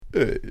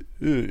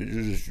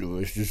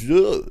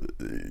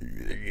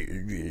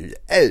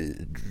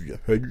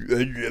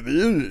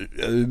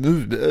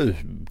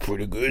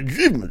Pretty good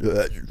achievement.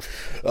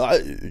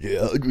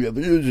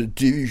 Japanese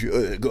TV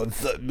show got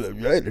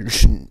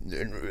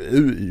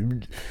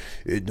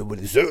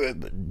nobody saw it,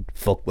 but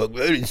fuck my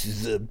this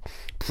is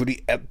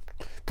pretty apt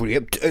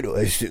title,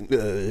 I think.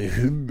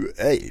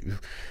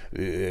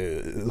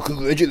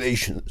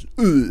 Congratulations.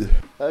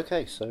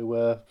 Okay,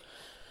 so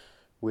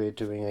we're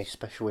doing a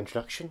special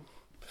introduction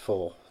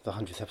for the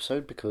 100th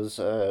episode because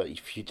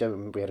if you don't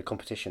remember, we had a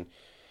competition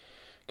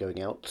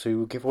going out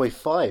to give away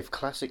 5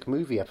 classic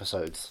movie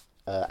episodes.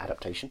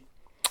 Adaptation,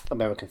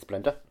 American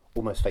Splendor,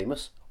 Almost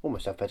Famous,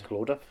 Almost Alphabetical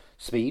Order,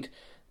 Speed,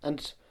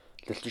 and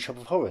Little Shop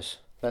of Horrors.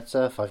 That's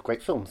 5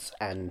 great films.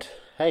 And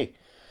hey,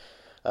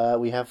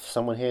 we have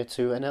someone here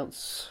to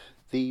announce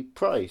the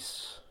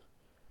prize.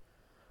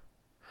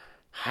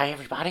 Hi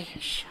everybody,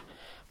 it's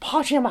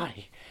Paul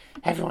Giamatti,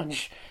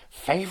 everyone's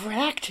favourite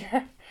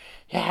actor.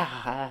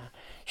 Yeah,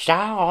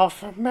 star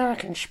of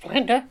American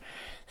Splendor.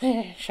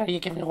 So you're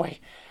giving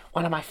away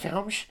one of my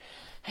films.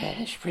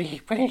 It's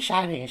pretty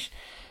exciting. It's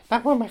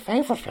not one of my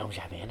favourite films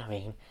I'm in. I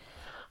mean,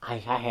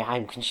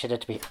 I'm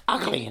considered to be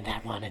ugly in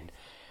that one and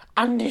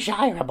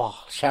undesirable.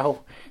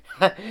 So,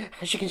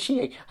 as you can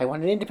see, I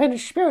won an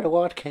Independent Spirit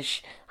Award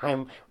because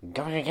I'm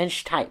going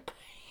against type.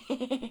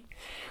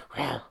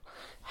 Well,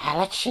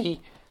 let's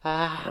see.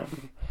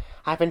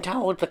 I've been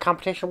told the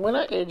competition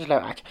winner is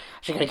like,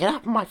 so I'm going to get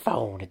up on my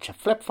phone. It's a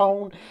flip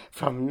phone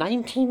from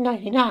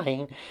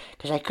 1999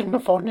 because I couldn't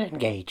afford an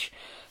Engage.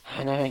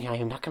 And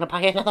I'm not going to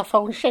buy another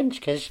phone since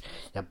because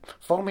you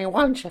fool me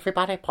once,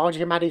 everybody. Paul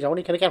Giamatti's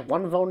only going to get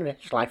one phone in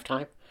his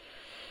lifetime.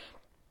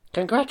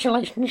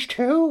 Congratulations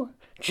to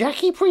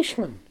Jackie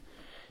Priestman.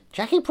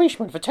 Jackie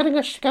Priestman for telling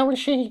us to go and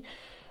see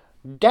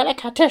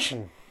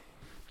Delicatessen.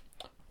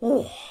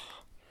 Oh,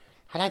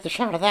 I like the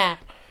sound of that.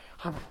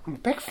 I'm a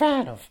big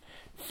fan of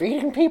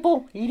feeding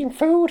people, eating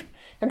food,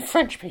 and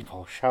French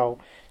people. So,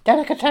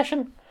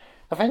 Delicatessen.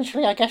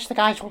 Eventually, I guess the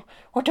guys will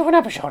do an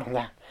episode on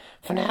that.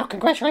 For now,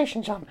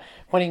 congratulations on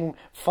winning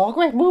 4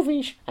 great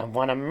movies and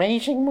 1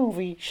 amazing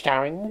movie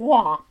starring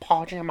moi,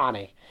 Paul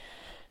Giamatti.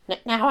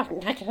 Now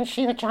I can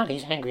see that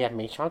Johnny's angry at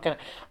me, so I'm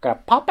gonna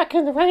pop back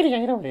in the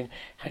radiator and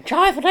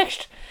enjoy the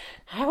next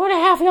hour and a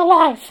half of your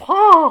life.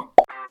 Oh!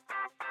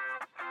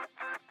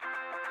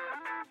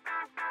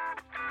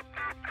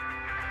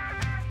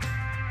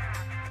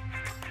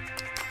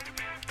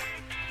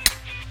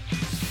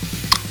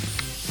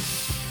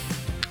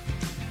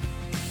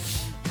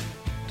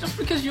 Just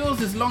because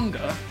yours is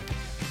longer,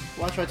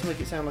 Well, I tried to make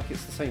it sound like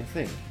it's the same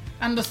thing.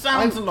 and the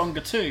sounds are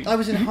longer too. I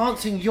was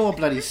enhancing your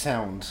bloody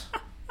sound.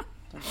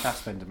 Don't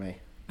Fassbender me.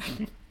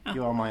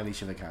 You are my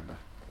Alicia Vikander.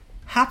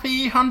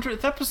 Happy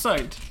 100th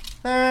episode.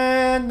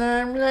 No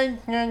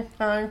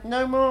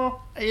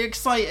more. Are you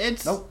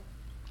excited? Nope.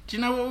 Do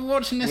you know what we're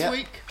watching this Yep.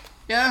 week?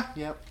 Yeah?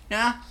 Yep.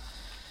 Yeah?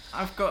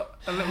 I've got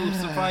a little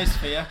surprise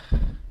for you.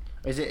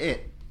 Is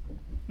it?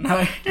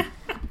 No.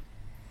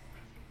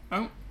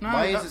 Oh, no.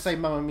 Why does it say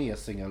Mamma Mia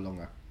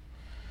sing-alonga?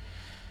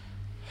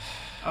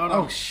 Oh, no.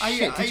 Oh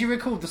shit! Did you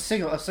record a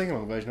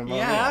sing-along version of Mamma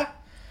Yeah. Mia?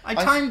 I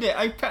timed it.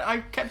 I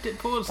kept it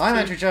paused. I'm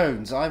Andrew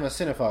Jones. I'm a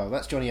cinephile.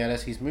 That's Johnny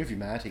Ellis. He's movie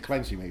mad. He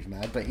claims to be movie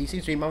mad, but he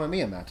seems to be Mamma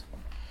Mia mad.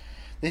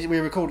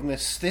 We're recording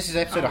this. This is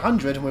episode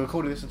 100, and we're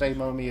recording this the day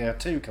Mamma Mia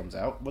 2 comes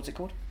out. What's it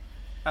called?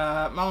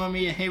 Mamma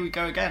Mia, Here We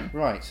Go Again.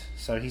 Right.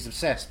 So he's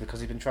obsessed because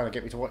he's been trying to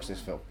get me to watch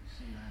this film.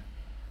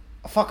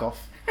 Oh, fuck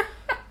off.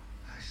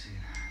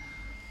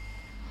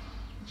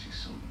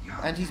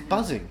 And he's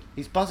buzzing.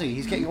 He's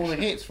getting all the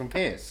hits from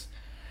Pierce.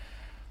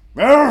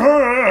 You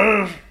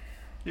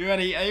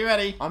ready? Are you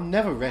ready? I'm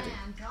never ready.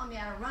 Man, tell me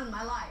how to run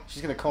my life.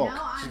 She's gonna cock.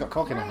 Now She's I'm got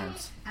cock in her free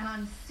hands. And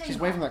I'm She's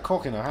single. waving that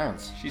cock in her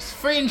hands. She's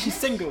free and she's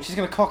single. She's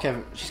gonna cock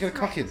him. She's gonna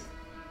cock him.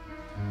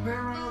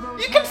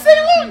 You can sing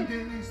along!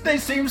 They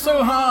seem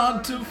so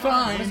hard to What is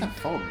find. that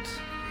font?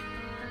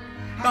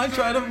 I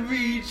try to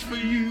reach for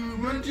you,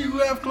 but you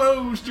have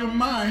closed your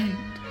mind.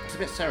 It's a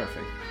bit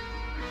seraphy.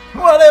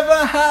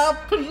 Whatever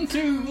happened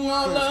to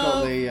our It's got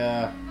love? the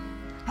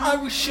I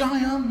wish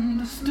I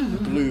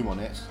understood. bloom on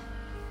it.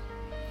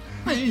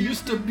 It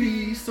used to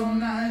be so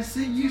nice,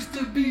 it used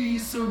to be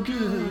so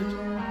good.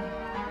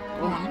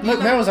 Look,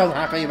 Meryl's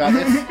unhappy about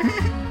this.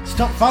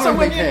 Stop So following me,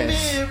 when you're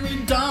Pierce. near me,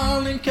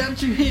 darling,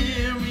 can't you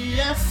hear me?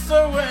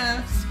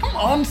 SOS. Come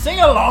on, sing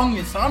along.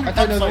 It's 100 I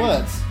don't know the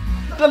episodes.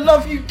 words. The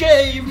love you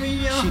gave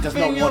me, She does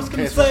not nothing else want can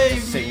Pierce Brosnan to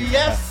save sing me. for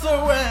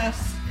her.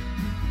 SOS.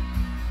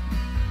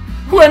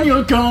 When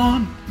you're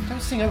gone,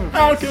 Don't sing over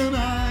how Pierce. can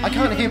I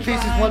can't hear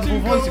Pierce's try wonderful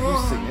to voice go if you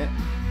on? sing it.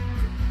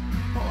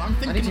 Oh, I'm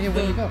thinking need to hear of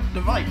When You Go.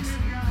 the rights.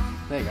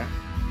 There you go.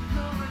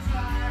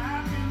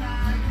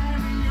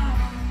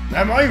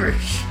 I'm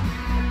Irish.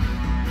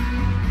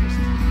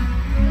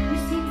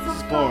 This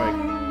is boring.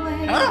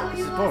 Huh? This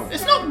is boring.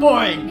 It's not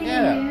boring.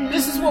 Yeah.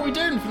 This is what we're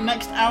doing for the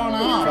next hour and a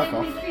half. Fuck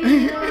off.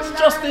 It's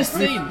just this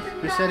scene.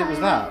 Who said it was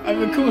that? I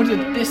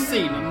recorded this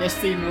scene and this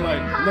scene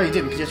alone. No, you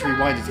didn't, because you had to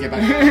rewind it to get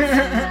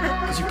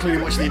back. Because you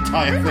clearly watched the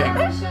entire thing.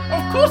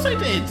 Of course I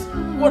did.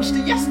 Watched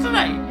it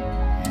yesterday.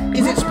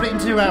 Is it split in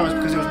 2 hours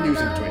because there was news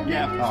in between?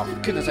 Yeah. Oh, for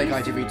goodness sake,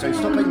 ITV2,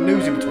 stop putting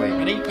news in between.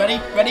 Ready?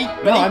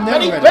 I'm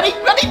never ready.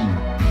 Ready?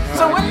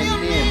 So when you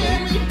hear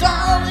me,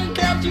 darling,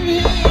 can't you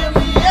hear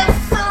me?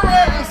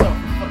 SOS. Oh,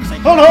 for fuck's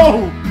sake. Oh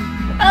no!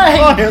 Hey,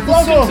 Quiet,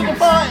 welcome to the songs.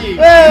 party.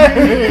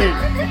 Hey!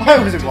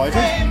 I was invited.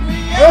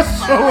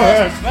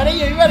 SOS! Ready?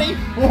 You ready?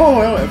 Oh,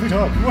 well, every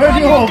time. When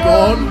you're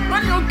gone,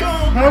 When you're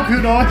gone. how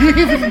can I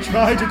even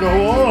try to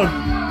go on?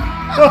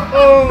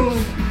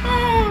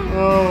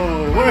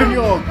 Oh, when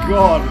you're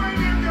gone.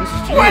 This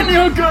is true. When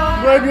you're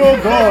gone. When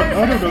you're gone.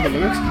 I don't know the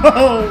lyrics.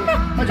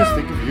 Oh, I just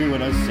think of you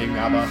when I sing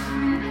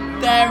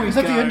ABBA. There we Is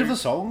go. that the end of the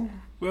song?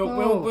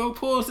 We'll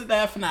pause it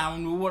there for now,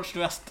 and we'll watch the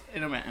rest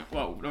in a minute.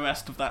 Well, the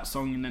rest of that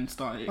song, and then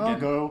start it again. I'll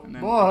go. And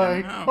then Bye.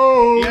 again.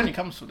 Oh. He only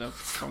comes for the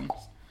songs.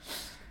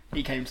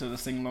 He came to the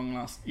sing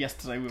along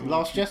yesterday.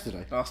 Last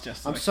yesterday. Last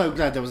yesterday. I'm so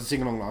glad there was a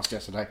sing along last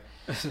yesterday.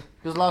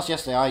 Because last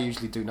yesterday I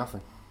usually do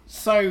nothing.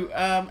 So,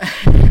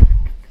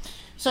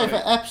 So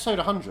for episode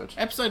 100,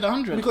 episode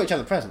 100. we got each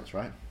other presents,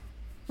 right?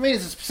 I mean,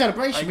 it's a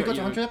celebration. We got to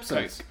you 100 a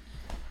episodes. Coke.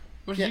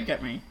 What did Yeah. you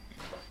get me?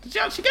 Did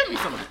you actually get me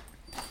something?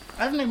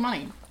 I have no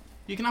money.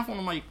 You can have one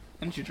of my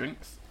energy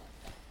drinks.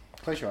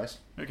 Close your eyes.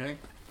 Okay.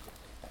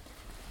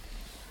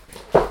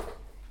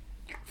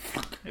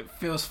 It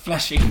feels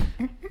fleshy.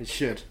 It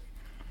should.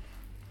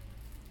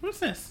 What's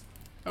this?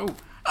 Oh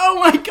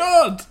my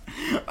god!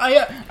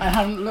 I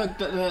haven't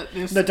looked at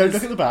this. No, don't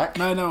look at the back.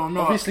 No, I'm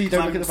not. Obviously, you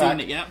don't look at the I haven't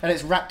back. seen it yet. And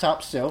it's wrapped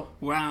up still.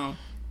 Wow.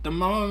 The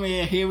Mamma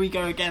Mia Here We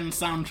Go Again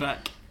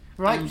soundtrack.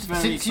 Right, I'm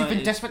very since you've been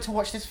excited. desperate to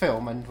watch this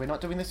film and we're not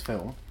doing this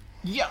film.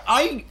 Yeah,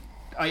 I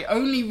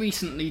only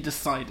recently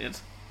decided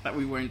that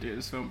we won't do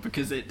this film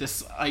because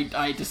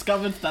I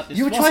discovered that this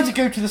You were trying to wasn't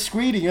go to the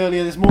screening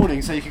earlier this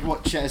morning so you could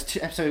watch it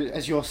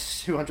as your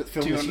 200th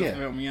film this 200th year.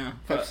 film, yeah.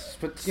 But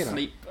you know,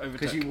 sleep because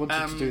overtook. you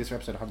wanted to do this for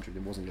episode 100,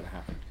 it wasn't going to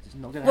happen. It's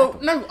not going to Well,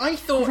 happen. no, I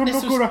thought I'm this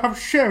not was. going to have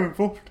Cher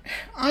involved.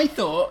 I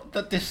thought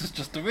that this was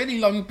just a really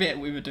long bit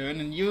we were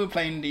doing, and you were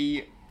playing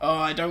the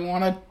I don't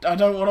want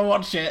to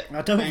watch it.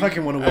 I don't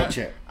fucking want to watch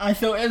it. I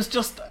thought it was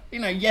just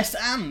yes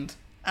and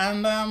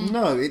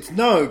No, it's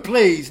no,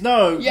 please,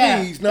 no,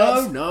 yeah, please,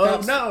 no,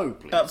 that's- no,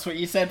 please. That's what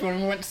you said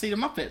when we went to see the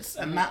Muppets,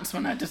 and that's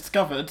when I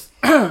discovered.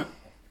 That's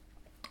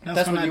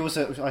when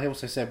what I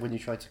also said when you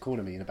tried to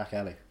corner me in a back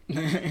alley.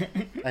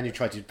 And you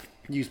tried to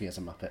use me as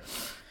a Muppet.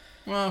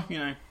 Well, we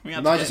had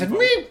And to I get just said,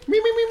 involved. me.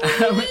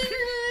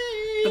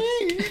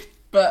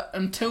 But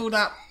until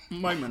that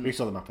moment, We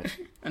saw the Muppet.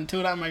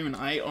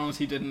 I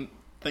honestly didn't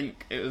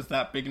think it was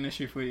that big an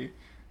issue for you.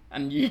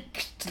 And you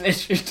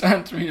literally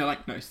turned to me and you're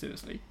like, no,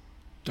 seriously,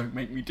 don't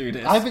make me do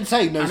this. I've been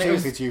saying no And it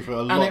seriously was- to you for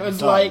a long And time. it was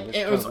It's like, kind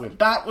of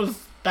weird.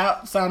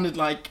 that sounded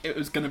like it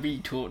was going to be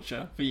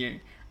torture for you.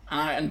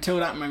 Until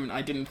that moment,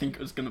 I didn't think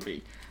it was going to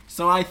be.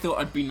 So I thought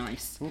I'd be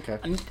nice. Okay.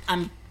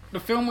 And the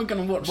film we're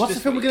going to watch What's this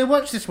the film week, we're going to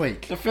watch this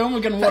week? The film we're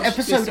going to For watch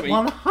this episode week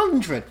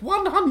 100.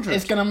 100.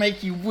 is going to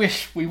make you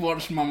wish we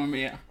watched Mamma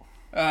Mia.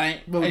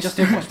 Alright? Well, we I just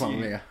did swear watch to Mamma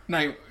you. Mia.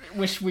 No,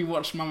 wish we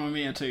watched Mamma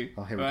Mia too.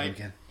 Oh, here we right? go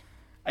again.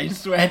 I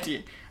swear to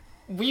you.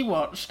 We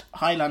watched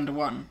Highlander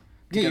 1.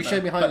 Yeah, you together,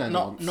 showed me but Highlander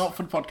not, once. not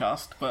for the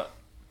podcast, but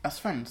as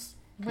friends.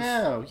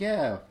 Well,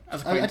 yeah.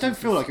 As I don't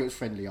acquaintances. feel like it was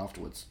friendly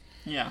afterwards.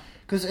 Yeah.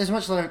 Because as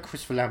much as I like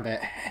Christopher Lambert,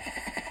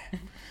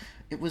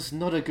 it was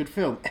not a good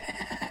film.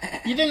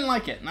 You didn't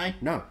like it, no?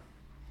 No.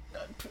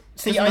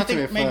 See, Doesn't I matter think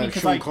if maybe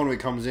because Sean Connery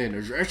comes in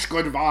as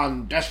Escort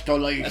van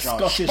Destolation,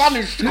 Scottish.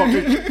 Spanish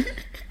Scottish,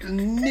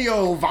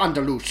 Neo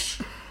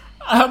Vandalus.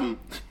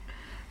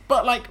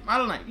 But like, I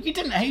don't know. You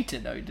didn't hate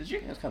it though, did you?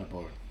 Yeah, it's kind of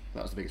boring.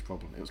 That was the biggest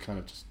problem. It was kind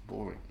of just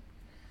boring.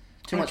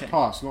 Too much Okay.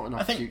 past, not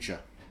enough I think- future.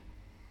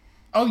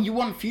 Oh, you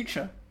want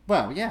future.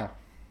 Well, yeah.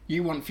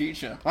 You want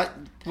future. Like,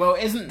 Well,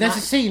 isn't there's a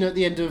that... scene at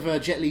the end of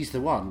Jet Li's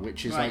The One,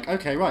 which is Right. like,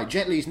 okay, right,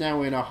 Jet Li's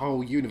now in a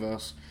whole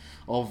universe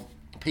of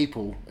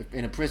people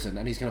in a prison,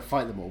 and he's going to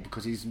fight them all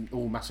because he's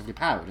all massively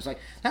powered. It's like,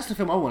 that's the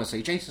film I want to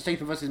see. Jason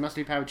Statham versus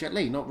massively powered Jet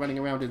Li, not running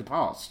around in the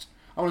past.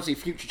 I want to see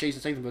future Jason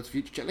Statham versus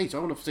future Jet Li. So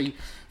I want to see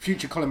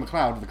future Colin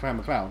McLeod of the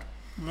Clan McLeod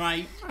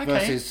Right, okay.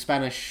 versus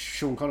Spanish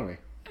Sean Connery.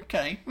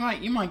 Okay, right,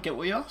 you might get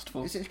what you asked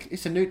for.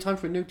 It's a new time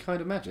for a new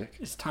kind of magic.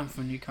 It's time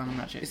for a new kind of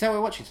magic. Is that what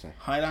we're watching today?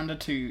 Highlander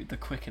 2, The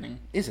Quickening.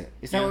 Is it?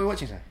 Is that Yeah. what we're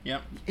watching today?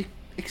 Yep.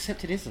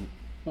 Except it isn't.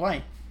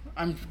 Why?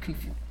 I'm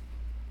confused.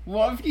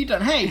 What have you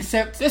done? Hey,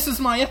 Except- this is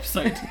my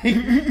episode.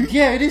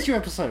 Yeah, it is your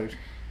episode.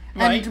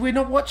 Right. And we're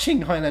not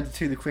watching Highlander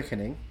 2 The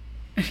Quickening.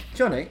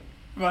 Johnny,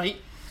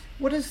 Right.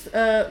 what does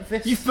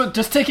this... You've booked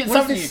us tickets, what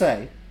does haven't this you?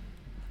 say?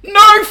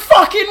 No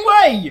fucking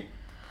way!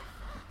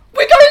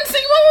 We're going to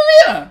see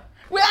Mamma Mia!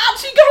 We're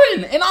actually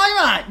going in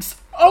IMAX!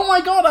 Oh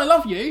my god, I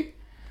love you!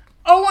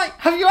 Oh my,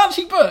 have you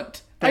actually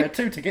booked? There are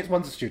 2 tickets.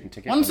 One's a student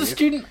ticket. One's for a you.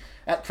 student...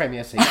 At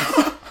Premier Seats.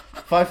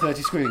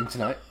 5:30 screening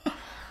tonight. Oh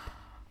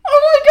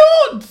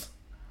my god!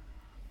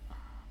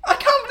 I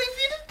can't believe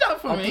you did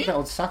for I me. did that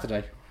on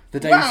Saturday, the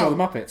day Wow. you saw the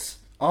Muppets.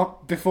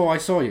 Before I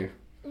saw you.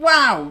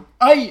 Wow.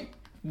 I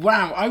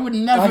would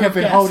never I have have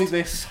been guessed. holding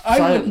this I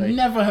silently. would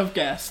never have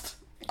guessed.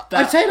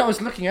 I said I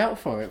was looking out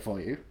for it for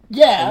you.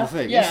 Yeah, on the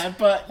things. yeah,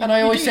 but And I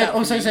you always do said, that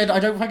for me. I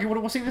don't fucking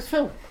want to see this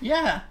film.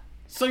 Yeah.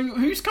 So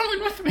who's coming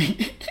with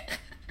me?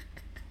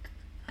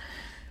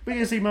 We're going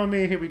to see Mamma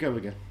Mia, Here We Go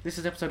Again. This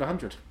is episode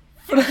 100.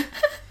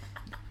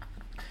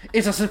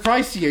 It's a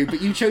surprise to you,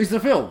 but you chose the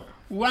film.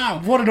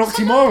 Wow. What an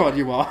oxymoron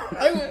you are.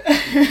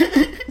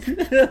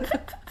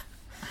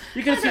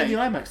 You're going to see it in the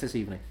Okay. IMAX this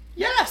evening.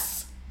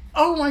 Yes.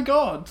 Oh my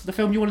god. The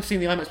film you wanted to see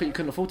in the IMAX but you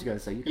couldn't afford to go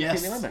and see. You're going to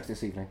see it in Yes. the IMAX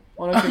this evening.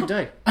 On opening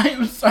day. I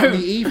am In so the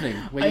evening,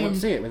 when I you want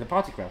am- to see it with a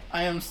party crowd.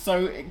 I am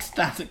so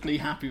ecstatically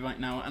happy right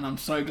now, and I'm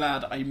so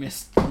glad I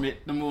missed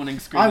the morning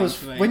screening I was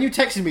today. when you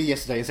texted me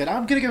yesterday and said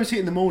I'm going to go and see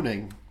it in the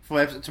morning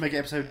to make it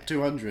episode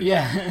 200. I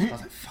Yeah. was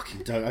like,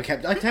 fucking don't.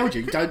 I told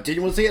you, don't. Did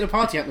you want to see it in a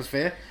party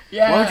atmosphere?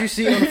 Yeah. Why would you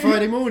see it on a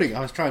Friday morning?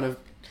 I was trying to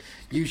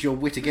use your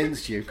wit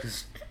against you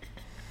because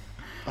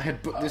I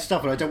had booked this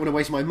stuff and I don't want to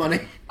waste my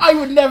money. I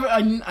would never.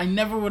 I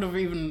never would have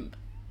even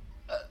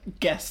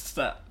guessed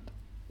that.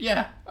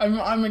 Yeah,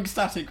 I'm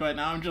ecstatic right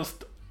now. I'm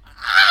just.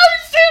 I'm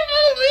seeing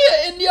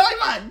it in the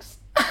IMAX.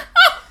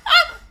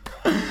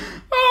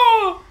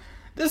 Oh,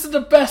 this is the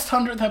best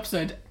 100th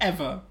episode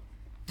ever.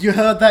 You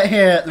heard that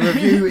here. The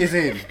review is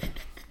in.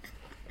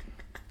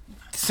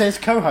 Says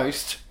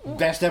co-host,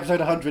 best episode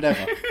 100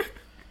 ever.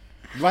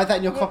 Write that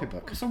in your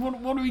copybook. So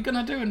what are we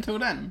gonna do until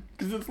then?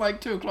 Because it's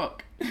like 2:00.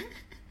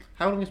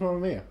 How long is Mamma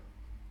Mia?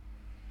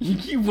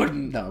 You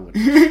wouldn't. No, I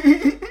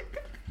wouldn't.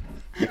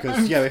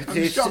 Because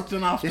I'm shocked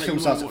enough this that film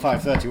you starts at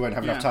won't 5:30. We won't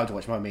have Yeah. enough time to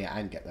watch Mamma Mia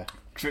and get there.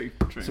 True.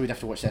 So we'd have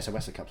to watch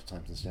SOS a couple of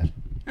times instead.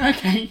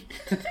 Okay.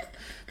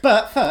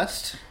 But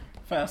first,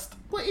 First,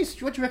 what do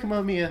you reckon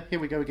Mamma Mia, Here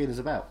We Go Again is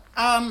about?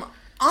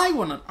 I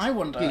wonder.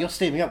 Yeah, you're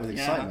steaming up with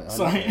Yeah, excitement.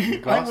 so love it. Your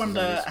I glasses wonder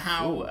are just-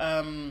 how Ooh.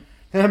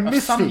 I've Misty.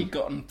 suddenly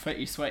gotten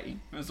pretty sweaty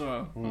as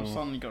well. I've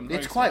suddenly gotten very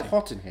It's quite sweaty.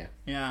 hot in here.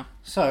 Yeah.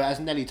 So, as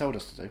Nelly told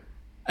us to do,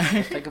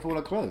 let's take off all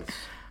our clothes.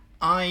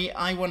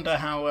 I wonder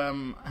how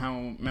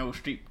Meryl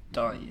Streep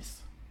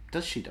dies.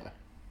 Does she die?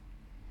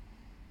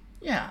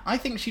 Yeah, I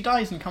think she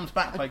dies and comes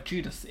back like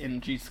Judas in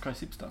Jesus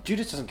Christ Superstar.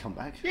 Judas doesn't come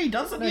back. Yeah, he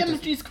does at No, the he end of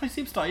doesn't. Jesus Christ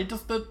Superstar. He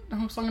does the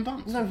whole song and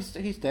dance. No,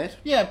 he's dead.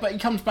 Yeah, but he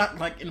comes back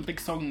like in a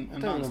big song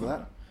and I don't dance. remember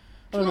that.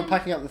 I remember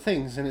packing up the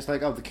things, and it's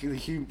like, oh,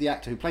 the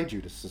actor who played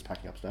Judas is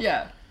packing up stuff.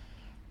 Yeah.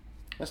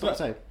 That's not But-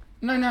 the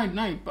same.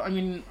 No. But I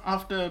mean,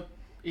 after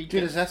he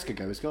Judas gets,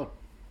 Escargot is gone.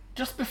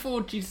 just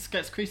before Jesus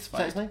gets Is that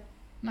crucified. his name?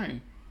 No,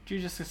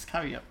 Judas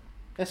Iscariot.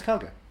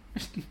 Escargot.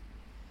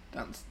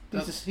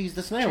 That's He's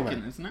the snail chicken,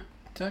 man. isn't it?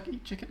 Turkey,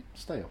 chicken,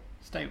 Snail.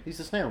 snail, He's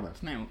the snail man.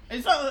 snail.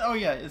 Is that? Oh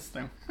yeah, it's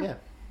snail. Yeah.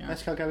 Yeah.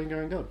 Escargot and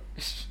going gone.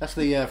 That's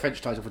the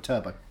French title for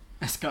Turbo.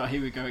 Escar,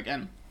 here we go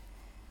again.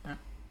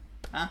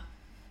 Huh?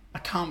 I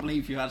can't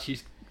believe you've actually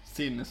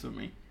seen this with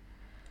me.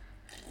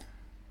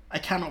 I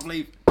cannot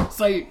believe.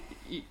 So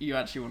you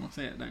actually want to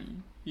see it, don't you?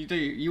 You do.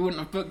 You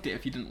wouldn't have booked it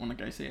if you didn't want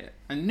to go see it.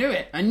 I knew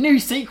it. I knew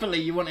secretly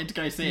you wanted to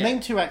go see it. Name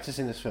two actors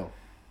in this film.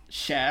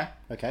 Cher,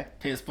 Okay.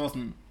 Pierce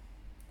Brosnan,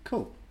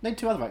 Cool. Name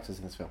two other actors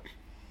in this film.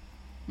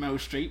 Meryl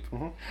Streep.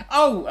 Mhm.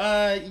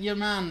 Oh, your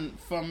man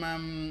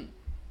from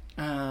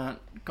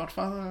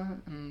Godfather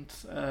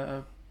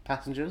and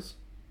Passengers.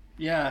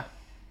 yeah,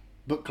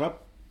 Book Club.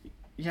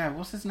 yeah.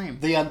 What's his name?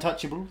 The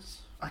Untouchables.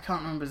 I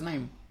can't remember his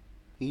name.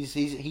 He's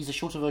a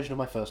shorter version of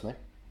my first name.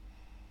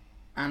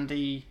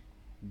 Andy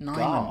Nyman.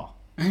 Gar.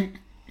 Andy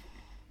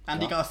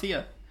Gar.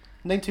 Garcia.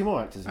 Name two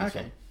more actors in this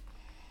Okay.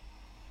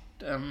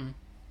 film.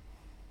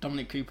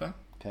 Dominic Cooper.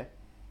 Okay.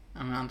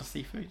 Amanda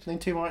Seyfried. Name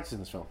two more actors in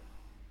this film.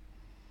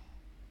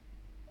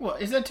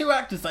 What? Is there two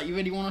actors that you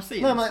really want to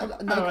see? No, in no, this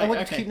film? no, Oh, I right, want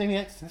you okay. to keep naming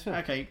actors in this film.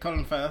 Okay,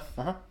 Colin Firth,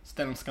 Uh huh.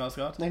 Stellan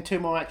Skarsgård. Name two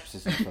more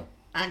actresses in this film.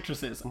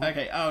 Actresses.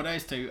 Okay. Oh,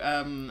 those two.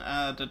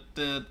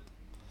 The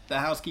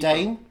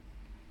housekeeper.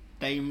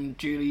 Dame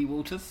Julie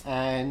Walters.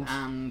 And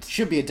And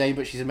should be a Dame,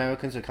 but she's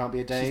American, so it can't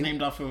be a Dame. she's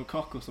named after a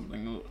cock or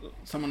something. Or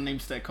someone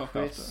names their cock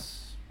after.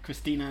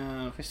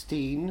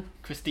 Christine.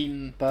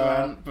 Christine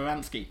Bar-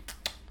 Baranski.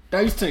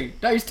 Those two.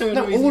 Those two are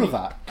No, the reason all you- of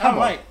that. Oh, Come on.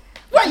 right.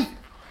 Wait!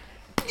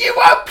 You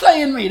were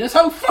playing me this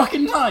whole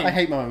fucking time! I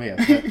hate Mamma Mia.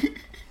 But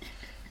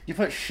you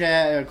put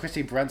Cher and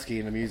Christine Baranski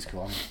in a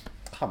musical.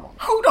 Come on.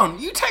 Hold on,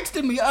 you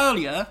texted me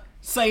earlier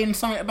saying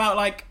something about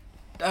like,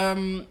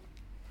 what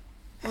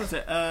was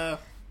it?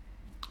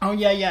 Oh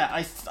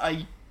yeah.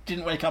 I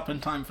didn't wake up in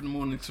time for the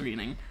morning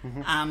screening,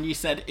 Mm-hmm. and you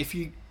said if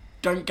you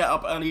don't get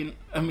up early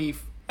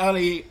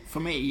for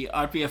me,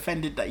 I'd be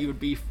offended that you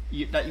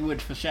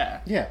would for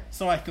Cher. Yeah.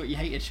 So I thought you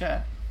hated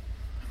Cher.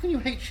 How can you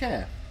hate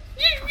Cher?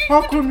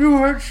 How can you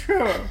hate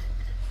Cher?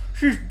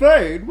 She's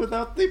Bane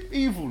without the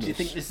evilness. Do you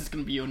think this is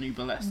going to be your new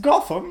burlesque?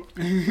 Gotham?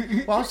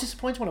 Well, I was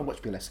disappointed when I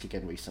watched Burlesque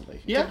again recently.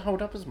 It Yeah. didn't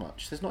hold up as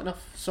much. There's not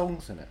enough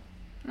songs in it.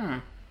 Hmm.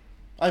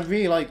 I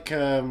really like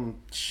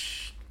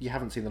You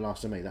Haven't Seen the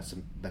Last of Me. That's a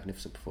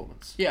magnificent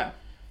performance. Yeah.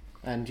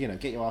 And,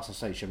 Get Your Ass on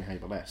Stage, Show Me How You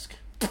Burlesque.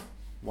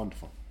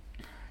 Wonderful.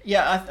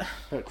 Yeah,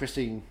 But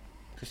Christine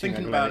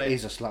Thinking Aguilera about it.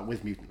 is a slut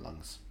with mutant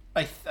lungs.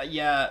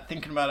 Yeah,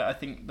 thinking about it, I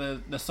think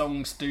the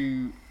songs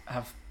do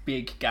have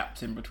big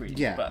gaps in between.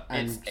 Yeah, but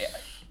and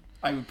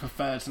I would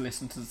prefer to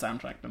listen to the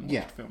soundtrack than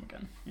watch the film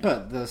again. Yeah.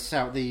 But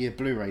the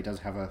Blu-ray does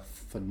have a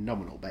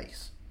phenomenal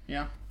bass.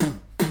 Yeah.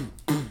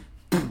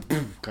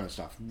 Kind of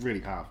stuff.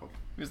 Really powerful.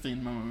 We've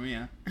seen Mamma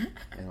Mia.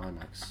 In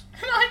IMAX.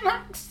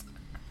 IMAX!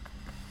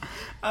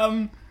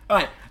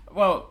 Alright,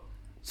 well,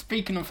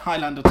 speaking of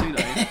Highlander 2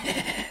 though,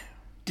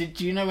 did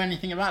you know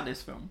anything about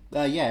this film?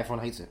 Yeah,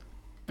 everyone hates it.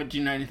 But do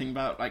you know anything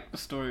about, like, the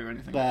story or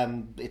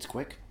anything? It's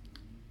quick.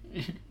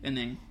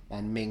 Inning.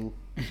 And Ming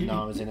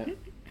Na is in it.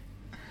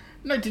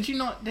 No, did you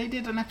not? They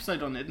did an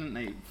episode on it, didn't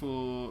they?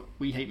 For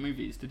We Hate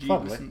Movies. Did you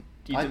Probably. listen?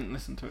 You didn't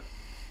listen to it,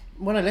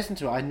 When I listened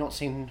to it, I'd not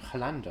seen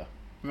Highlander.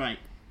 right?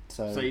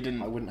 So you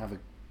didn't. I wouldn't have a You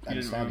didn't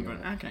understanding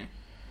remember of it. it.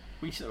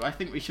 Okay. I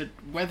think we should.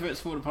 Whether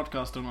it's for the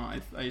podcast or not,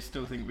 I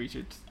still think we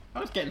should. I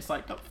was getting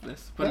psyched up for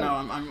this, but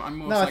No. no, I'm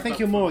more. No, I psyched think up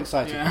you're for- more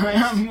excited. Yeah, I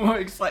am more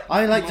excited.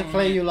 I like for to Mamma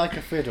play Mia. you like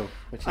a fiddle.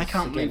 Which is I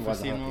can't again believe why we're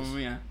the seeing hype Mamma is.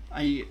 Mia.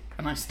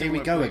 I still. Here we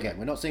won't go believe- again.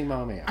 We're not seeing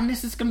Mamma Mia. And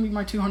this is going to be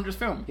my 200th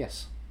film.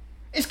 Yes.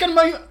 It's going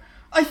to be.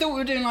 I thought we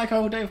were doing like a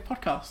whole day of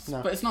podcasts,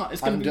 No. but it's not.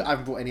 It's I going to be.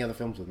 haven't brought any other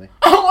films with me.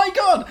 Oh my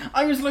god!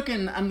 I was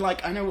looking and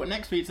like I know what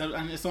next week's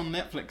and it's on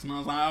Netflix and I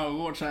was like, oh, I'll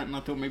watch that and I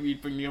thought maybe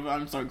you'd bring the other.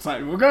 I'm so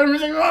excited. We're going to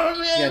see Mamma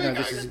Mia! Yeah, we're no,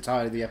 this going is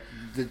entirely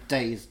the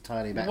day is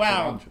entirely about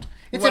Wow. 100.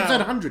 It's Wow. episode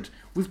 100.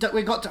 We've got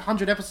to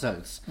 100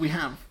 episodes. We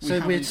have. So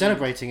have we're indeed.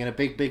 celebrating in a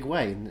big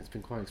way, and it's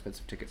been quite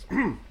expensive tickets.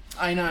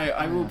 I know.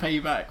 I will pay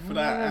you back for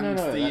that No, and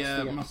no, the,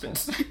 that's the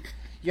Muppets.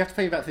 You have to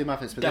pay back to the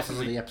Muppets, but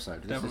Definitely. this is the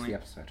episode. This Definitely. is the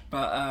episode.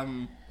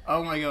 but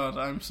oh my god,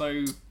 I'm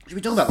so. Should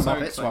we talk about the So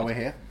Muppets excited. while we're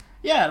here?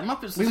 Yeah, the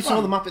Muppets. We was saw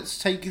fun. the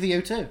Muppets take the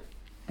O2.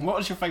 What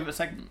was your favourite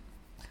segment?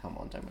 Come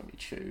on, don't make me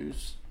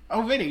choose.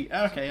 Oh really?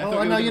 Okay. I Oh, thought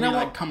I you know, were you gonna know be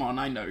what? like, come on,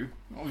 I know.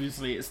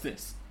 Obviously, it's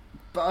this.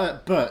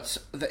 But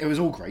it was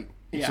all great.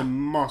 It's Yeah. a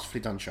masterfully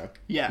done show.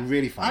 Yeah.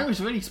 Really fun. I was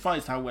really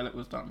surprised how well it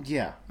was done.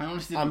 Yeah. I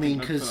honestly. I Didn't mean,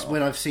 think they'd pull because it off.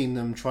 when I've seen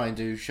them try and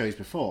do shows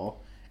before,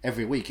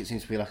 every week it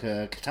seems to be like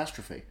a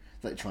catastrophe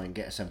that they try and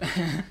get assembled.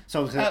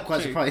 So I was That's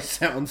quite true. surprised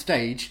that on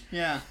stage,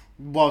 Yeah.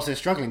 whilst they're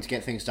struggling to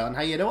get things done,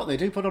 hey, you know what? They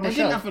do put on They a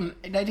show.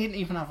 they didn't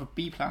even have a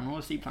B plan or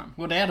a C plan.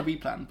 Well, they had a B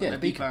plan, but Yeah, their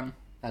B Beacon. plan.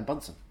 And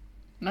Bunsen.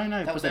 No,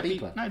 That was but their B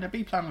plan. No, their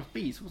B plan was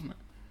bees, wasn't it?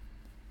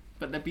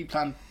 But their B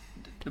plan.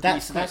 The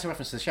That's bees a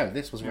reference to the show.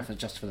 This was a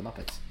reference just for the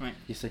Muppets. right.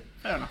 You see?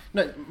 Fair enough.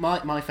 No,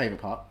 my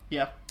favourite part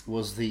Yeah.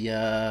 was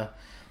the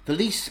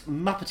least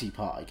Muppety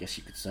part, I guess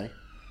you could say.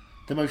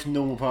 The most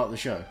normal part of the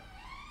show.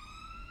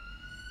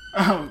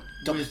 Oh,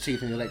 Dr.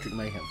 Teeth and the Electric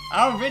Mayhem.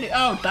 oh, really?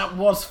 Oh, that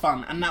was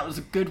fun, and that was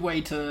a good way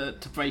to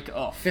break it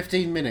off.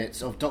 15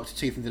 minutes of Dr.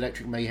 Teeth and the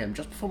Electric Mayhem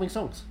just performing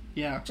songs.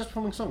 Yeah. Just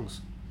performing songs.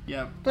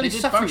 Yeah. Bloody They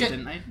did Bowie, Suffragette,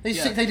 didn't they? They,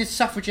 Yeah. they did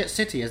Suffragette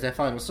City as their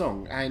final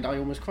song, and I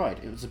almost cried.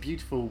 It was a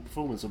beautiful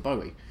performance of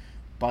Bowie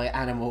by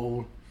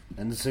Animal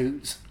and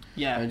Zoot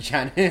Yeah. and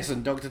Janice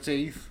and Dr.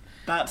 Teeth.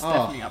 That's Oh.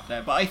 definitely up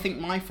there. But I think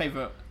my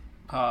favourite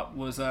part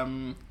was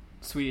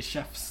Swedish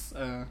Chef's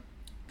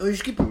Oh, you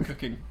skip it.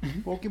 cooking,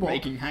 Walkie walk.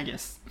 making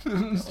haggis.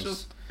 It's was-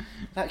 just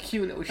That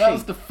cute little that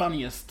was sheep. the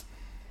funniest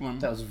one.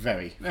 That was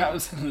very. That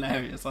was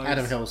hilarious. I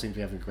Adam was- Hill seemed to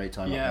be having a great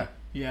time Yeah, up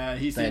yeah.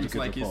 He They had a seems good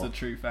like he's rapport. a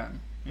true fan.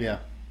 there.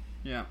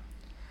 Yeah.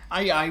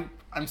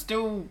 I'm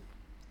still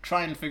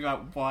trying to figure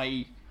out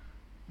why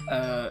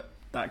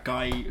that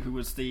guy who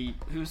was the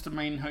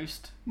main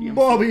host. The Yeah. MC?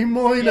 Bobby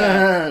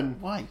Moynihan!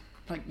 Why?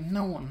 Like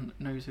no one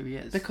knows who he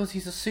is. Because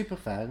he's a super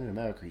fan. In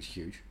America, he's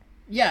huge.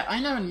 Yeah, I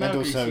know in America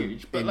and also, he's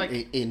huge, but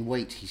in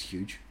weight, he's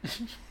huge.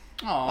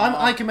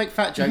 aw. I can make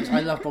fat jokes.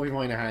 I love Bobby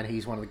Moynihan.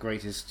 He's one of the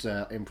greatest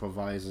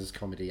improvisers,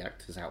 comedy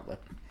actors out there.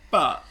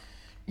 but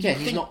Yeah,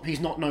 you'd he's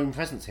not known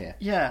presence here.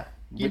 Yeah,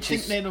 you'd Which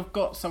think is- they'd have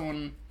got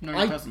someone known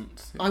I-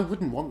 presence. I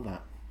wouldn't want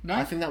that. No?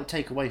 I think that would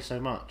take away so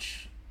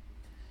much.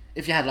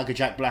 If you had like a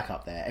Jack Black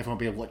up there, everyone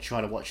would be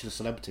trying to watch the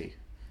celebrity.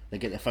 They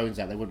get their phones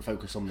out. They wouldn't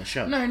focus on the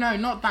show. No,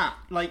 not that.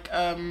 Like,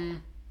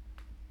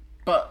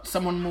 but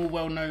someone more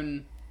well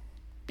known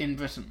in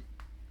Britain.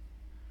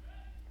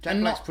 Jack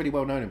and Black's not- pretty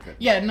well known in Britain.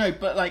 Yeah, no,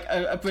 but like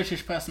a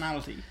British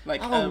personality.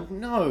 Like, Oh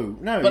no.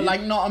 but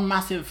like not a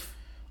massive.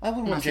 I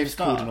wouldn't want massive James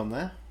star. Corden on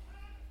there.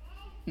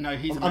 No,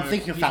 he's. I'm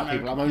thinking of he's fat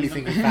people. I'm only He's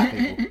thinking of fat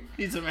people.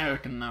 He's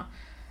American now.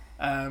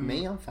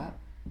 Me, I'm fat.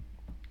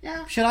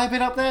 Yeah, Should I have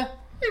been up there?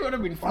 it would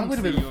have been fun. I would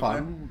have to see been you up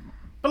there. fun.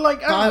 But like,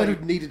 But I I would don't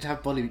have know, needed to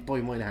have Bobby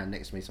Moynihan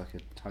next to me so I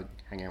could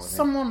hang out with him.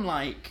 someone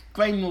like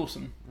Graham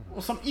Norton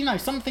or someone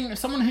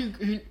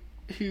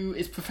who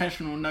is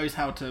professional, knows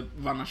how to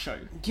run a show.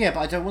 Yeah,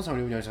 but I don't want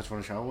someone who knows how to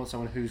run a show. I want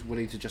someone who's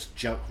willing to just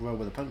roll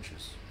with the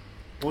punches.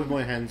 Bobby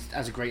Moynihan,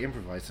 as a great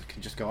improviser,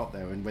 can just go up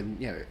there and when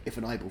if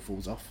an eyeball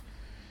falls off,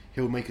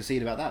 he'll make a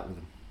scene about that with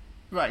them.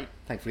 Right.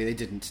 Thankfully, they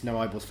didn't. No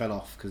eyeballs fell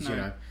off because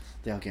No.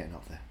 they are getting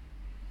up there.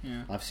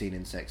 Yeah. I've seen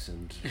insects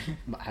and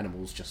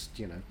animals just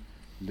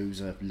lose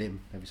a limb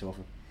every so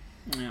often.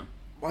 Yeah.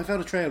 I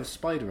found a trail of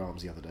spider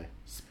arms the other day.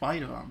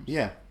 Spider arms.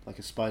 Yeah, like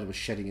a spider was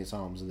shedding its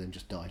arms and then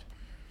just died.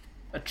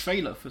 A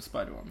trailer for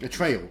Spider arms. A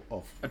trail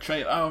of. A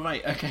trailer. Oh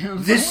right. Okay.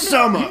 This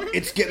summer,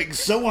 it's getting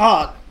so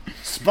hot.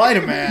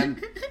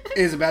 Spider-Man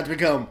is about to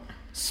become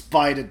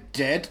Spider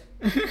dead?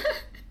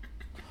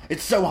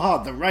 It's so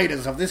hard the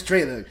writers of this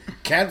trailer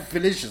can't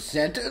finish a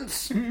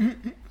sentence.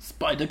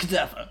 Spider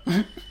cadaver.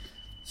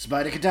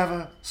 Spider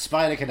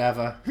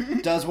cadaver,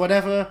 does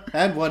whatever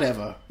and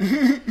whatever.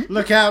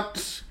 Look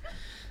out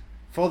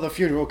for the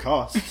funeral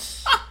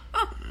costs.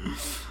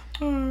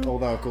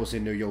 Although, of course,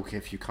 in New York,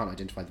 if you can't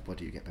identify the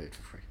body, you get paid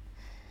for free.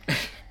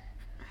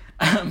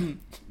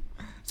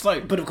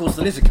 But of course,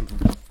 the lizard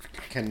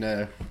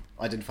can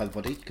identify the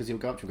body because he'll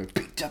go up to him and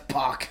go, Peter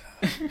Parker.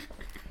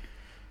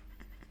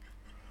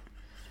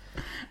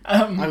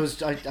 I was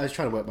trying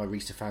to work my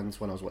Risa fans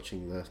when I was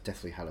watching the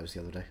Deathly Hallows the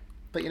other day.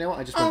 But you know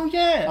what?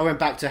 I went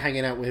back to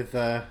hanging out with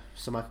Sir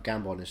Michael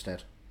Gambon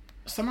instead.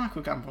 Sir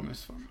Michael Gambon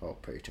is fun. Oh,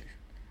 pretty too.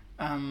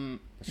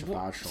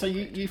 So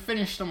you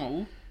finished them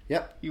all?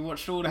 Yep. You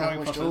watched all the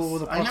Harry Potters? I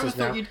never Potters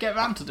thought now. you'd get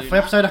round to doing For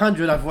that. episode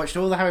 100, I've watched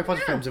all the Harry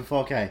Potter films in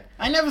 4K.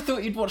 I never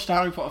thought you'd watch the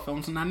Harry Potter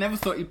films, and I never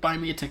thought you'd buy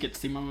me a ticket to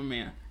see Mamma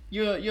Mia.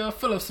 You're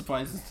full of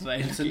surprises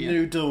today. It's a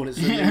new dawn, it's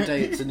a new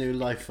day, it's a new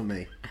life for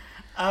me.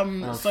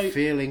 I'm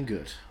feeling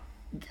good.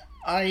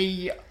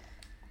 I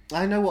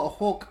know what a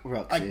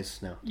Horcrux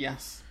is now.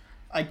 Yes.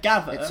 I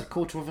gather... It's a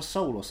quarter of a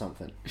soul or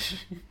something.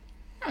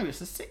 No, it's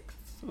a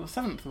sixth or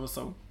seventh of a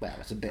soul. Well,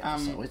 it's a bit of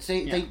a soul.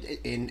 They,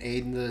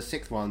 in the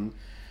sixth one,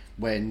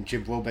 when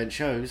Jim Broadbent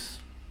shows...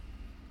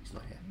 He's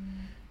not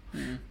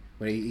here.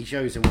 When he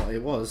shows him what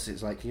it was,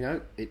 it's like, you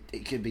know,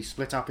 it can be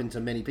split up into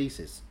many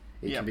pieces.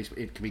 It can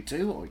be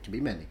two or it can be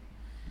many.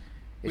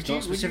 It's not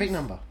a specific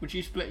number. Would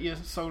you split your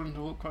soul into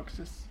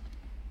Horcruxes?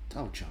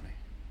 Oh, Johnny.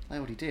 I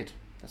already did.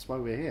 That's why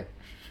we're here.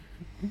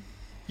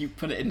 You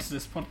put it into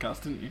this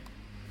podcast, didn't you?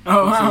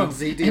 Oh, wow.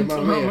 ZD and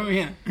Mamma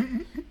Mia.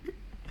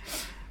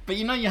 But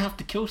you know you have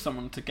to kill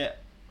someone to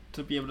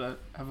be able to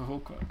have a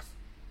Horcrux.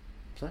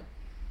 Sorry?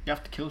 You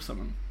have to kill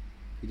someone.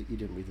 You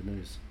didn't read the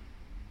news.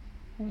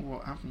 Oh,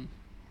 what happened?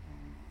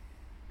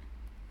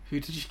 Who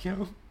did you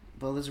kill?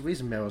 Well, there's a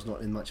reason Meryl's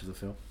not in much of the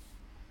film.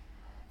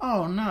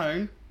 Oh,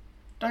 no.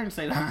 Don't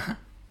say that.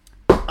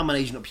 I'm an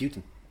agent of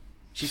Putin.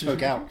 She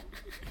spoke out.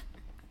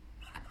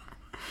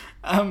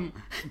 I'm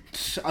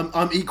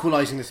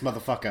equalising this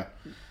motherfucker.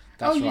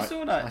 That's you right.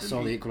 saw that? I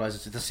saw the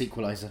Equalizer, the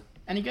Sequelizer.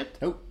 Any good?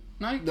 Nope.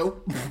 No?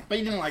 Nope. But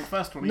you didn't like the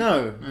first one?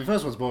 No, the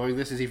first one's boring.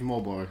 This is even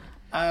more boring.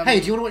 Hey,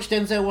 do you want to watch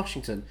Denzel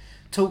Washington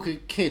talk a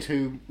kid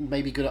who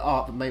may be good at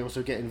art but may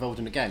also get involved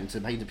in a gang to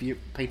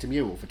paint a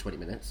mural for 20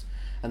 minutes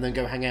and then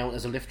go hang out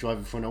as a Lyft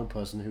driver for an old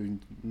person who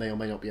may or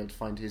may not be able to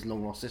find his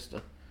long lost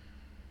sister?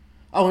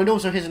 Oh, and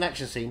also here's an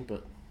action scene,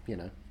 but you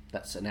know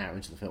that's an hour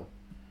into the film.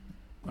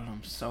 Well,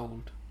 I'm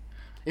sold.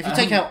 If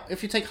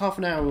you take half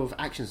an hour of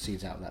action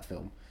scenes out of that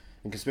film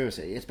and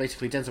Conspiracy, it's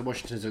basically Denzel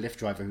Washington as a Lyft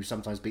driver who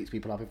sometimes beats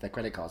people up if their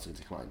credit cards are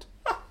declined.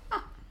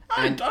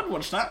 I'd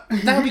watch that.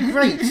 That would be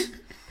great.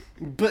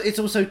 But it's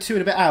also 2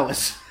 and a bit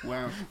hours.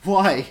 Wow.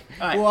 Why?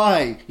 Right.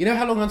 Why? You know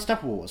how long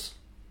Unstoppable was?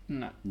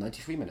 No.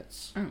 93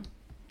 minutes.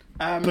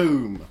 Oh.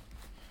 Boom.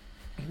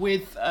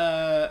 With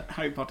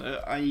Harry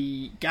Potter,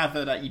 I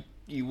gather that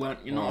you're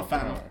not a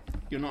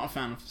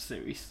fan of the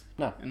series.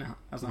 No.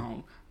 As a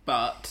whole.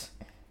 But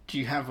do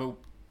you have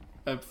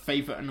a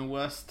favourite and a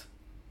worst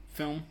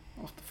film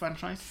of the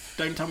franchise?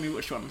 Don't tell me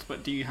which ones,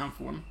 but do you have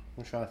one?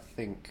 I'm trying to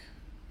think.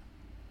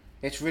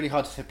 It's really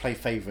hard to play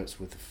favourites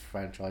with the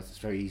franchise. It's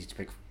very easy to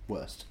pick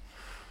worst.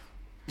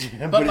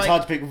 but it's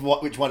hard to pick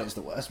which one is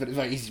the worst, but it's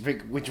very easy to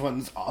pick which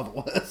ones are the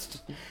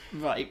worst.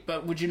 Right,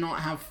 but would you not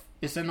have...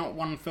 Is there not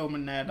one film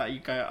in there that you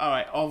go,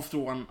 alright, of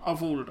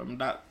all of them,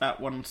 that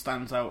one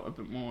stands out a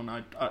bit more,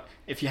 and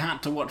if you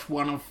had to watch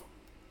one of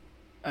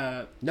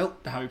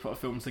Nope. the Harry Potter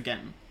films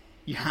again,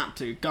 you had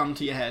to, gun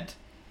to your head,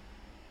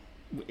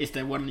 is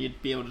there one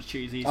you'd be able to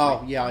choose easily?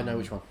 Oh, yeah, I know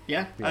which one.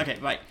 Yeah? Okay,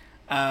 right.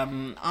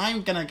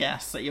 I'm gonna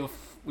guess that your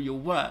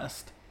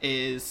worst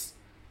is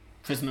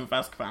Prisoner of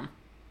Azkaban.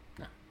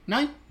 No.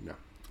 No? No.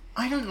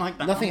 I don't like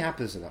that Nothing one.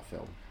 happens in that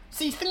film.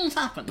 See, things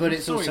happen. But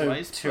it's also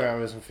story-wise, 2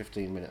 hours and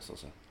 15 minutes or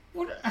so.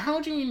 How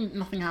do you mean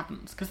nothing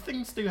happens? Because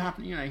things do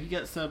happen. You know, he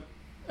gets a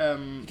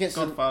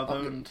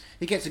Godfather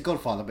He gets a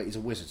Godfather, but he's a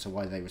wizard, so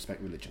why do they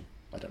respect religion?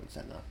 I don't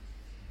understand that.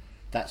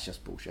 That's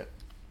just bullshit.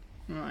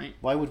 Right.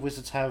 Why would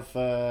wizards have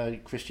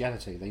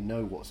Christianity? They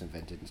know what's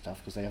invented and stuff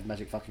because they have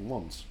magic fucking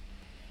wands.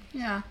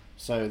 Yeah.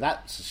 So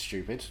that's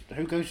stupid.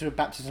 Who goes to a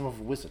baptism of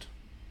a wizard?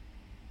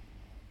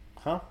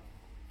 Huh?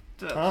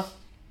 Huh?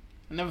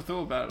 I never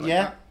thought about it like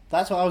Yeah, that.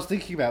 that's what I was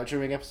thinking about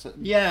during episode...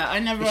 Yeah, I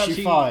never issue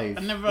actually... 5.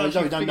 I never no,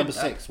 actually number figured that.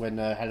 6, when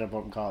Helena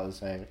Bonham Carter is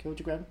saying, I killed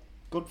your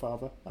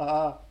Godfather.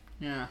 Ah.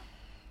 Yeah.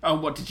 Oh,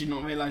 what, did you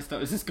not realise that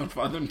was his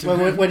Godfather until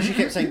Well, now? when she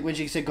kept saying, when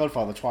she said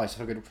Godfather twice, I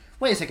figured,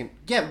 wait a second,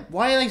 yeah,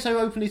 why are they so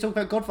openly talking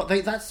about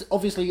Godfather? That's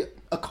obviously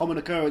a common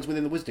occurrence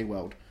within the Wizarding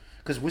world.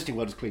 Because Wizarding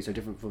world is clearly so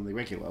different from the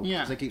regular world. Yeah.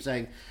 Because they keep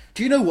saying,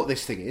 do you know what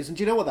this thing is? And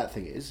do you know what that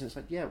thing is? And it's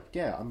like, yeah,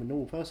 I'm a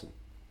normal person.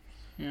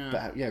 Yeah.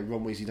 But yeah,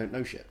 Ron Weasley don't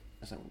know shit.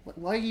 It's like,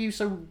 why are you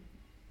so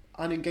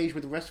unengaged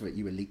with the rest of it,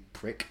 you elite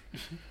prick?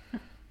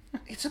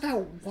 It's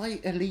about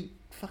white elite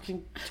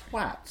fucking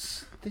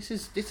twats. It's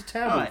a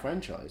terrible Alright.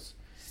 franchise.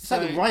 It's So-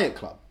 like the Riot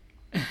Club.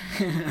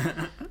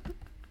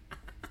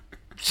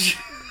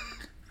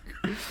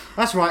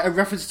 That's right, a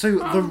reference to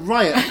the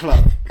Riot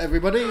Club.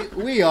 Everybody,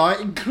 we are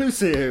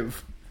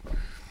inclusive.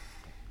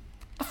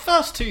 The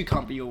first two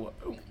can't be your.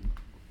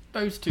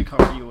 Those two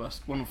can't be your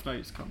worst. One of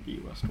those can't be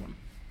your worst one.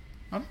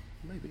 Huh?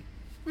 Maybe.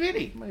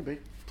 Really? Maybe.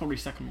 Probably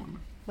second one.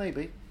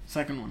 Maybe.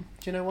 Second one.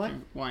 Do you know why?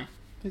 Why?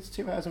 It's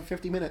 2 hours and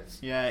 50 minutes.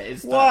 Yeah, it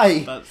is. Why?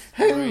 That's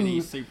Who? really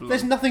super long.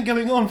 There's nothing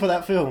going on for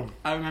that film.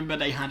 I remember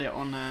they had it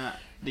on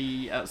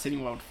the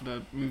Cineworld for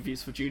the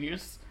movies for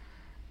juniors,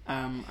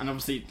 and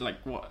obviously, like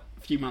a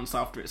few months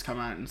after it's come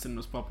out in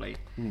cinemas properly,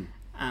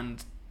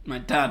 and my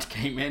dad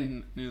came in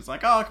and he was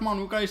like, "Oh, come on,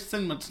 we'll go to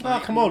cinema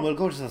tonight." Oh, come on, we'll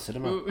go to the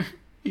cinema.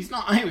 He's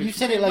not Irish. You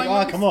said it like, My oh,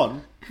 mum's- come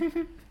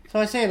on. So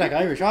I say it like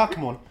Irish, oh,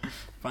 come on.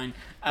 Fine.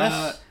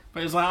 Yes. But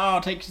he was like, "Oh,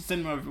 I'll take you to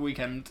cinema every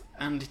weekend,"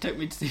 and he took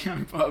me to see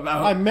him for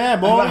about. I'm Mayor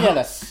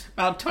Morales.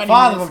 About 20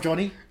 Father minutes. of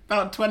Johnny.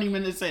 About 20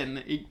 minutes in,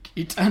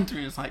 he turned to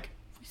me and was like,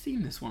 "Have you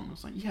seen this one?" I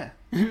was like, "Yeah."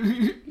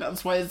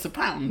 That's why it's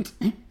 £1.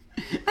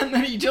 And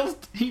then he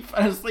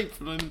fell asleep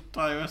for the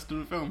entire rest of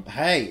the film.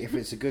 Hey, if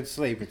it's a good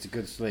sleep, it's a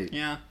good sleep.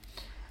 Yeah.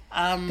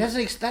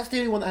 That's the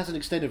only one that has an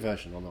extended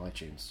version on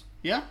iTunes.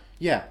 Yeah?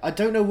 Yeah, I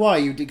don't know why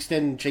you'd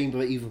extend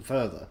Chamber even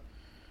further.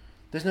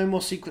 There's no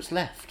more secrets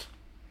left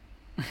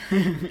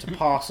to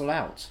parcel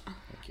out.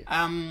 Thank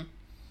you.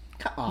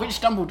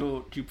 Which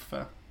Dumbledore do you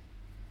prefer?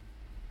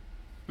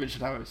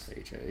 Richard Harris.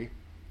 P.T.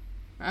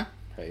 Huh?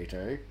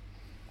 P.T.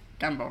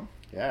 Gambon.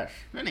 Yes.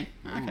 Really?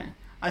 Okay.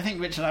 I think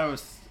Richard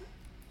Harris...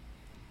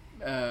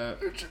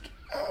 Richard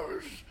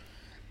Harris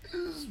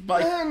is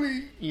But-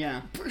 barely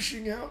yeah.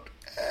 pushing out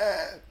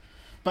air.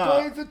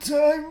 By But... the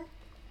time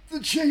the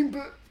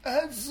chamber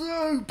has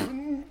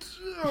opened.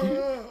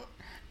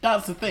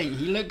 That's the thing.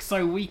 He looks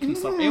so weak and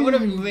stuff. It would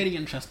have been really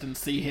interesting to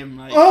see him,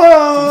 like,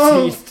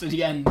 Oh! from to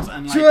the end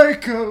and, like...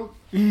 Draco!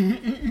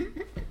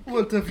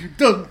 What have you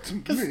done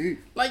to me?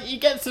 Like, he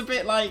gets a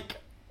bit, like,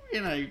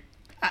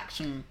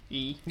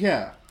 action-y.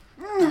 Yeah.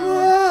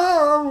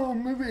 Oh,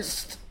 my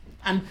wrist.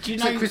 And do you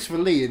It's know... like Christopher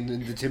Lee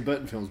in the Tim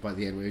Burton films by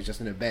the end where he's just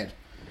in a bed.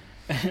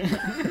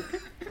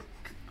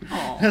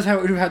 Aw. That's how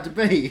it would have had to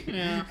be.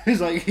 Yeah.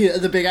 It's like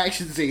the big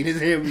action scene is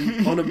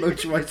him on a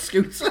motorised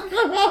scooter.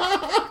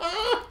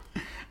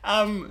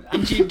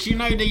 And do you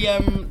know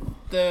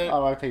the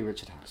R.I.P.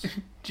 Richard Harris.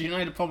 do you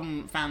know the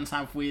problem fans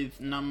have with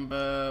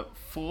number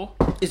 4?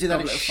 Is it that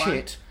Goblet it's of Fire?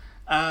 shit?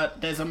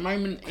 There's a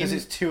moment Because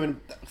it's 2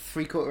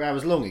 3/4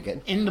 hours long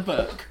again. in the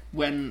book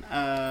when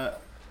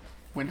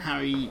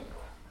Harry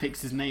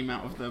picks his name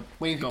out of the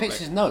When he goblet. picks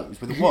his nose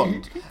with a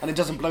wand and it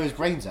doesn't blow his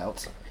brains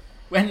out,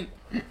 when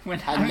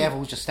and Harry,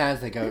 Neville just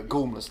stands there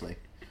gormlessly.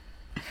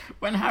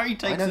 when Harry I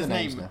takes know his the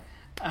names name,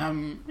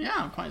 now.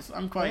 yeah,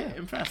 I'm quite Yeah.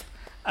 impressed.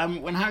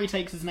 When Harry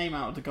takes his name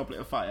out of the Goblet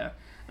of Fire,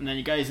 and then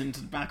he goes into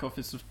the back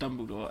office of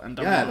Dumbledore, and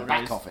Dumbledore Yeah, the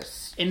back goes,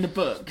 office. in the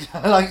book.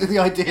 I like the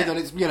idea that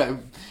it's, he's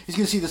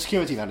going to see the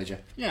security manager.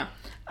 Yeah.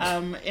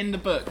 In the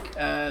book,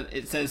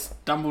 it says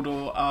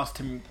Dumbledore asked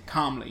him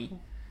calmly,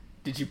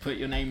 "Did you put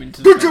your name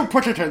into?" Did you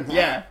put it in?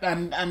 Yeah,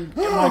 and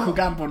Michael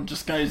Gambon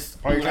just goes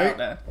all Potter. out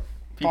there.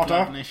 People Potter.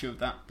 have an issue with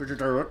that. Did you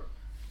do it?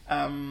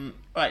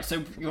 Right,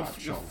 so your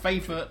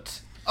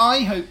favourite. I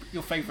hope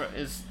your favourite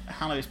is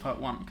Hallows Part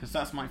 1, because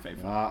that's my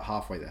favourite.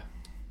 Halfway there.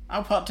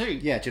 Oh, Part 2?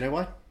 Yeah, do you know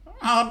why?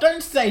 Oh,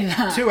 don't say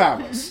that! 2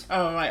 hours.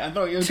 Oh, right, I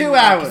thought you were 2 doing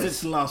that 'cause hours.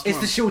 it's the last It's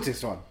one. the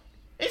shortest one.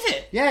 Is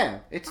it? Yeah,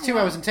 it's 2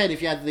 hours and 10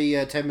 if you add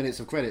the 10 minutes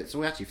of credits.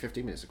 Well, actually,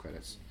 15 minutes of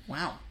credits.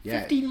 Wow. Yeah.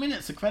 15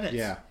 minutes of credits.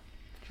 Yeah.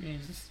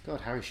 Jesus.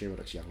 God, Harry Shearer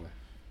looks young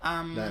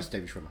there. No, that's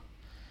David Schwimmer.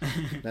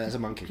 No, that's a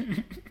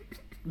monkey.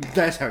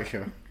 That's Harry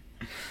Shearer.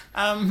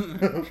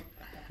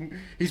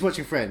 He's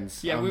watching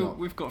Friends. Yeah, I'm not.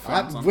 we've got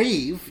Friends on.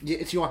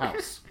 It's your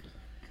house.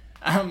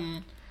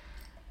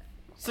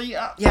 So,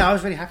 yeah. Yeah, I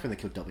was really happy when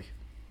they killed Dobby.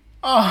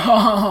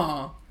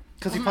 Oh!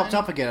 Because he Wasn't popped that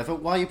up again. I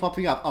thought, why are you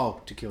popping up?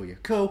 Oh, to kill you.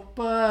 Cool,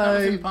 That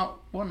was in bye. Part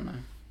 1, though.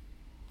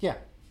 Yeah.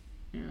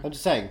 I'm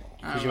just saying,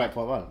 because Oh, you right. like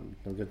part 1.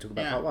 We're going to talk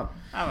about Yeah. part 1.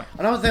 Oh, right.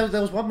 And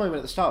there was one moment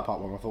at the start of part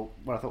 1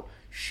 where I thought,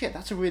 shit,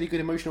 that's a really good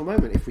emotional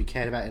moment if we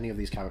cared about any of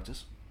these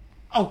characters.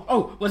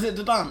 Oh, was it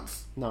the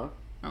dance? No.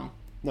 Oh.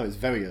 No, it's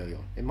very early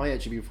on. It might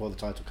actually be before the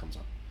title comes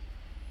up.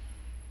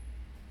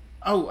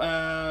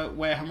 Oh,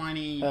 where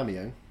Hermione...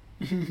 Hermione.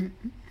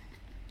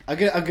 I'm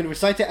gonna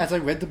recite it as I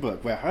read the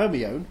book, where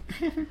Hermione,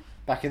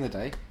 back in the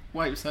day,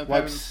 wipes her wipes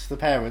parents. the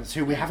parents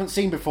who we haven't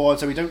seen before,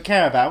 so we don't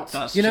care about.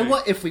 That's you know true.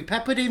 what? If we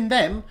peppered in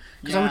them,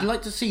 because I would Yeah.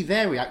 like to see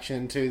their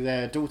reaction to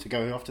their daughter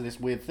going off to this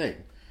weird thing.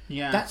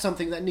 Yeah. That's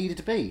something that needed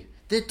to be.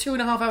 They're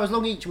 2.5 hours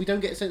long each. We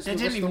don't get a sense They of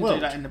the didn't rest of the even world.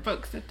 do that in the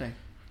books, did they?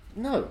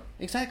 No,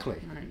 exactly.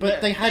 Right.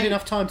 But they had They-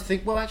 enough time to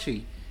think, well,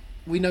 actually,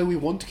 we know we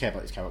want to care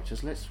about these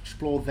characters. Let's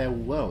explore their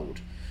world.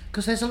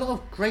 Because there's a lot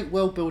of great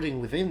world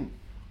building within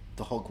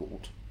the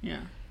Hogwarts Yeah.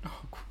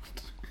 Oh, God.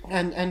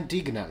 and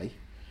Diagon Alley.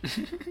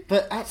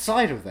 But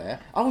outside of there,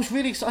 I was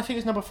really excited. I think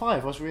it's number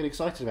 5. I was really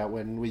excited about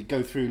when we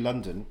go through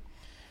London,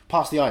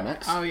 past the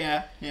IMAX, Oh,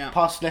 yeah, yeah.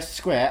 past Leicester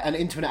Square, and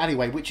into an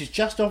alleyway, which is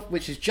just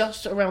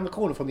around the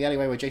corner from the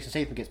alleyway where Jason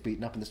Statham gets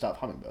beaten up in the start of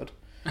Hummingbird.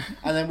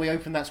 And then we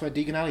open. That's where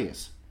Diagon Alley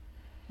is.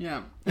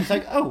 Yeah. It's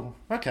like, oh,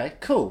 okay,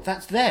 cool,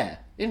 that's there.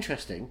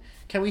 Interesting.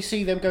 Can we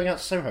see them going out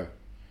to Soho?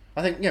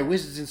 I think,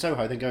 Wizards in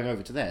Soho, then going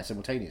over to there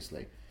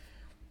simultaneously.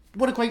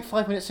 What a great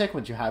 5-minute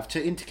segment you have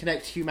to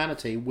interconnect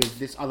humanity with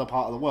this other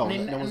part of the world.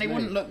 And that no one's they doing.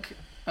 wouldn't look...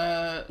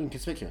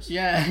 Inconspicuous.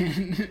 Yeah,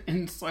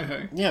 in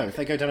Soho. Yeah, if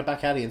they go down a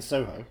back alley in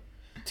Soho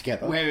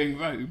together. Wearing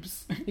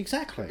robes.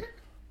 Exactly.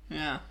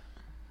 Yeah.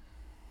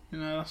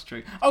 That's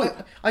true.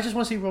 Oh! I just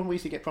want to see Ron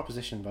Weasley get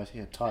propositioned by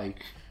a Thai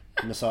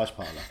massage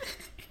parlour.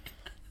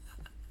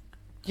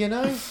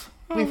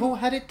 We've all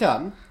had it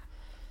done.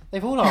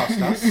 They've all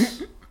asked us.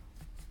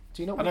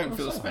 Do you know what I don't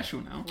feel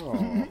special now.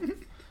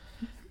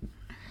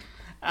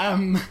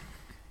 Oh.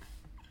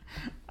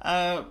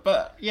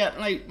 But yeah,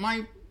 like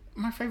my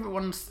favourite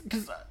ones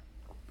because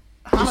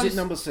Is it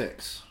number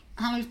 6?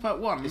 Hallow's Part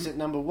 1. Is it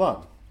number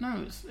 1?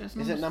 No, it's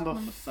number, Is it number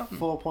 7.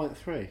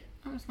 4.3?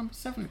 No, it's number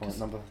 7. Point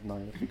number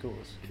 9 of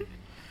course.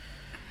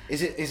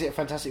 Is it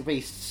Fantastic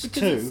Beasts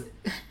Because 2?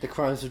 The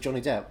Crimes of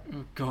Johnny Depp?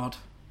 Oh God,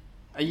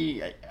 are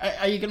you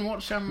gonna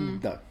watch?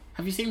 No.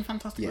 Have you seen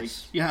Fantastic Yes.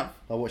 Beasts? You have.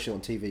 I watched it on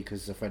TV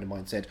because a friend of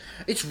mine said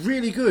it's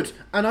really good,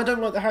 and I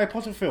don't like the Harry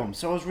Potter films,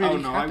 so I was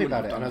really happy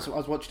about it. And I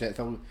was watching it,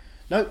 and I thought,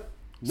 nope.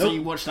 So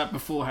you watched that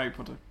before Harry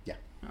Potter? Yeah.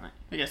 Alright.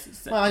 I guess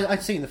it's Well,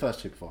 I'd seen the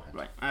first 2 beforehand.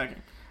 right. Okay.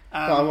 But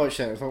I watched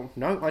it and I thought,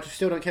 no, I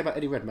still don't care about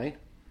Eddie Redmayne.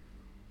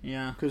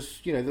 Yeah. Because,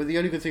 the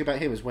only good thing about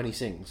him is when he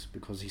sings,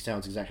 because he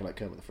sounds exactly like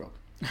Kermit the Frog.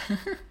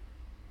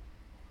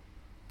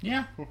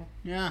 Yeah.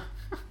 Yeah.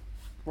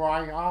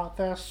 Why are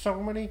there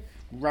so many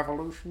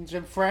revolutions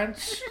in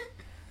France?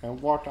 And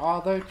what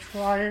are they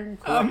trying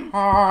to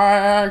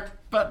hide?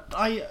 But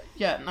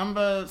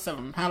number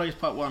 7, Hallow's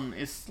Part 1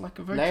 is like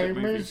a road trip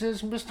Name movie.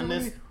 is Mr.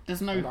 And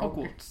there's no Hello.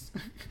 Hogwarts.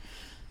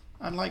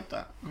 I like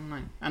that. I don't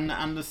know.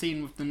 And the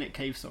scene with the Nick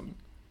Cave song.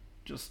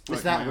 Just Is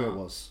broke that my who it heart.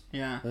 was?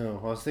 Yeah. Oh,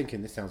 I was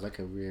thinking this sounds like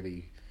a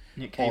really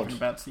Nick Cave Odd. and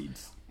Bad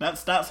Seeds.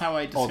 That's how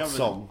I discovered odd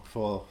song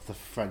for the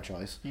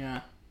franchise. it.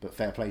 Yeah. But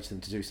fair play to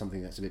them to do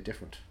something that's a bit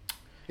different.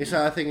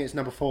 I think it's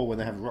number 4 when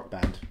they have a rock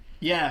band.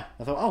 Yeah.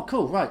 I thought, oh,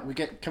 cool, right?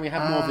 Can we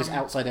have more of this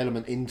outside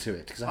element into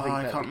it? Because I think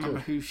I that'd can't be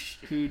remember good.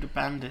 who the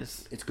band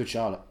is. It's Good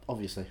Charlotte,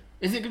 obviously.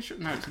 Is it good?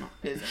 No, it's not.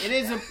 It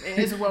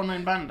is a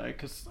well-known band though,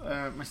 because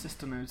my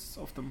sister knows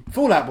of them.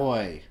 Fallout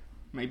Boy,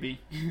 Maybe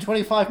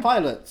 25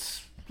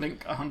 Pilots.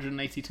 Blink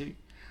 182.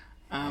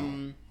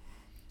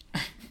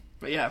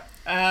 But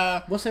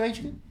yeah. What's their age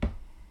again?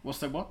 What's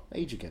their what?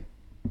 Age again.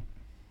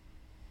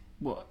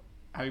 What?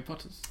 Harry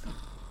Potter's.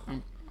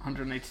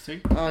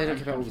 182. Oh, I don't I'm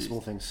care about all the confused.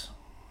 small things.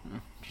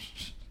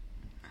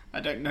 I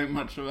don't know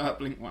much about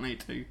Blink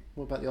 182.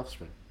 What about the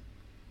Offspring?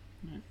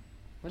 No.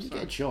 When do you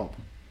get a job?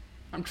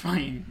 I'm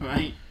trying,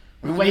 right?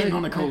 We're I waiting know-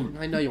 on a call.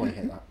 I know you want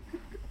to hear that.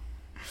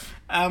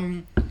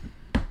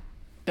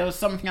 There was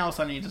something else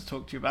I needed to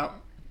talk to you about,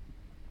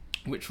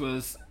 which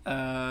was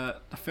a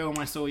film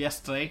I saw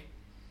yesterday.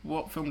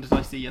 What film did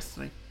I see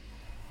yesterday?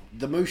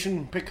 The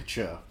motion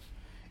picture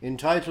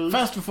entitled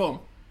First Reform.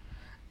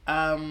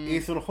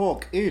 Ethan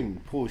Hawke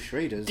in Paul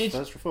Schrader's Did-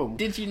 First Reform.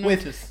 did you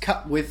notice-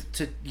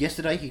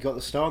 Yesterday he got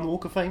the star on the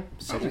Walk of Fame,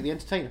 Cedric the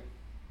Entertainer.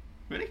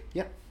 Really?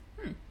 Yep.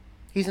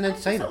 He's an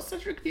entertainer. I saw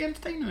Cedric the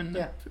Entertainer in the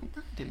Yeah. film. I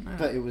didn't know.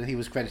 But he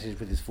was credited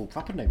with his full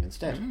proper name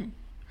instead.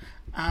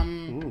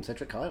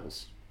 Cedric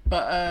Kyles.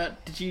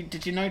 But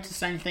did you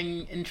notice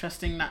anything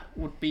interesting that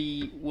would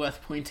be worth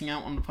pointing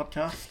out on the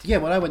podcast? Yeah,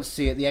 when I went to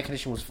see it, the air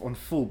conditioning was on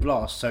full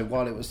blast, so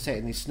while it was set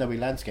in this snowy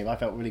landscape, I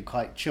felt really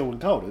quite chill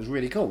and cold. It was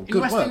really cool. In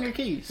Good West work. India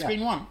Quay,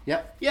 screen 1.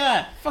 Yep.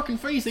 Yeah, fucking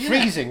freezing. Isn't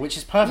Freezing, which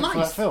is perfect it? for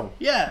that film.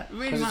 Yeah,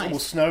 really Because nice. it's all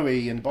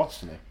snowy and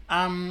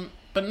Boston-y.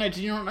 But no, did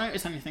you not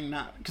notice anything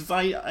that? Because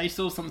I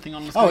saw something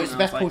on the Oh, screen. it's the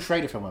and I best was Paul like,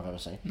 Schrader film I've ever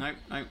seen. No.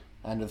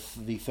 And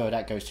the third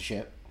act goes to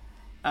shit.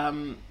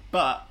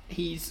 But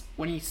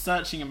when he's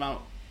searching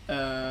about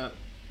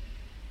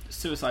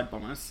suicide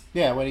bombers.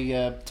 Yeah, when he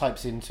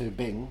types into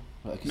Bing,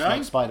 it's No.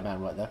 like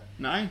Spider-Man right there.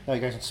 No. No, he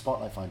goes into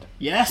Spotlight Finder.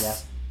 Yes. Yeah.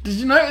 Did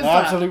you notice I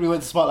that? absolutely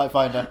went to Spotlight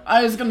Finder.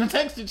 I was going to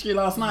text it to you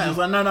last night. I was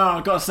like, no,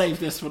 I've got to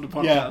save this for the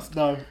Yeah, podcast.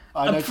 no.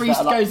 I A noticed priest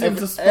that a lot. goes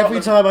into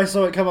every Spotlight. time I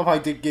saw it come up, I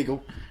did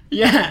giggle.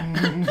 Yeah.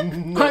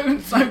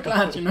 I'm so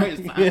glad you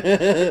noticed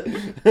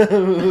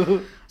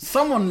that.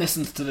 Someone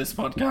listens to this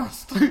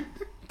podcast.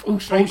 Paul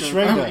Schrader.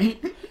 Schrader.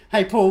 apparently.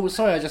 Hey, Paul,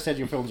 sorry I just said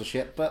your films are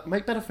shit, but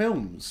make better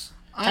films.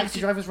 I Taxi did-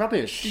 Driver's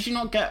rubbish. Did you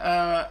not get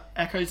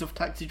echoes of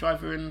Taxi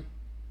Driver in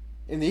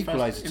In The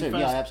Equalizer too,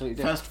 yeah, I absolutely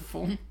did. First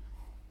Reform?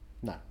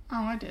 No.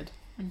 Oh, I did.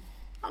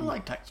 I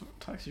like Taxi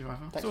Driver.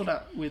 I Taxi- saw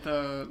that with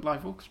a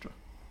live orchestra.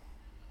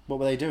 What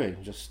were they doing?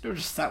 Just They were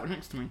just sat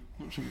next to me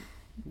watching it.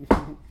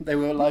 they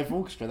were a live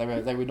orchestra.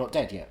 They were not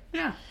dead yet.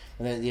 Yeah.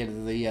 And then at the end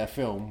of the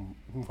film,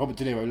 Robert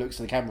De Niro looks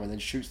at the camera and then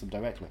shoots them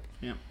directly.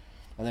 Yeah.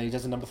 And then he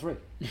does a number 3.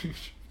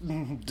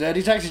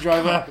 Dirty Taxi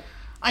Driver.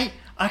 I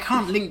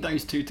can't link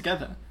those two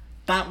together.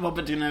 That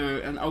Robert De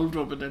Niro and old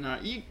Robert De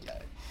Niro. You,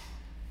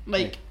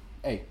 like,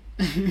 Hey,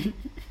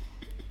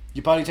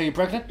 you partying till you're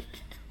pregnant?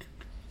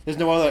 There's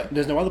no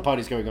other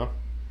parties going on.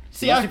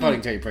 see, You must I've be partying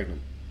been, till you're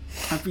pregnant.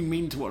 I've been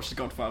meaning to watch The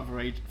Godfather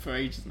for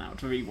ages now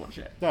to rewatch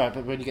it. No,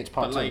 but when you get to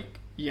part But 2, like,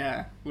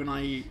 Yeah, when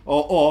I...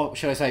 Or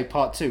should I say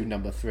part 2,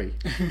 number 3?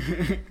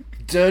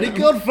 Dirty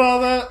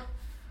Godfather!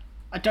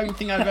 I don't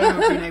think I've ever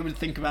been able to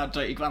think about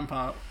Dirty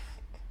Grandpa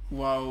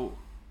while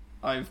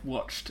I've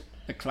watched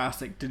a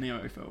classic De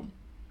Niro film.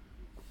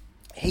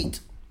 Heat.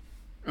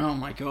 Oh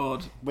my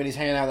god. When he's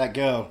hanging out with that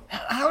girl.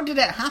 How did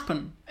it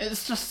happen?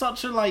 It's just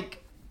such a,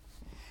 like...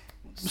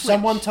 switch.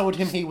 Someone told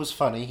him he was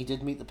funny. He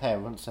did meet the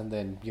parents, and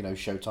then,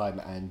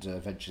 Showtime and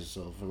Adventures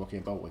of Rocky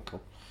and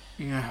Bullwinkle.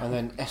 Yeah. And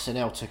then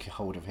SNL took a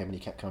hold of him, and he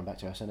kept coming back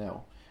to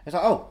SNL. It's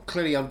like, oh,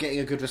 clearly I'm getting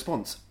a good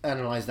response.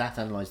 Analyse that,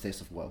 analyse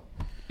this as well.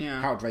 Yeah.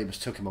 Harold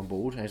Ramis took him on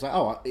board, and he's like,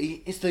 oh,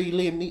 it's the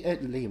Liam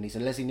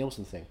Neeson, Leslie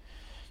Nielsen thing.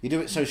 You do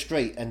it so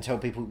straight until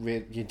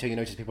until you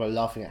notice people are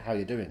laughing at how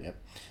you're doing it,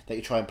 that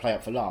you try and play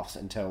up for laughs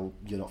until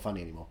you're not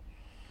funny anymore.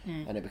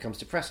 And it becomes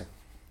depressing.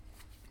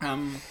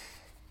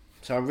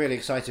 So I'm really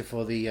excited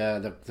for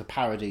the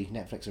parody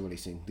Netflix are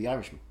releasing, The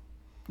Irishman.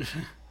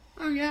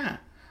 Oh yeah.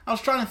 I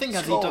was trying to think,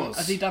 has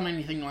Scores. he done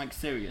anything like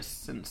serious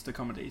since the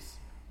comedies?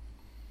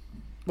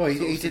 Well,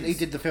 he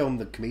did the film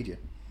The Comedian,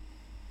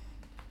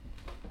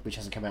 which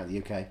hasn't come out in the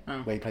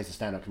UK, where he plays a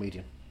stand-up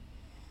comedian.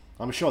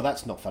 I'm sure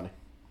that's not funny.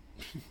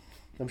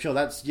 I'm sure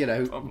that's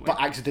Probably. but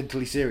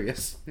accidentally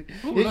serious.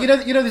 Ooh, you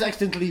know these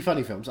accidentally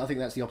funny films. I think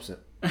that's the opposite.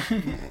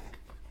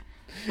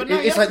 But no,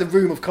 It's like the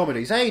Room of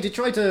Comedies. Hey,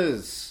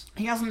 Detroiters!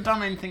 he hasn't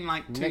done anything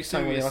like too Next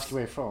time when they serious. ask you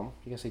where you're from,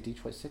 you can say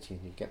Detroit City,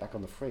 and you get back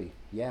on the free.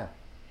 Yeah.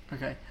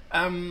 Okay.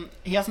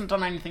 He hasn't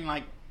done anything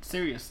like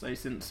serious though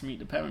since Meet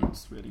the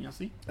Parents, really, has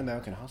he?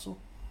 American Hustle.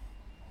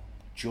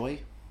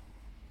 Joy.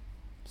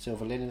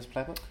 Silver Linings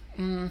Playbook.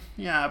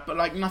 Yeah, but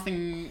like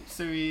nothing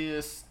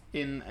serious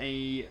in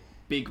a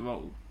big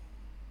role.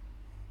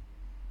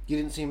 You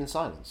didn't see him in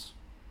Silence?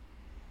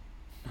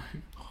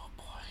 Oh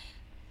boy,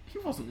 he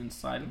wasn't in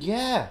Silence.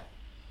 Yeah.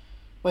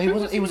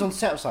 Well, he was on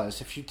set of Silence.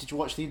 Did you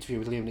watch the interview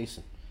with Liam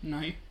Neeson?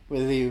 No.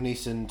 Where Liam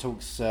Neeson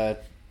talks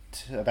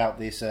about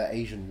this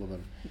Asian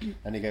woman,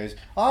 and he goes,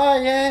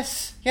 "Oh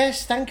yes,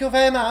 thank you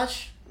very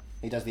much."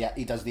 He does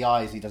the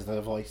eyes, he does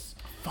the voice.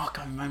 Fuck,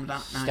 I remember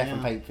that now. Stephen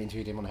yeah. Pape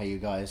interviewed him on Hey You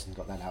Guys and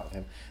got that out of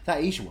him. That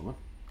Asian woman,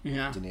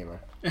 Yeah. De Niro,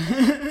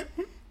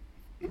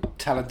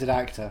 talented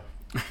actor.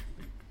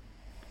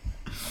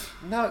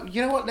 No,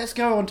 you know what? Let's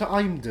go on to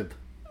IMDb.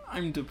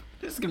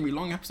 This is gonna be a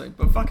long episode,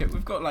 but fuck it,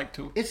 we've got like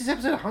two. This is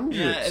episode 100.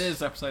 Yeah, it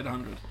is episode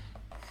 100.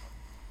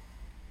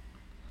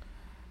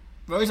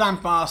 Roseanne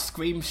Barr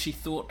screams she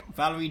thought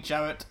Valerie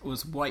Jarrett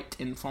was white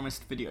in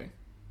promised video.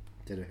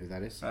 Don't know who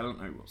that is. I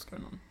don't know what's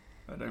going on.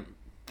 I don't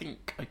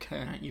think I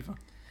care either.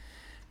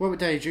 Robert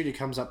Downey Jr.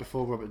 comes up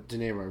before Robert De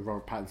Niro,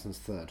 Robert Pattinson's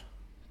third.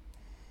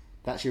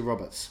 That's your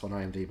Roberts on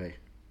IMDb.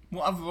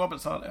 What other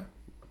Roberts are there?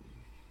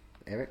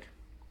 Eric.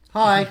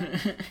 Hi.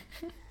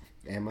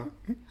 Emma.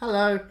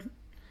 Hello.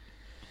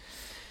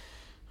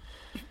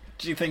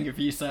 Do you think if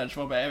you search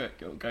Robert Eric,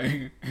 it'll go?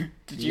 Did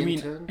you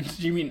Intern?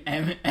 mean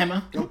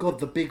Emma? Oh god,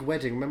 The Big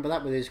Wedding. Remember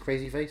that with his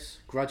crazy face?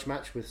 Grudge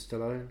Match with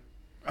Stallone.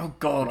 Oh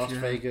God! Las yeah.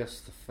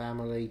 Vegas, The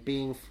Family,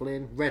 Being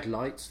Flynn, Red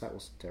Lights. That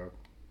was terrible.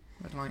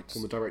 Red Lights.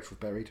 From the director of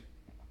Buried.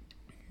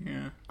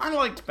 Yeah, I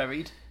liked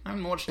Buried. I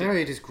haven't watched it.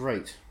 Buried is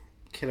great.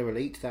 Killer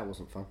Elite. That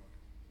wasn't fun.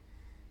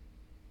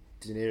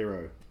 De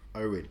Niro,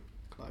 Owen,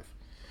 Clive,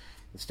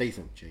 and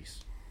Statham. Jeez.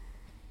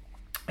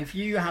 If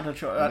you had a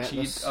choice, actually,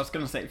 Relentless. I was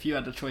going to say if you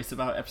had a choice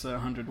about episode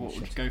 100, what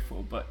would you go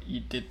for? But you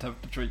did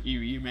have the choice.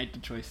 You made the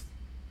choice.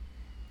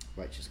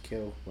 Righteous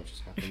Kill. What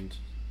just happened?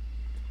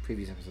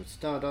 Previous episode,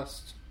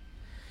 Stardust.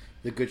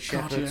 The Good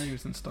God, Shepherd. yeah, he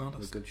was in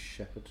Stardust. The Good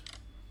Shepherd.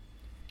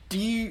 Do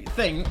you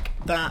think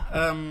that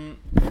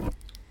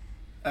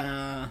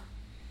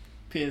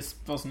Pierce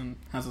Brosnan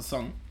has a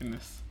song in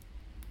this?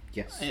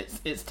 Yes.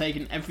 It's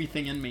taken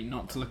everything in me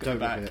not to look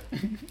Don't at look the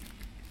back. at it.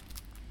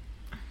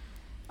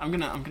 I'm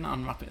gonna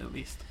unwrap it at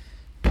least.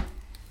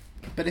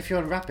 But if you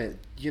unwrap it,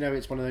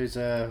 it's one of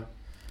those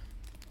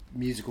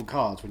musical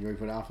cards when you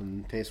open it up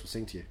and Pierce will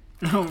sing to you.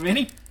 Oh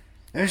really?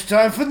 It's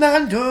time for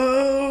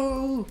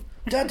Nando!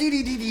 Da dee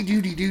dee dee dee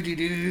doo dee doo dee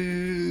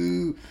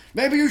doo.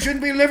 Maybe you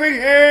shouldn't be living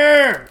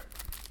here!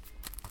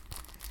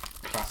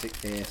 Classic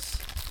Pierce.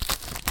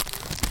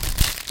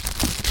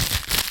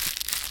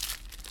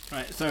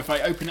 Right. So if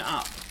I open it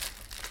up,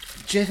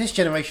 This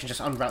generation just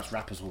unwraps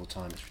rappers all the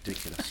time. It's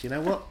ridiculous. You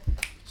know what?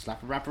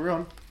 Slap a rapper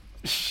on.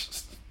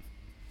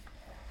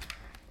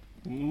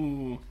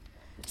 ooh.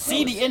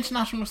 See the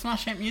International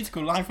Smash Hit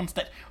musical live on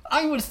stage.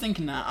 I was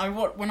thinking that.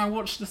 When I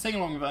watched the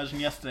sing-along version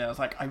yesterday, I was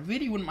like, I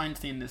really wouldn't mind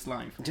seeing this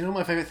live. Do you know what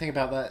my favourite thing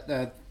about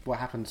that? What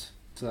happened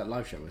to that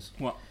live show is?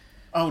 What?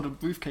 Oh, the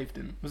roof caved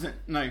in. Was it?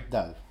 No.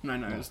 No.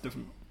 It was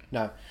different.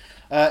 No.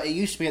 It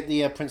used to be at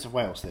the Prince of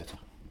Wales Theatre.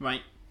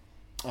 Right.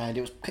 And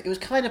it was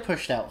kind of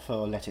pushed out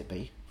for Let It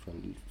Be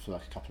for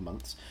like a couple of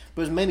months,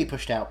 but it was mainly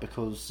pushed out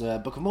because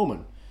Book of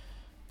Mormon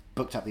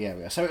booked up the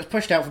area. So it was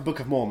pushed out for Book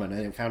of Mormon,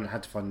 and it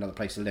had to find another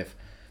place to live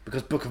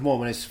because Book of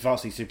Mormon is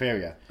vastly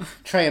superior.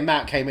 Trey and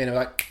Matt came in and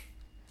were like,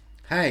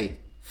 "Hey,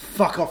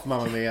 fuck off,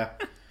 Mamma Mia!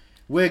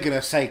 We're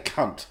gonna say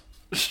cunt."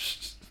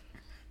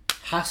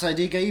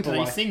 Hasadiga Do they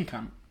Ibai. sing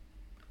cunt?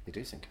 They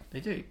do sing cunt. They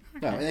do.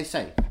 No, Okay. they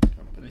say.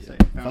 do they say?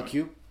 Fuck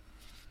you,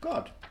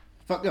 God.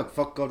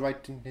 Fuck God right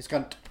in his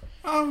cunt.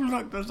 Oh,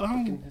 look, there's a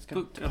whole his cunt.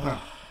 book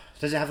about...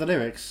 Does it have the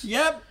lyrics?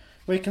 Yep.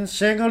 We can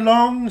sing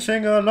along.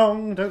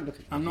 Don't look at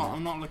me. I'm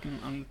not looking.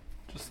 I'm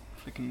just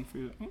flicking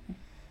through it.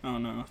 Oh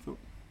no, I thought.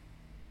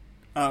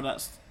 Oh,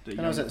 that's. When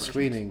I was at the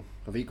screening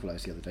of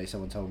Equalize the other day,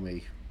 someone told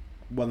me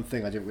one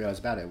thing I didn't realise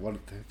about it.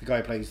 The guy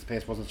who plays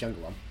Pierce Brosnan's younger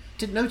one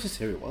didn't notice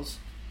who it was.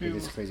 Who It's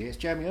was? crazy. It's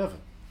Jeremy Irvin.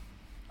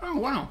 Oh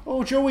wow.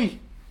 Oh, Joey!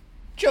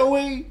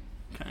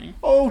 Okay.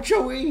 Oh,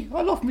 Joey!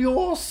 I love me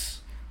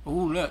horse! Oh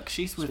look,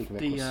 she's with Speaking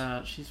of the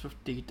Equals. she's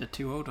with the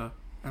two older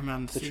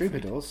Amanda The Seyfried.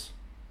 Troubadours.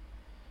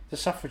 The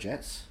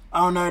Suffragettes.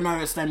 Oh no,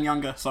 it's them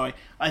younger. Sorry,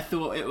 I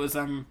thought it was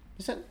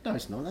Is that? No,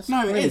 it's not. That's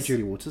No, it really is.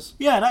 Julie Waters.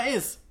 Yeah, that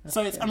is.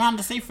 So it's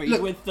Amanda Seyfried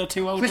Look, with the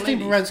two older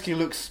Christine ladies. Baranski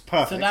looks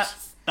perfect. So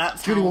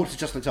that's Julie how, Waters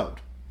just looks old.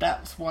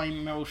 That's why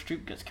Meryl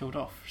Streep gets killed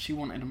off. She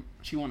wanted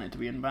to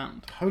be in the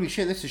band. Holy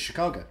shit, this is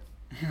Chicago.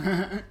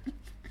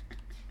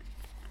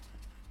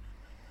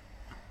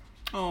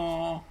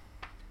 Oh.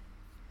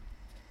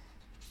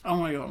 Oh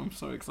my god, I'm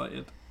so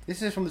excited.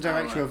 This is from the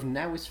director right. of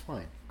Now Is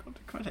Fine. Got the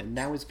credit. And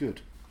Now Is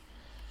Good.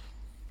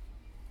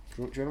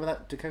 Do you remember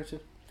that Dakota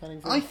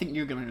Fanning film? I think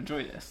you're going to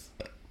enjoy this.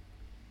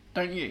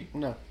 Don't you?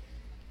 No.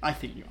 I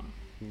think you are.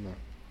 No.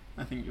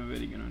 I think you're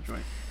really going to enjoy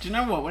it. Do you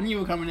know what? When you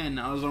were coming in,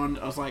 I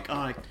was like,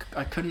 oh,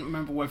 I couldn't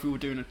remember whether we were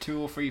doing 2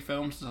 or 3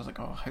 films. So I was like,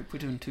 oh, I hope we're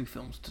doing 2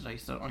 films today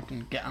so I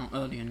can get out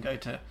early and go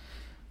to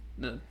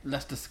the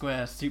Leicester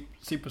Square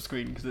super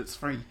screen because it's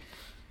free.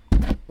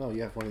 Well,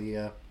 you have one of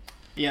the...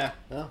 Yeah.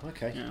 Oh,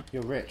 okay. Yeah.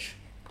 You're rich.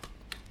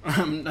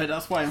 No,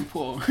 that's why I'm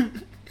poor.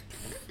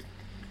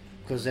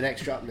 Because an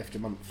extra uplift a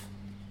month.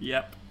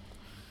 Yep.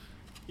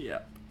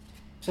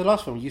 So the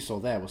last film you saw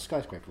there was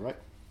Skyscraper, right?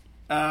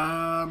 Did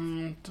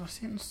I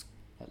see it in...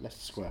 At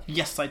Leicester Square.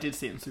 Yes, I did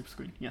see it in super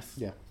screen. Yes.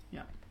 Yeah.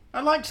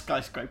 I liked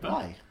Skyscraper.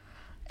 Why?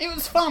 It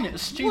was fun. It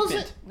was stupid. Was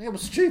it? It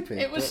was stupid.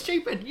 It was but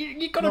stupid.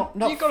 You gotta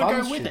not you gotta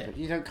fun go with stupid. it.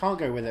 You can't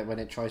go with it when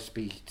it tries to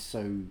be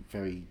so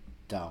very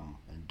dumb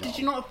and dull. Did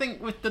you not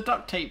think with the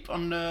duct tape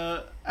on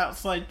the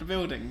outside the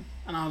building?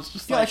 And I was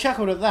just Yeah, I like,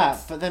 chuckled at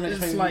that, but then it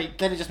just it's made like-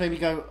 then it just made me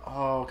go,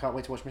 oh, I can't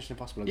wait to watch Mission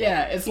Impossible again.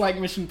 yeah, it's like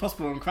Mission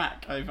Impossible on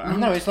crack. I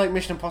found. No, it's like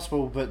Mission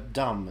Impossible, but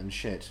dumb and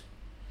shit.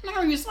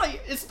 No, it's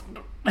like it's.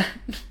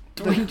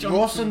 Dwayne Johnson.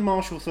 Ross and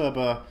Marshall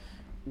Thurber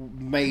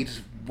made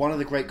one of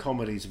the great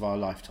comedies of our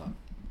lifetime.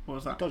 What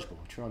was that?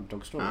 Dodgeball, True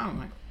Underdog Story. Oh,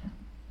 right.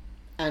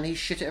 And he's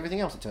shit at everything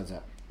else, it turns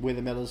out. We're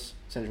the Millers,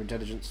 Central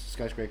Intelligence,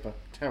 Skyscraper.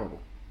 Terrible.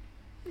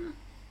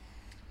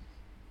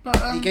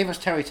 But He gave us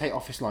Terry Tate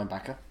office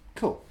linebacker.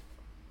 Cool.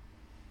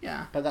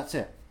 yeah, But that's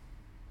it.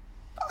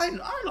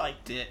 I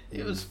liked it.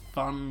 It was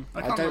fun. I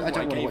I can't don't remember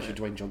want to what watch I a gave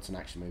it. Dwayne Johnson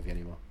action movie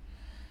anymore.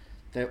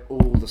 They're all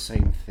the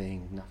same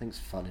thing. Nothing's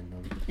fun in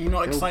them. You're not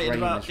They're all excited grey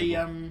about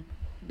miserable.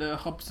 the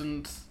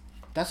Hobson's.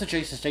 That's a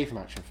Jason Statham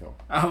action film.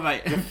 Oh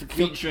right,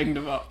 featuring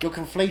the Rock. You're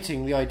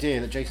conflating the idea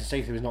that Jason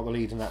Statham is not the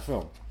lead in that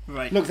film.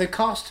 Right. Look, they've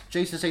cast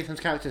Jason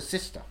Statham's character's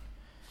sister.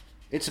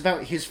 It's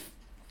about his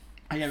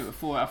I gave it a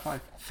 4 out of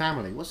 5.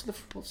 family. What's that?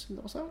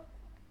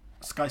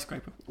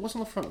 Skyscraper. What's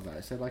on the front of that?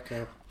 Is there like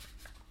a...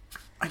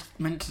 I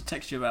meant to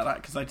text you about that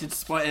because I did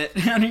spot it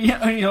only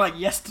like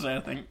yesterday,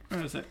 I think.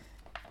 Where is it?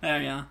 There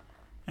we are.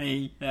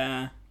 Hey,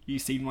 you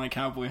seen my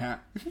cowboy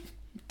hat?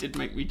 Did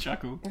make me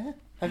chuckle. Yeah.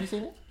 Have you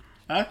seen it?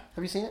 Huh?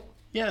 Have you seen it?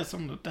 Yeah, it's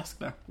on the desk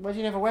there. Why do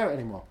you never wear it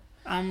anymore?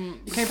 You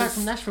You came back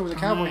from Nashville with a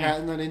cowboy hat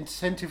and an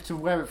incentive to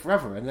wear it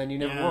forever, and then you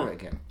never Yeah. wore it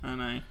again. I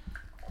know.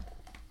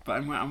 But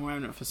I'm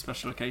wearing it for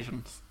special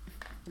occasions.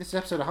 This is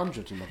episode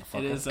 100, you motherfucker.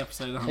 It is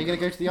episode 100. Are you going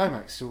to go to the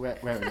IMAX to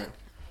wearing it?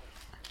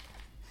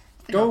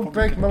 I think I'll Don't probably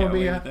break couldn't Mamma get away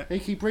Mia, with it.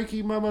 achy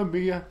breaky Mamma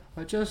Mia.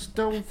 I just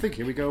don't think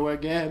here we go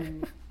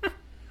again.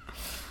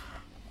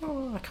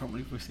 Oh, I can't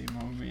believe we've seen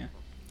Mamma Mia.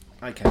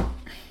 Okay,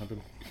 I've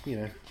been,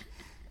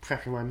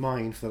 prepping my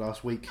mind for the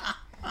last week.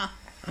 Oh.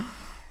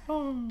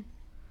 I'm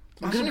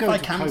Imagine gonna if go I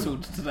into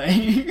cancelled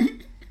today.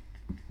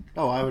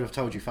 Oh, I would have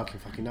told you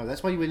fucking no.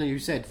 That's why when you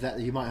said that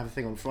you might have a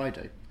thing on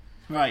Friday,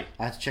 Right.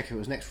 I had to check if it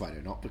was next Friday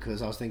or not,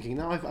 because I was thinking,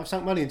 no, I've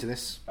sunk money into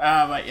this.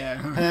 Ah, right,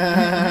 yeah.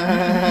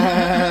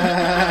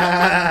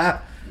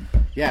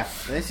 Yeah,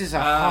 this is a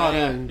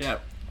hard-earned... Yeah.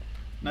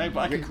 No, but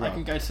I can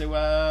Rickroll. go to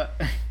I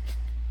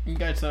can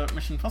go to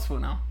Mission Impossible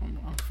now.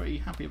 I'm pretty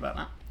happy about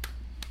that.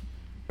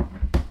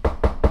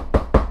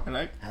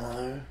 Hello.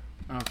 Hello,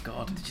 Oh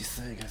God. did you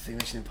say you're going to see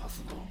Mission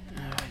Impossible?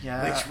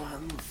 Yeah. Which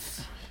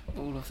ones?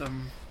 All of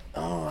them.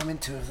 Oh, I'm in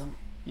 2 of them.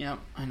 Yep,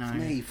 I know.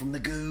 Me, from the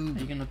Are you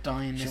Goob. gonna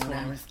die in this Sean one?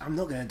 Harris. I'm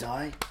not going to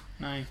die.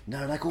 No.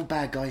 No, like all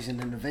bad guys in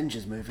an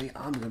Avengers movie,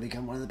 I'm going to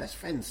become one of the best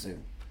friends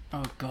soon.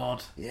 Oh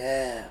God.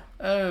 Yeah.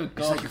 Oh It's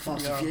God. like a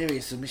Fast and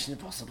Furious of Mission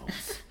Impossible.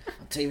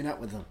 I'm teaming up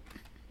with them.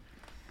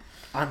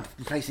 I'm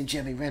replacing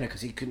Jeremy Renner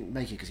because he couldn't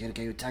make it because he had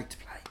to go with tag to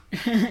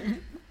play.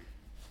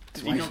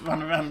 Did he not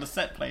run around the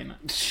set playing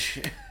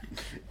it?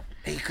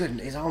 He couldn't.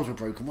 His arms were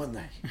broken, weren't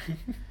they?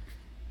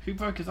 Who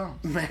broke his arm?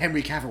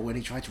 Henry Cavill when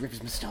he tried to rip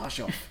his moustache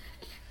off.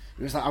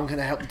 It was like, I'm going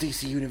to help the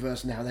DC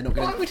universe now. They're not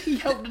going Why to. would he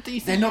help the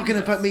DC? They're not going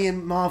to universe? put me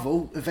in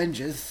Marvel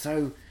Avengers,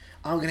 so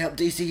I'm going to help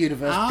DC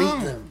Universe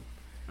beat them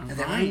at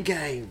their own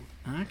game.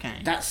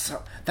 Okay. That's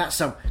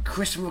some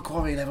Christopher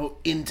McQuarrie level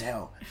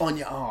intel on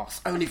your arse.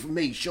 Only from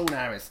me, Sean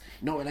Harris,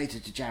 not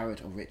related to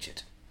Jared or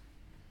Richard.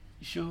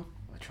 You sure?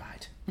 I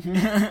tried.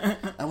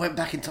 I went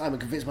back in time and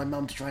convinced my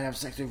mum to try and have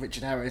sex with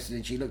Richard Harris, and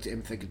then she looked at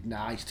him thinking,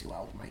 nah, he's too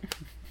old, mate.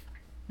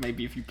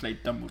 Maybe if you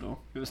played Dumbledore,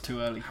 it was too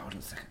early. Hold on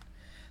a second.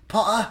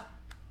 Potter?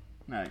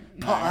 No,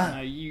 Potter?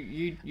 no,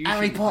 you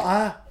Harry shouldn't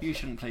Potter? You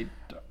shouldn't play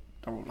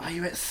Dumbledore. Are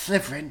you at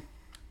Slytherin?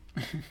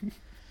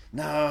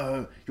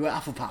 No, you're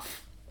at Hufflepuff.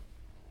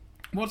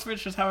 What's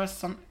Richard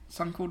Harris'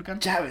 son called again?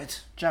 Jared.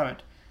 Jared.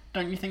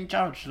 Don't you think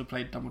Jared should have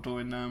played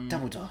Dumbledore in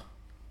Dumbledore.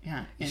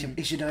 Yeah, He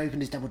in should have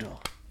opened his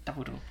Dumbledore.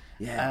 Dumbledore.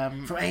 Yeah.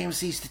 From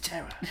AMC's to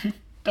Terror.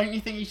 Don't you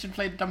think he should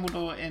play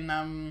Dumbledore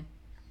in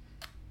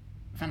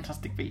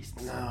Fantastic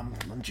Beasts? No,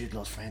 I'm Jude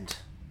Law's friend.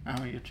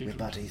 Oh, you're Jude We're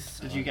Law. buddies.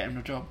 So Did you get him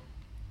a job?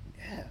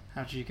 Yeah.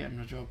 How did you get him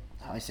a job?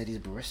 I said he's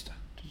a barista.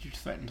 Did you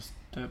threaten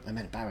to... I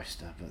meant a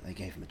barrister, but they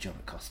gave him a job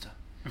at Costa.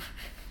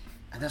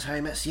 And that's how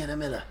he met Sienna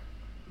Miller.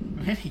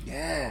 Really?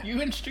 Yeah.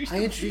 You introduced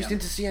him? I introduced him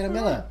to Sienna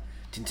Miller.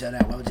 Didn't turn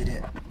out well, did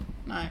it?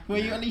 No. Were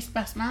you at least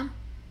best man?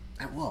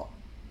 At what?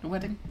 The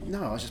wedding?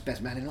 No, I was just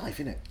best man in life,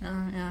 innit?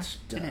 Oh, yeah.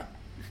 Duh. Innit?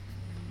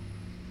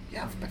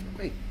 Yeah, I've best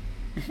man.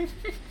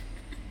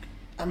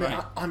 I mean,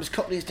 Right. I'm as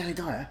cockney as Danny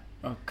Dyer.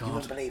 Oh, You God.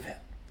 wouldn't believe it.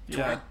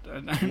 Yeah,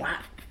 Twat.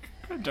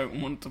 I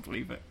don't want to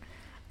believe it.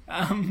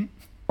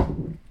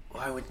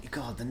 Why would you?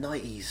 God, the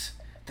 90s.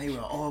 They were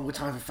a horrible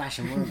time for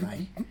fashion, weren't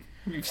they?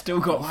 You've still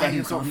got Why have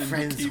you friends got on in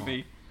friends the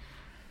TV.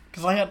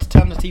 Because I had to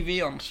turn the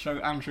TV on to show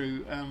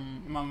Andrew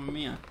Mamma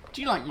Mia.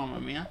 Do you like Mamma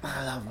Mia?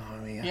 I love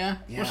Mamma Mia. Yeah?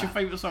 What's your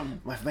favourite song?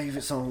 My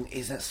favourite song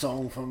is that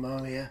song from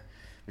Mamma Mia.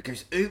 It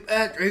goes, oop,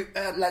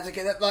 let's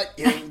get up like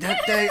you,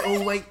 that they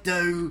always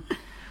do.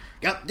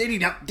 Up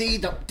diddy up dee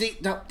up dee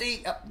up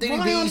dee up diddy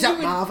knees up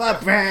mother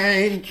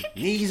brain,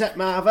 knees up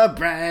mother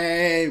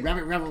brain.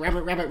 Rabbit, rabbit,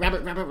 rabbit, rabbit,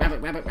 rabbit, rabbit,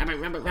 rabbit, rabbit, rabbit,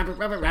 rabbit, rabbit,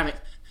 rabbit, rabbit.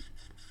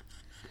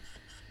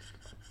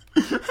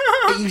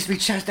 It used to be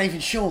Chaz, Dave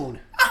and Sean.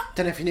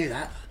 Don't know if you knew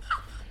that.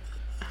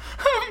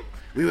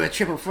 We were a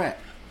triple threat.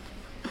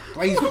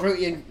 Brains,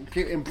 Beauty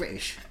and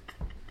British.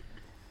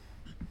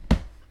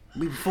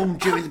 We performed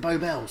during the Bow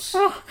Bells.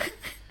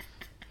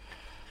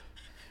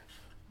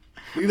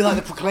 We were like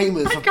the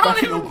Proclaimers of can't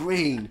Buckingham even-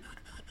 Green.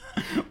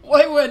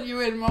 Why weren't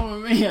you in Mamma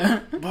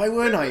Mia? Why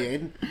weren't I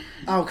in?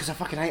 Oh, because I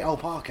fucking hate old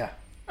Parker.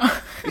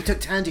 He took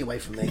Tandy away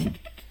from me.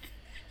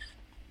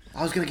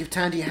 I was going to give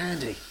Tandy a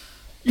handy.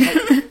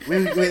 I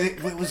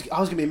was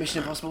going to be in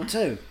Mission Impossible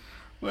too.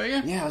 Were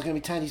you? Yeah, I was going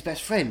to be Tandy's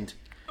best friend.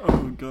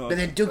 Oh, God. But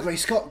then Doug Ray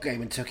Scott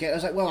came and took it. I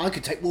was like, well, I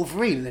could take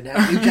Wolverine, and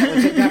then Hugh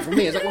Jackman took that from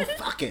me. I was like, well,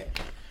 fuck it.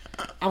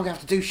 I'm going to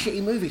have to do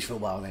shitty movies for a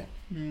while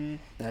then.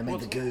 Then I made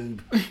the Goob.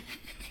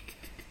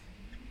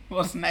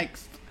 What's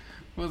next?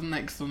 What's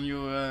next on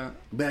your...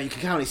 Well, you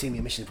can currently see me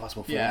in Mission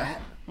Impossible for that.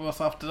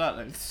 What's after that,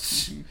 then?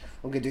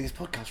 I'm going to do this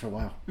podcast for a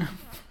while.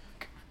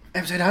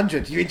 Episode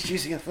 100, you're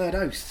introducing a third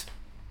host.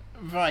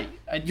 Right.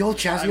 You're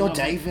Chaz, I you're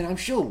wasn't- Dave, and I'm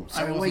Sean. So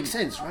I it wasn't- makes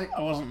sense, right?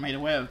 I wasn't made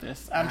aware of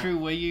this. Andrew,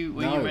 were you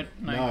read?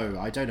 No,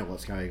 I don't know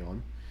what's going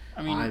on.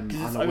 I mean, I'm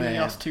because it's unaware. only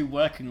us two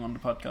working on the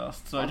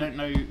podcast, so I don't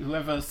know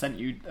whoever sent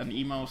you an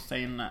email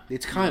saying that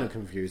It's kind of the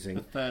confusing.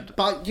 third.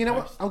 But you know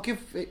what? host. I'll give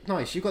it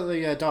nice. You've got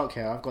the dark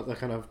hair, I've got the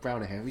kind of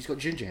brown hair. He's got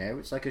ginger hair.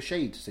 It's like a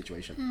shade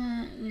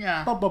situation.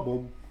 Yeah. Boom, boom,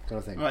 boom, kind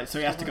of thing. Right, so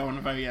he has to go on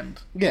the very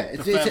end. Yeah, The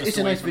it's furthest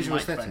a away nice from visual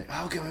the microphone. aesthetic.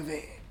 I'll go over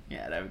it.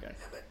 Yeah, there we go.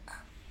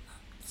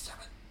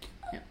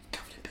 Yeah.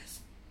 Covered in piss.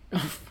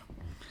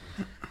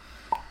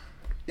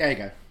 There you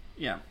go.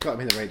 Yeah. Got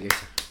him in the radiator.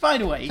 By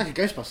the way, It's like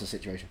a Ghostbusters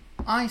situation.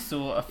 I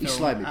saw a He film.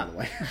 slimed me, by the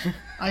way,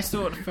 I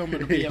saw a film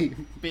at the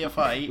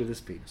BFI with his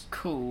penis.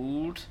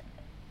 called.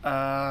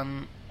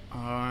 Was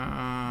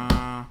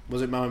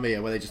it Mamma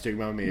Mia? Were they just doing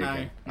Mamma Mia No,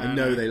 again? no, I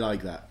know no. they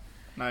like that.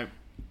 No.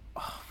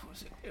 Oh, what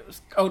was it? It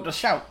was. Oh, The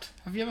Shout.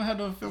 Have you ever heard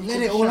of a film Let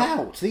called it The all Shout?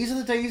 out. These are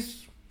the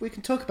days we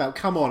can talk about.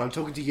 Come on, I'm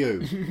talking to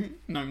you.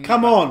 No.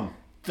 Come never. on.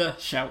 The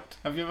Shout.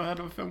 Have you ever heard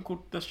of a film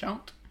called The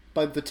Shout?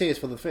 By the Tears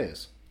for the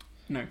Fears.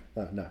 No.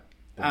 Oh, no.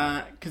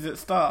 Because it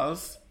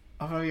stars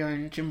our very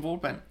own Jim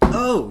Broadbent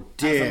Oh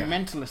as a dear.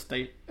 mental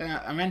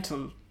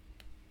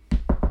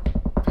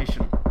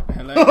patient.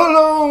 Hello.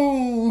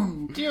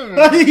 Hello. Do you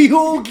remember? Hey,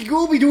 oogie,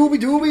 gooby, dooby,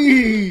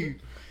 dooby.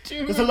 Do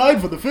you There's a remember? line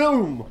for the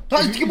film.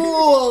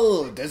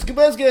 Eskimo,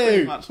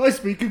 Pretty much. Eskimo. I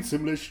speak in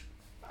Simlish.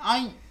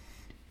 I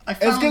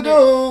found it,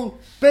 Eskimo,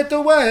 better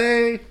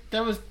way.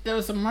 there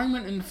was a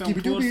moment in the film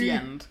Skibby towards dooby. the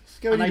end,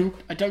 Skibby and doo.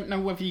 I don't know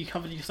whether you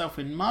covered yourself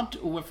in mud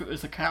or whether it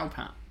was a cow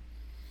pat,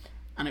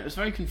 and it was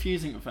very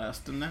confusing at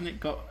first, and then it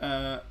got.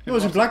 It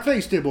was in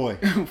blackface, dear boy.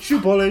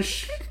 Shoe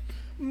polish.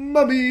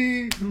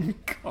 Mummy.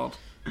 God.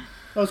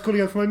 I was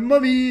calling out for my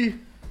mummy.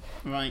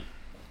 Right,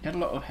 you had a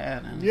lot of hair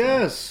then.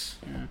 Yes.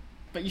 Yeah.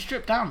 But you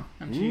stripped down,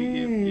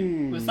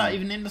 and was that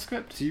even in the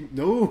script?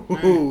 No,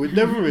 it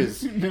never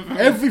is. Never.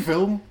 Every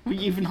film. Were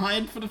you even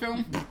hired for the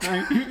film?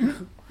 No.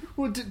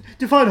 Well,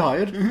 define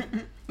hired.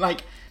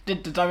 Like,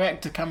 did the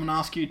director come and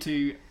ask you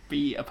to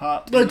be a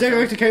part. The in film.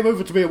 director came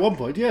over to me at one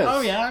point, yes. Oh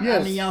yeah, yes.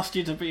 and he asked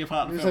you to be a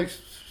part of He the was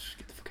film. like,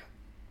 get the fuck out.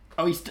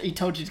 Oh, he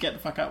told you to get the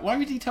fuck out. Why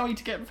would he tell you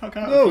to get the fuck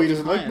out? No, if he you're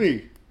doesn't like hired?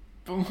 me.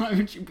 But why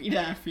would you be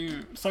there if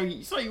you? So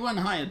you weren't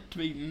hired to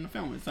be in the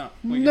film? Is that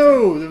what you're saying?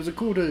 No, there was a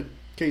court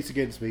case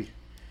against me.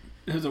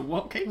 There's a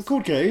what A case?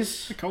 court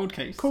case. A cold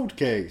case. Cold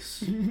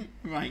case.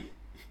 Right.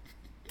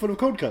 Full of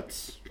cold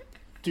cuts.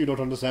 Do you not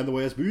understand the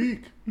way I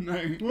speak? No.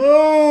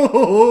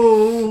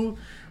 Oh,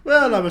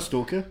 well, I'm a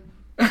stalker.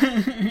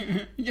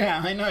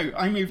 Yeah, I know.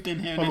 I moved in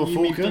here and I'm then a you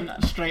moved Falker.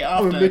 in straight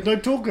I'm a after.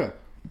 midnight talker.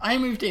 I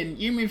moved in.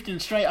 You moved in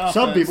straight after.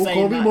 Some people saying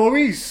call me that-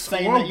 Maurice.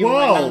 Saying Wow, that you were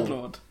my wow.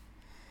 landlord.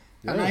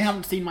 And I Yes.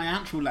 haven't seen my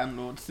actual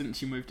landlord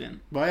since you moved in.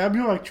 I am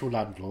your actual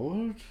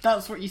landlord.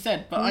 That's what you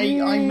said, but I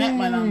met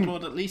my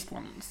landlord at least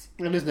once.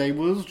 And his name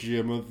was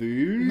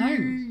Jimothy.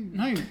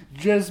 No.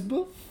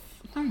 Jesbeth?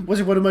 No. Was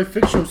it one of my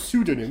fictional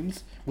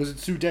pseudonyms? Was it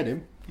Sue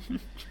Denim?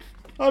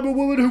 I'm a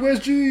woman who wears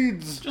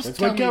jeans. Just That's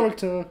tell my me-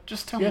 character.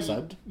 Just tell Yes, me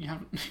and? you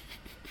haven't.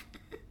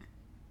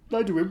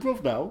 I do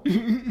improv now.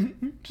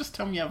 Just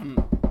tell me you haven't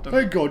done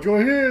Thank God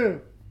you're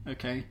here.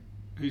 Okay.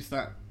 Who's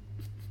that?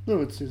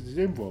 No, it's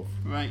improv.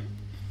 Right.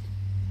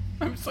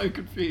 I'm so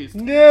confused.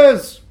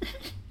 Yes!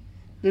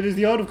 It is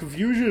the art of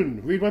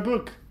confusion. Read my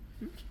book.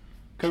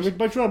 Comic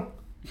by Trump.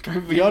 Go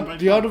read The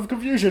my art book. of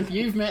confusion.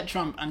 You've met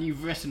Trump and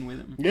you've written with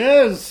him.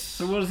 Yes!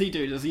 So what does he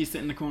do? Does he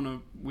sit in the corner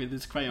with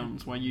his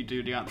crayons while you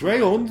do the actual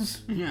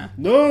Crayons? Yeah.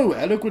 No,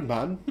 eloquent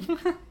man.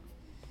 I'm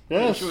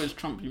Yes, sure it's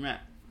Trump you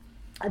met.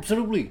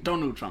 absolutely.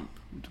 Donald Trump.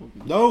 I'm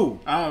talking. No,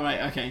 Oh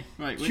right. Okay.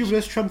 Right. Which,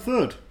 Hubris Trump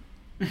third.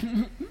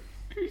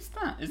 who's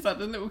that? Is that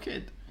the little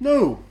kid?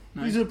 No,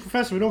 No. he's a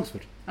professor in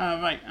Oxford.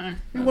 Oh right.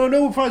 He won a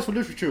Nobel Prize for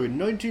Literature in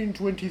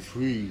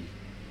 1923,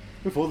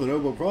 before the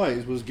Nobel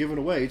Prize was given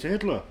away to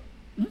Hitler.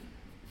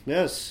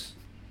 Yes,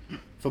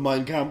 for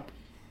Mein Kampf.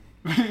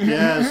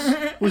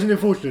 Yes, it was an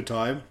unfortunate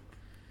time.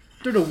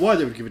 Don't know why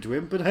they would give it to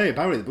him, but hey,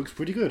 apparently the book's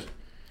pretty good.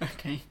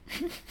 Okay.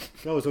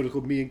 I always thought it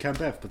called Me and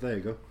Camp F, but there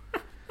you go.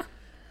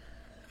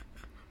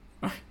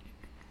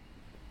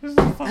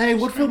 Hey,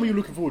 what film are you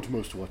looking forward to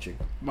most to watching?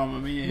 Mamma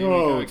Mia. Here we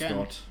No, go it's again.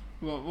 not.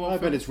 What I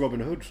bet it's Robin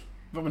Hood.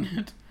 Robin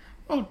Hood.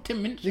 Oh,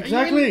 Tim Minchin.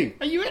 Exactly.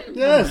 Are you in? Robin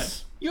Yes.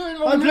 Hood? You're in I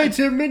Robin played Hood.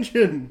 Tim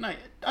Minchin. No,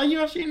 are you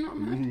actually in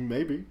Robin Hood?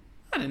 Maybe.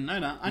 I didn't know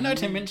that. I know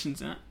Tim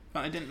Minchin's in it,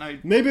 but I didn't know.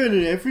 Maybe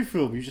in every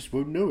film, you just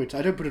won't know it.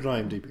 I don't put it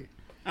on IMDb.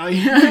 Oh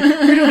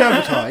yeah. We don't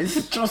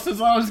advertise. Just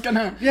as I was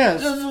gonna.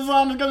 Yes. Just as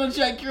I was gonna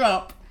check you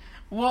up.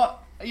 What?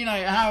 You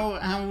know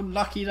how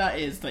lucky that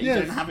is that you Yes.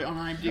 don't have it on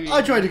IMDb.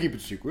 I try to keep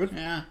it secret.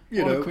 Yeah.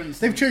 You What a know, coincidence.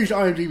 they've changed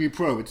IMDb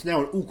Pro. It's now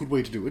an awkward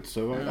way to do it,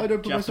 so I don't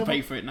put You have to myself pay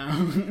up. for it now.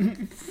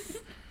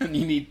 And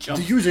you need jobs.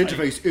 The user to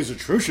pay. interface is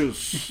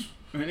atrocious.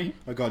 Really?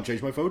 I can't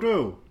change my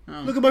photo.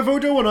 Oh. Look at my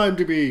photo on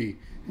IMDb.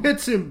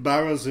 It's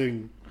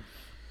embarrassing.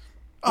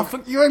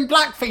 Oh, you're in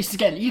blackface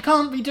again. You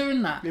can't be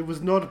doing that. It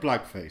was not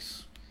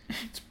blackface.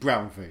 It's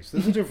brownface.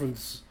 There's a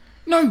difference.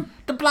 No,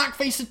 the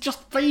blackface had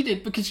just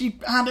faded because you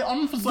had it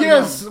on for so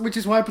Yes, long. which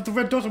is why I put the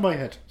red dot on my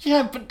head.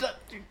 Yeah, but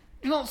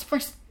you're not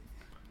supposed.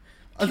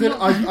 I Do you then,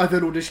 not- I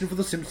then auditioned for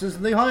The Simpsons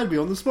and they hired me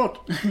on the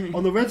spot.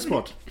 On the red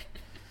spot.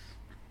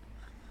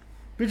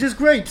 Which is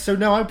great, so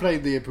now I'm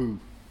playing the Apu.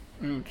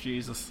 Oh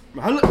Jesus!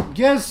 Hello,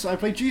 yes, I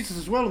play Jesus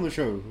as well on the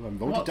show. I'm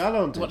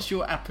multi-talented. What's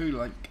your Apu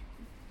like?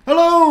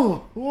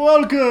 Hello!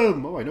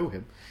 Welcome! Oh, I know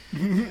him.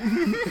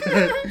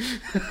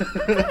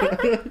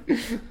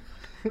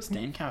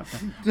 Stay in character.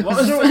 What What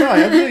was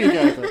Sorry, I'm doing a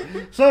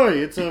character. Sorry,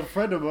 it's a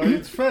friend of mine.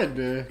 It's Fred,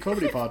 a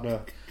comedy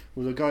partner.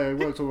 Was a guy I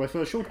worked on my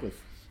first short with.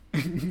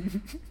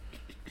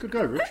 Good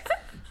guy, Rich.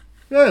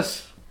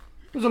 Yes.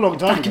 It was a long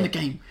time back in ago. the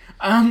game?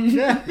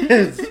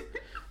 Yes.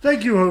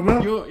 Thank you,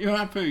 Homer. Your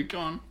Apu, go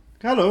on.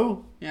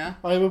 Hello. Yeah,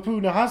 I am a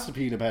Poo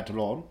Nahasapina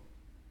Pantalon.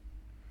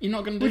 you're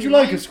not going to do. Would you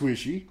like a mine?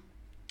 squishy?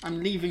 I'm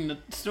leaving the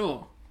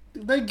store.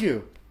 Thank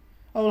you.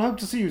 I will hope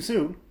to see you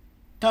soon.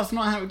 That's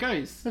not how it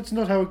goes. That's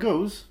not how it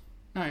goes.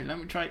 No, let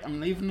me try. I'm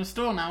leaving the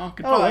store now. Oh,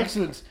 Goodbye.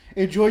 excellent.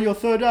 Enjoy your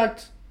third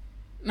act.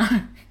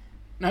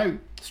 No,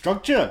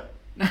 Structure.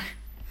 no.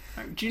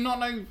 Do you not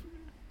know?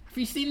 Have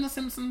you seen The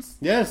Simpsons?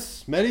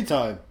 Yes, many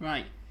time.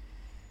 Right.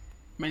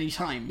 Many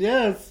times.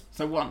 Yes.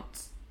 So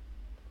once.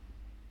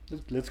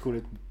 Let's call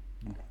it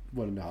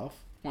 1.5.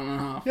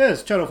 1.5.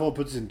 Yes, Channel 4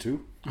 puts in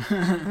 2.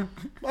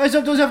 I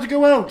sometimes have to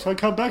go out. I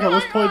come back, I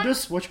watch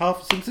Pointless, watch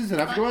half Simpsons, and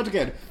have to go out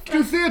again.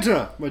 Do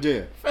theatre, my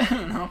dear. Fair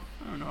enough.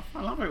 Fair enough.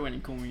 I love it when you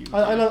call me.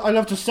 I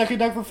love to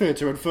second act the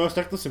theatre and first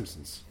act The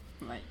Simpsons.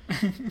 Right.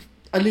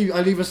 I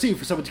leave a seat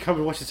for someone to come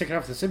and watch the second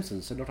half of The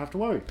Simpsons and not have to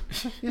worry.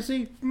 You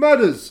see,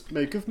 manners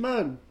maketh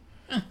man.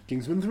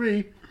 Kingsman 3.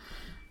 You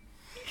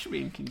should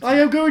be in King's. I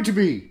am going to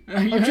be. Yeah.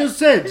 I've just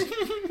said.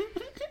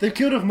 They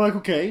killed off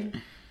Michael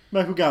Caine,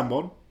 Michael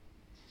Gambon.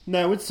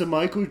 Now it's Sir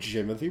Michael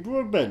Jimothy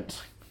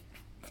Broadbent.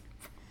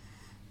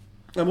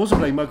 I'm also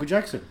playing Michael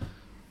Jackson.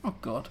 Oh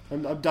God.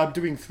 I'm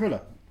doing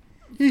Thriller.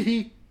 Hee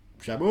hee.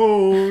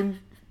 Shaboon.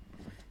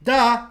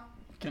 Da.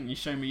 Can you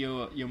show me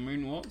your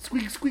moonwalk?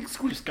 Squeak, squeak,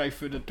 squeak. Just go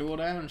through the door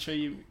there and show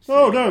you.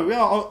 Oh no!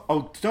 Yeah,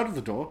 I'll start at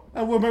the door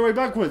and work my way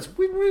backwards.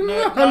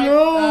 No,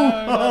 Hello,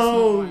 that's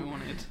not what I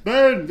wanted.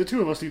 Ben. The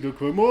two of us need to look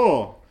for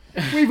more.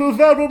 We've all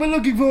found what we're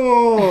looking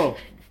for.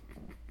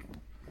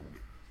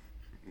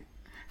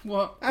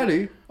 What?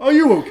 Annie, are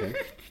you okay?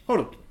 Hold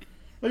on.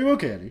 Are you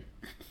okay, Annie?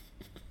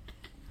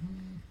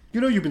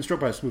 You know you've been struck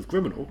by a smooth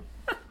criminal.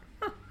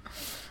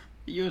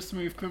 You're a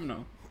smooth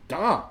criminal.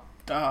 Da.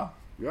 Duh.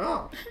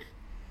 Yeah.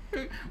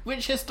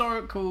 Which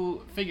historical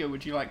figure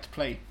would you like to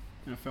play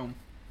in a film?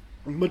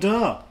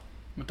 Madame.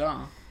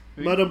 Madame.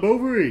 Who? Madame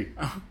Bovary.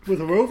 With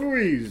her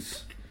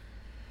ovaries.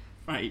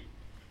 Right.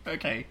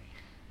 Okay.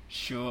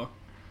 Sure.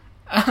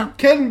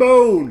 Ken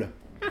Bone.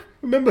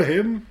 Remember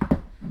him?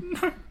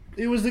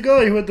 He was the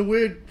guy who had the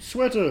weird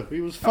sweater. He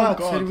was fat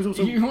God. and he was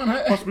also You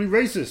wanna- possibly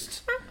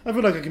racist. I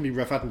feel like I can be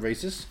fat and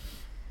racist.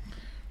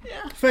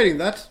 Yeah. Failing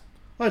that,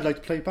 I'd like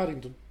to play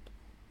Paddington.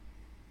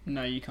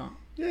 No, you can't.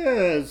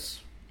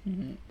 Yes.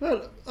 Mm-hmm.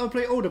 Well, I'll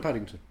play older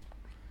Paddington.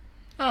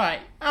 Alright.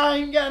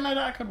 Yeah, no,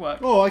 that could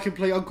work. Or I can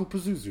play Uncle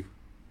Pazuzu.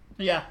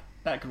 Yeah,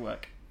 that could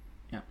work.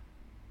 Yeah.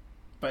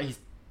 But he's...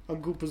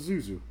 Uncle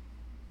Pazuzu.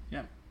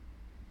 Yeah.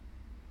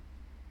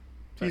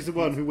 He's the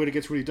one who, when it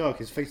gets really dark,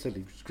 his face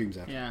suddenly screams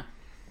out. Yeah.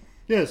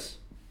 Yes.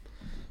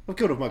 I've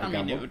killed off Michael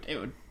I mean, Gambon. it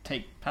would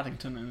take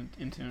Paddington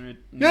into a...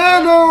 Yeah,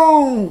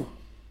 no!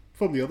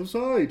 From the other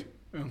side.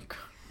 Oh, God.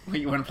 Well,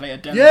 you want to play a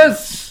demo?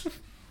 Yes!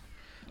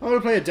 I want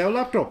to play a Dell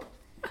laptop.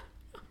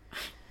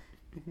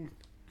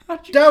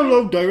 How'd you-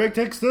 Download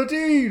DirectX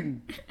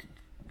 13!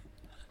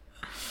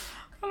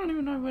 I don't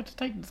even know where to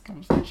take this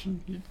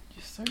conversation. You're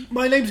so...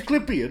 My name's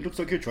Clippy. It looks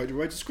like you're trying to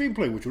write a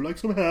screenplay. Would you like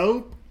some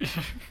help?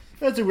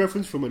 That's a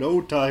reference from an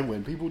old time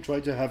when people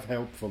tried to have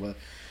help from an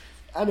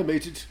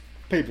animated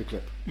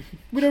paperclip.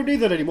 We don't need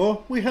that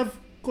anymore. We have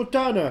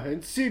Cortana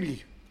and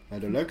Siri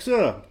and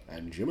Alexa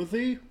and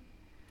Jimothy.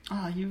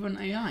 Ah, you're an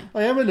AI.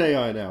 I am an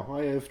AI now.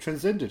 I have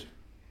transcended.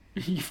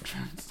 You've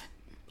trans...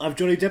 I've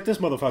Johnny Depp this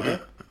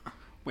motherfucker.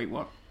 Wait,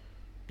 what?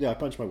 Yeah, I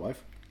punched my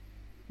wife.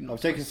 Not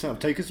I've taken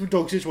some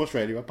dogs into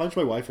Australia. I punched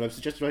my wife and I've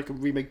suggested I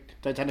can remake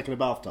Titanic in a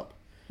bathtub.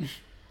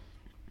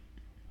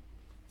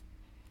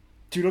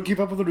 Do you not keep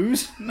up with the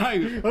news? No.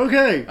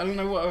 Okay. I don't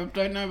know what... I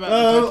don't know about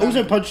the Titanic.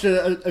 Also punched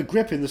a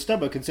grip in the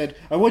stomach and said,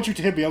 I want you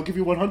to hit me, I'll give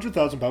you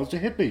 £100,000 to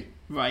hit me.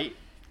 Right.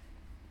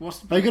 What's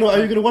the... Are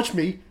you gonna watch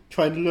me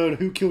try and learn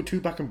who killed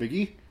Tupac and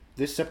Biggie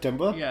this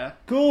September? Yeah.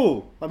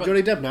 Cool. I'm But-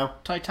 Johnny Depp now.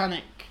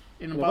 Titanic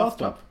in a In a bathtub?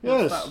 bathtub,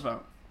 What's yes. that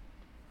about?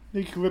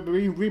 You can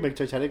remake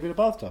Titanic in a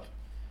bathtub.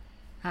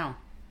 How?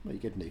 Well, you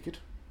get naked.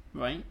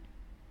 Right.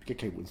 You get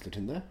Kate Winslet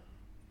in there.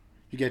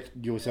 You get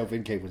yourself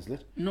in Kate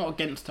Winslet. Not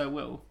against her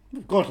will.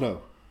 God,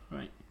 no.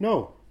 Right.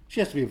 No. She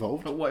has to be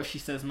involved. But what if she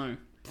says no?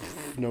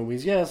 No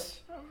means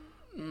yes.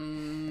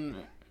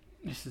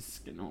 This is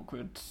getting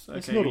awkward. Okay.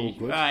 It's not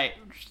awkward. Right.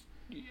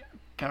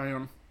 Carry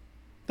on.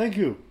 Thank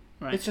you.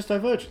 Right. It's just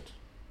divergent.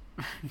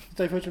 It's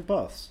divergent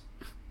paths.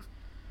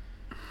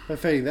 By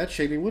failing that,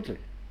 Shailene Woodley.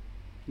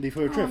 Leave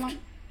her adrift.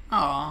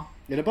 Ah.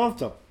 In a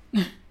bathtub.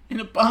 In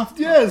a bathtub?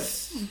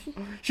 Yes!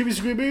 She'll be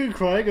screaming and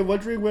crying and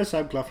wondering where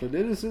Sam Claflin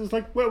is. It's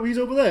like, well, he's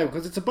over there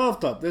because it's a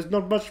bathtub. There's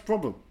not much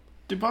problem.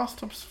 Do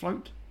bathtubs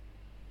float?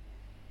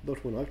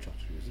 Not when I've tried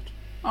to use it.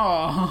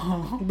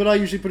 Oh. But I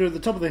usually put it at the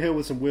top of the hill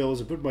with some wheels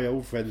and put my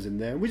old friends in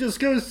there and we just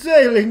go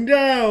sailing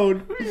down!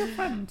 Who are your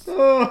friends?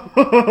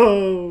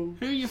 Oh!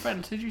 Who are your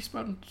friends? Who do you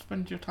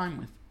spend your time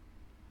with?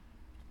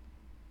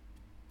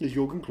 There's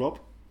Jurgen Klopp.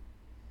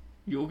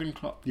 Jurgen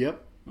Klopp.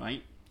 Yep.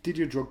 Right.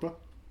 Didier Drogba.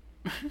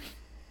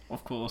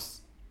 Of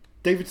course.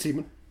 David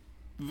Seaman.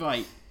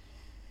 Right.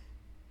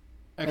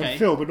 Okay. And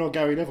Phil, but not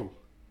Gary Neville.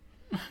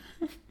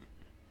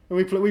 And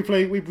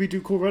we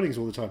do cool runnings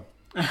all the time.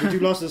 We do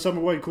Last of the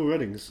Summer Wine cool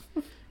runnings.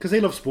 Because they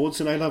love sports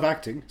and I love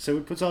acting, so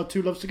it puts our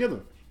two loves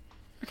together.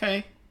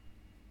 Okay.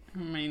 I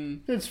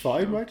mean... It's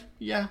fine, sure. right?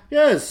 Yeah.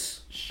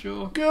 Yes!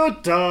 Sure.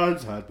 Good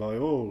times had by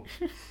all.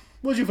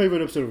 What's your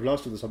favourite episode of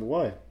Last of the Summer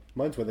Wine?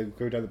 Mine's where they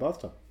go down the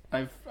bathtub.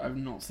 I've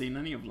not seen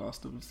any of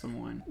Last of the Summer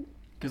Wine.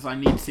 Because I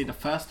need to see the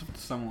first of the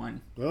Summer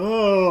Wine.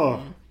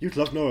 Oh, you'd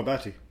love Nora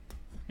Batty.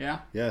 Yeah?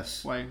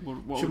 Yes. Why?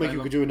 What She'll would make I you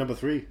love? do a number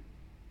 3.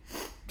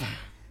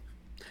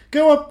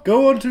 Go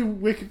on to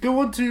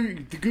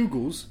the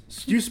Googles.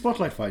 Use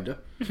Spotlight Finder.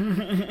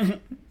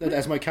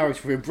 As my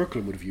character in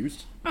Brooklyn would have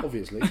used,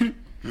 obviously.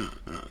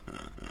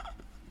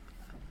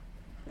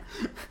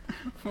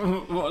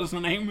 What was the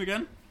name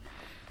again?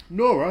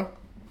 Nora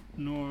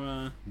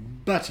Nora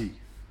Batty.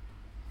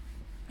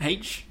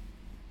 H?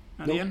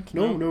 At No, the end?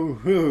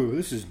 no,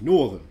 this is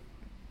Northern.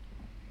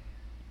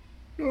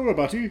 Nora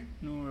Batty.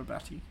 Nora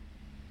Batty.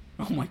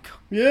 Oh my god.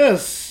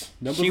 Yes,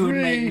 number She 3. would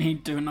make me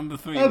do a number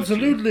 3. would she?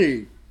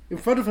 Absolutely. In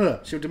front of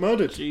her, she'll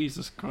demand it.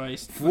 Jesus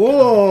Christ.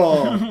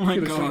 Whoa! Oh my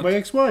You're gonna God. my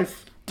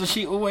ex-wife. Does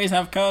she always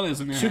have curlers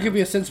in her She'll hair? give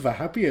me a sense of a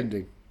happy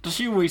ending. Does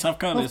she always have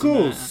curlers Of in her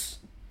hair? course.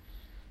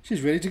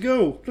 She's ready to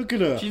go. Look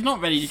at her. She's not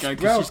ready to go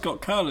because Sprout. she's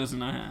got curlers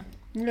in her hair.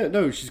 Yeah,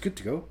 no, she's good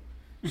to go.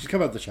 She's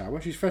come out of the shower.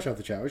 She's fresh out of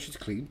the shower. She's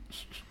clean.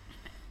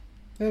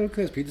 Hey, look,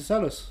 there's Peter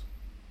Sallis.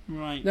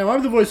 Right. Now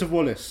I'm the voice of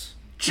Wallace.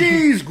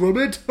 Cheese,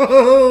 Grubbit!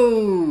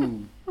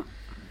 Ho!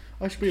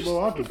 I should be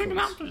more ardent. Fucking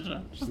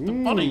appetizer. Just the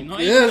body, not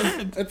Yes,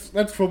 even the head.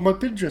 that's from my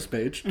Pinterest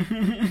page.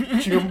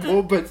 Jim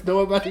Warbett's know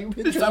about your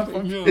Is that Pinterest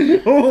from page. your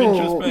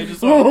Pinterest page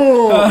as well?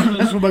 Oh,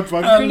 that's from my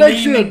private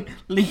collection.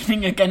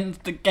 Leaning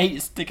against the gate,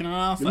 sticking her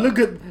ass out. Look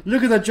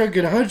at that junk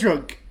in her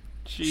trunk.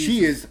 She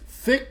Jesus. is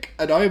thick,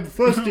 and I am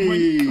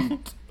thirsty. Oh my God.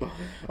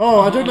 Oh,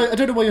 I don't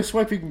know why you're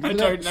swiping I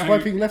don't know.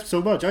 swiping left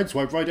so much. I'd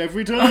swipe right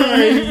every time.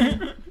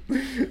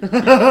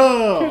 I'd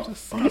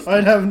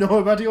have no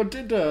about your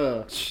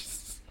Tinder.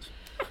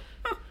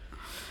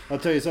 I'll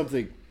tell you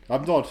something.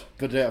 I'm not,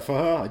 but for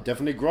her, I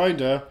definitely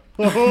grind her.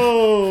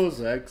 Oh,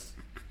 sex.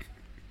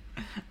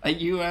 Are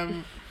you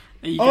gonna,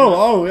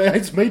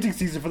 It's mating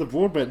season for the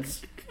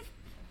Broadbents.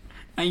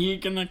 Are you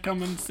gonna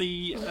come and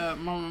see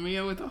Mamma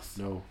Mia with us?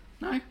 No,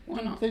 No?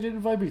 Why not? they didn't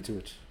invite me to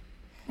it.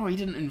 Well, he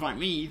didn't invite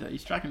me either.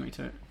 He's dragging me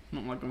to it.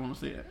 Not like I want to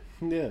see it.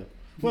 Yeah.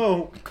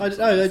 Well, I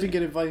didn't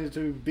get invited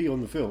to be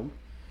on the film.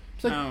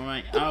 It's like, Oh,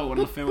 right. On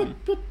the film.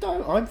 But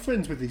I'm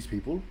friends with these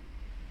people.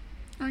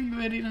 Are you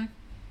ready now?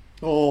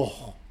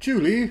 Oh,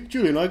 Julie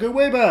and I go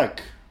way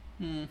back.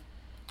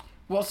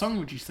 What song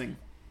would you sing?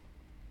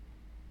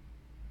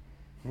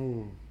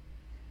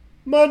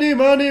 Money,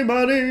 money,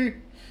 money.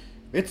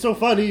 It's so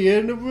funny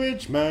in a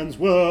rich man's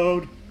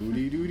world.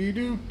 Doody doody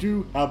doo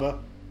doo habba.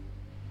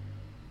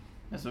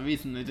 There's a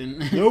reason they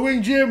didn't.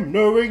 Knowing Jim,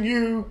 knowing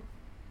you.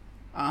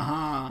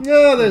 Aha.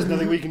 No, there's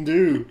nothing we can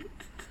do.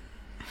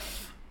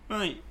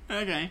 Right.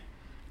 Okay.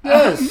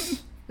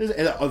 Yes.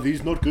 Are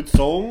these not good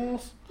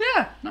songs?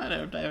 Yeah.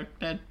 No, they're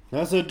dead.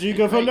 That's a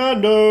Chica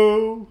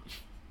Fernando.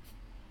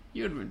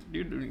 You'd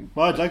doing.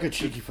 I'd like a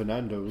cheeky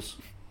Fernando's.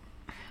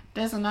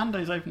 There's a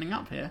Nando's opening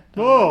up here.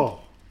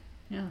 Oh,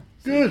 Yeah.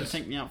 So Good. You can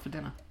take me out for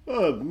dinner.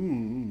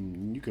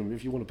 you can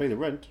if you want to pay the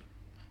rent.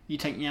 You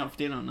take me out for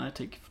dinner and I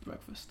take you for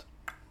breakfast.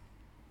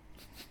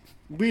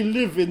 We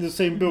live in the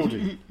same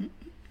building.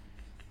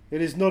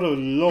 It is not a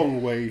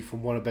long way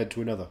from one bed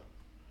to another.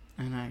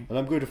 I know. And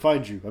I'm going to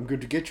find you. I'm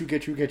going to get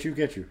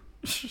you.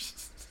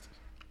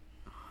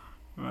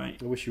 Right.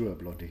 I wish you were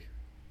Blondie.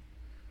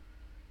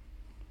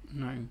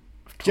 No.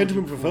 I've told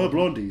Gentlemen you prefer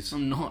before. blondies.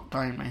 I'm not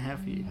dying, I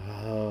have you.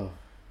 Ah,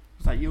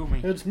 Is that you or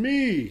me? it's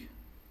me.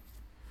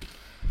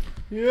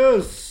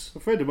 Yes, a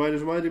friend of mine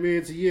has reminded me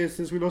it's a year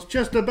since we lost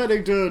Chester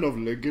Bennington of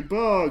Linkin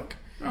Park.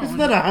 Oh, Isn't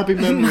that a happy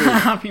memory?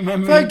 Happy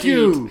memory. Thank indeed.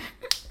 you.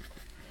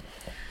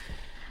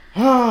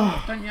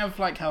 Ah, Don't you have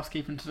like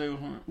housekeeping to do or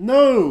something?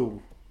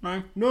 no,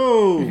 No?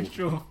 no.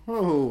 Sure.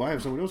 Oh, I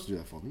have someone else to do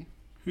that for me.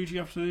 Who do you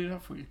have to do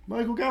that for you?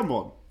 Michael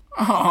Gambon.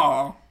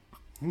 Oh.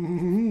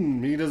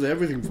 He does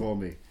everything for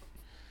me.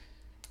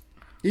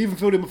 He even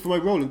filled in for my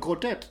role in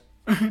Quartet.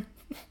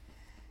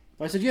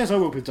 I said, yes, I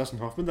work with Dustin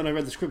Hoffman. Then I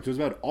read the script. It was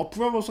about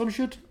opera or some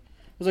shit.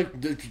 I was like,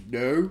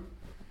 no.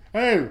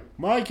 Oh,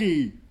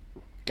 Mikey.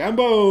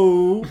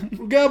 Gambo.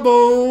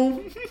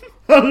 Gambo.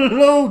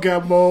 Hello,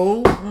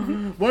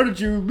 Gambo. Why don't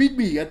you meet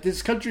me at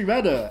this country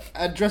manor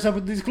and dress up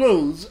in these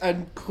clothes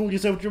and call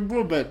yourself Jim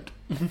Broadbent?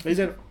 He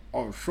said,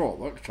 oh, sure,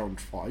 that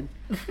sounds fine.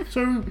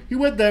 So he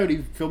went there and he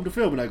filmed a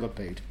film and I got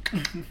paid.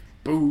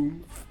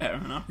 Boom. Fair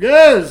enough.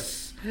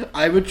 Yes!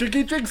 I'm a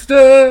tricky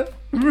trickster!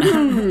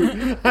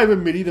 I'm a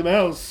Minnie the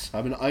Mouse.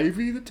 I'm an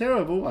Ivy the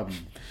Terrible.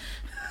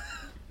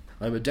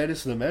 I'm a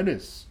Dennis the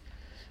Menace.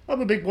 I'm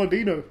a Big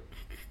Bambino.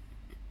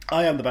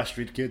 I am the Bash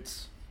Street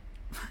Kids.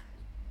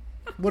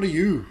 What are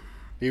you?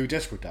 Are you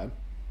desperate, Dan?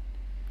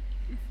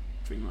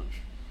 Pretty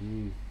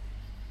much.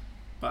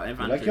 But if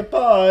You like Andrew... your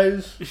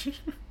pies?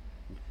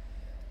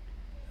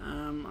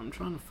 I'm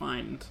trying to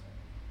find...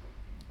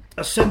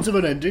 A sense of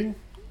an ending?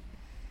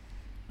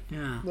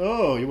 Yeah.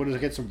 Oh, you wanted to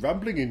get some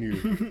rambling in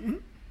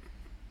you.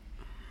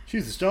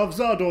 She's the star of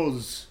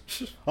Zardoz.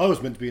 I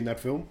was meant to be in that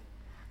film.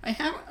 I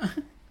have...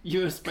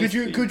 You were supposed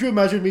to... Could you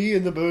imagine me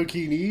in the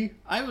burkini?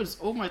 I was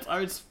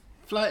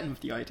flirting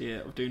with the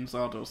idea of doing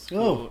Zardos for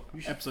Oh,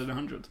 you should- episode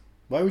 100.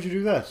 Why would you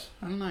do that?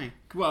 I don't know.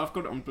 Well, I've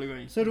got it on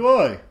Blu-ray. So do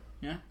I.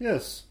 Yeah?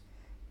 Yes.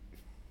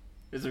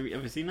 Have you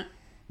ever seen it?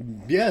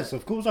 Yes,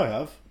 of course I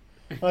have.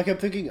 I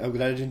kept thinking, I'm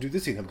glad I didn't do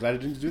this thing, I'm glad I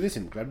didn't do this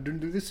thing, I'm glad I didn't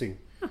do this thing.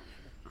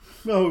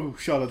 No,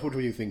 Charlotte, what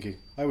were you thinking?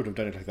 I would have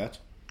done it like that.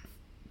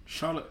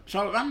 Charlotte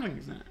Rambling,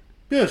 isn't it?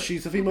 Yes,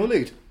 she's the female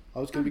lead. I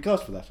was going to be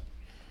cast for that.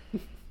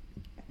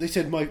 They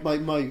said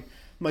my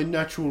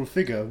natural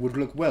figure would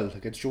look well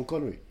against Sean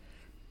Connery.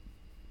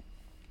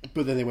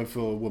 But then they went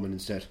for a woman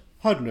instead.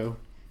 I don't know.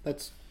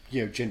 That's,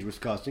 generous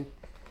casting.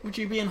 Would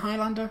you be in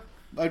Highlander?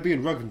 I'd be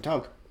in Rug and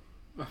Tug.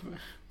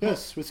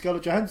 Yes, with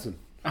Scarlett Johansson.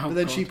 Oh, but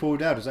then God. she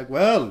pulled out. It's like,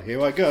 well,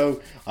 here I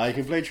go. I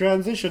can play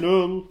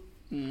transitional.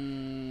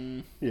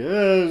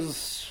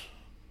 Yes.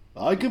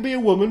 I could be a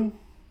woman.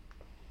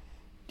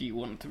 Do you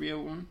want to be a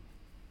woman?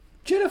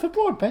 Jennifer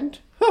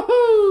Broadbent.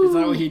 Is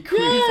that what you call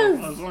yourself?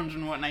 Yes. I was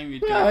wondering what name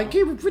you'd Yeah, I go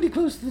keep it pretty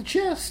close to the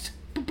chest.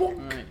 for.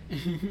 Bonk. Right.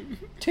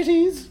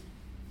 Titties.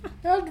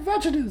 And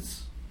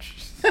vaginas.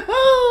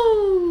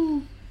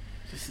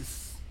 This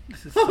is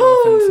so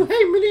offensive.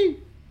 Hey, Minnie.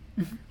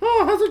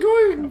 Oh, how's it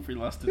going? Hopefully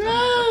lasted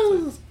 100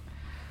 episodes. Yes.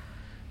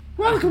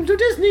 Welcome to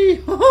Disney!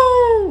 Ho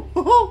ho!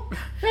 Ho ho!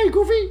 Hey,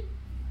 Goofy!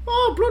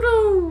 Oh,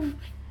 Pluto!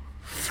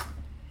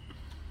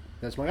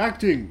 That's my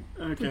acting.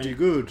 Okay. Pretty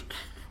good.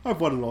 I've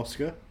won an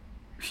Oscar.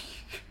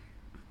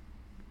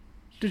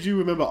 Did you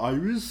remember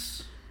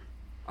Iris?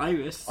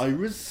 Iris.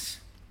 Iris?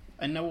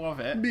 I know of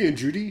it. Me and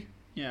Judy,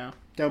 Yeah.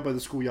 down by the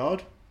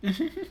schoolyard.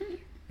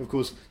 Of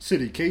course,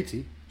 silly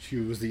Katie. She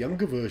was the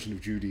younger version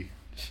of Judy.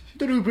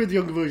 Don't know who played the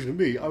younger version of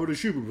me. I would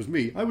assume it was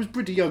me. I was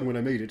pretty young when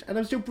I made it, and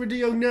I'm still pretty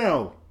young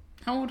now.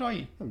 How old are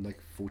you? I'm like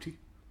 40.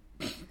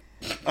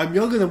 I'm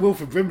younger than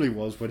Wilfred Brimley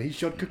was when he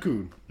shot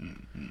Cocoon.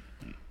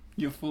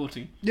 You're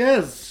 40.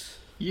 Yes!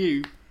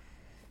 You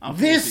are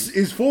 40. This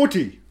is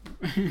 40!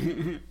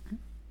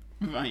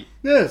 Right.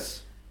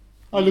 Yes!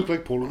 I look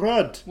like Paul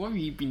Rudd. What have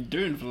you been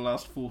doing for the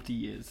last 40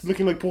 years?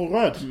 Looking like Paul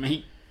Rudd.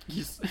 Mate,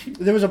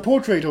 There was a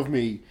portrait of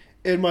me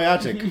in my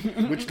attic,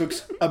 which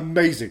looks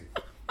amazing.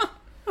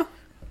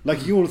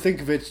 Like, you all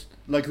think of it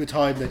like the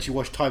time that you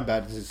watched Time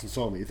Bandits and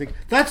saw me. You think,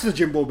 that's the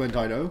Jim Broadbent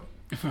I know.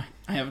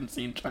 I haven't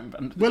seen Time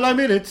Bandits. Well, I'm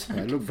in it.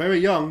 I look very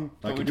young.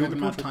 I But we're can do talking the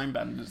about portrait. Time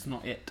Bandits,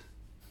 not it.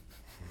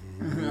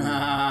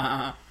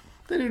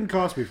 They didn't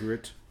cast me for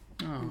it.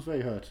 I Oh. was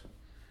very hurt.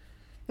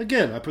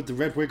 Again, I put the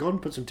red wig on,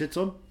 put some tits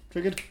on,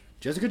 figured,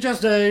 Jessica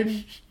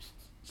Chastain.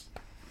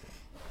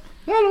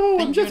 Hello, I'm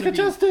Think you're Jessica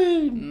gonna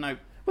Chastain. No.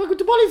 Welcome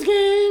to Molly's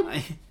game.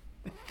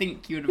 I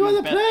think you would You have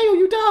either been play or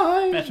you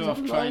die. better off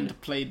Something trying like- to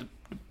play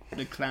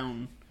the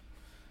clown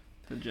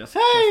to just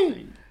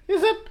Hey,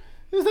 is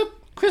that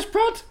Chris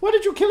Pratt? Why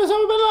did you kill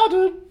Osama bin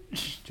Laden?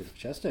 Jessica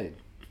Chastain.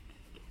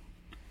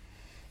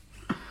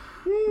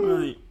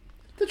 Right.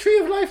 The Tree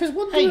of Life is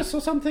wondrous or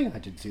something. I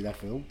didn't see that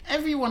film.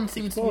 Everyone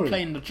seems to Sorry. be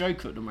playing the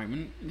Joker at the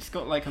moment. It's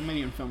got like a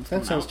million films That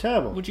coming sounds out.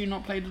 terrible. Would you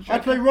not play the Joker? I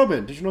play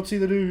Robin. Did you not see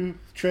the new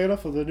trailer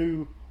for the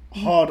new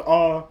hard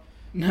R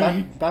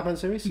No. Batman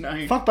series?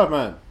 No. Fuck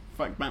Batman.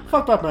 Fuck Batman.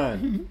 Fuck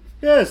Batman.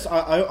 Yes,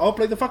 I'll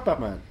play the fuck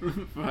Batman.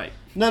 Right.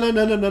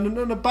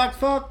 No, back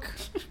fuck.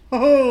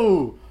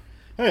 Oh,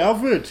 hey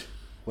Alfred.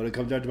 Want to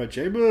come down to my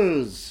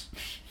chambers?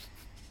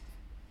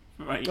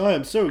 Right. I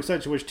am so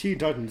excited to watch Teen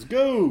Titans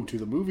Go to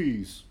the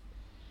movies.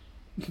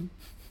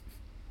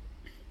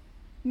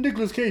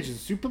 Nicolas Cage is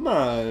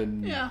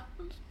Superman. Yeah.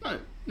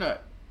 No.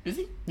 Is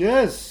he?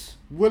 Yes.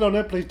 Will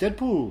Arnett plays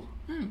Deadpool.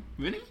 Oh,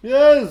 really?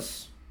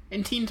 Yes.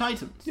 In Teen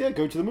Titans? Yeah,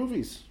 go to the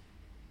movies.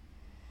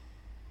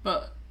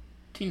 But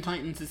Teen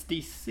Titans is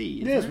DC,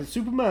 isn't Yes, it? with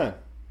Superman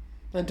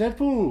and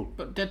Deadpool.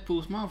 But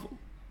Deadpool's Marvel.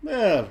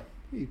 Yeah,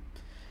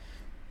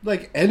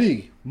 like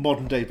any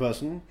modern day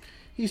person,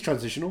 he's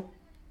transitional.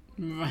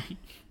 Right.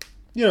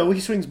 You know, he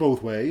swings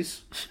both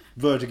ways.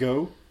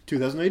 Vertigo,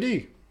 2000 AD.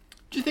 Do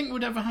you think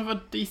we'd ever have a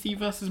DC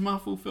versus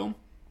Marvel film?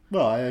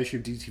 Well, I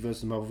assume DC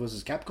vs. Marvel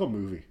vs. Capcom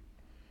movie.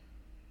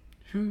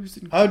 Who's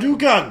in...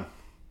 Hadouken!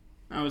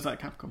 Oh, is that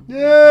Capcom?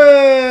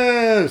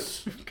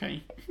 Yes!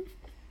 Okay.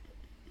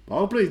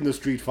 I'll play in the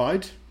street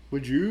fight.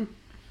 Would you?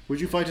 Would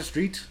you fight a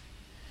street?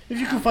 If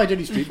you could fight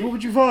any street, what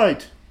would you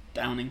fight?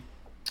 Downing.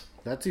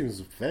 That seems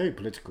very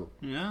political.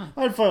 Yeah.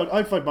 I'd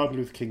fight Martin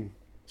Luther King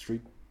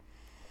Street.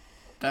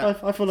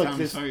 That I feel like sounds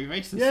this. very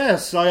racist.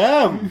 Yes, I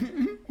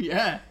am.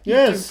 Yeah. You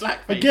Yes. do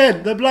blackface.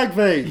 Again, the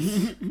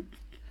blackface.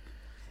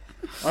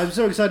 I'm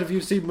so excited for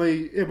you to see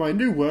me in my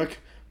new work,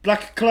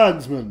 Black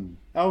Klansman,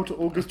 out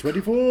August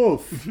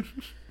 24th.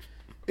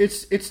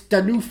 It's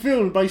the new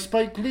film by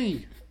Spike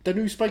Lee, the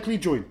new Spike Lee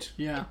joint.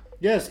 Yeah.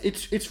 Yes,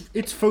 it's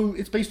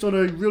based on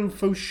a real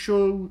faux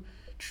show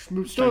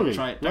story, Don't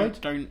try it. right?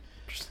 Don't.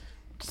 Just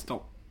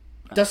stop.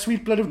 The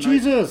Sweet Blood of No,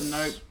 Jesus.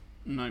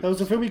 No. That was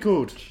the film he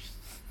called.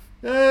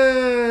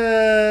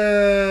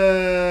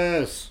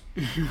 Yes.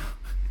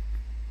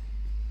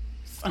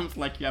 Sounds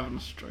like you're having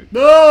a stroke.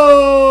 No.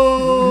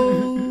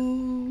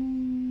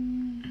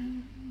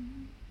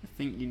 I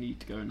think you need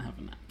to go and have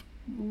a nap.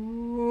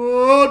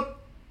 What?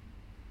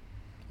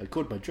 I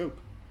caught my joke.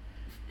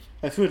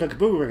 I threw it like a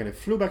boomerang and it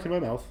flew back in my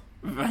mouth.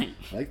 Right.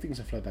 I like things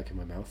that fly back in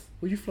my mouth.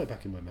 Will you fly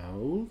back in my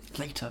mouth?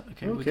 Later.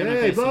 Okay. Okay, we're gonna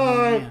go see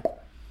bye. Mamma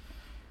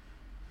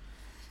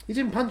You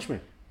didn't punch me.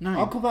 Mia.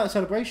 I'll call that a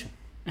celebration.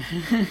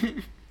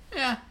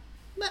 Yeah.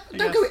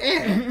 Don't go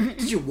here.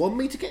 Did you want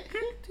me to get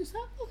hit? Is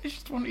that? I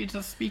just want you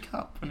to speak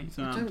up when he's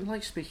I around. don't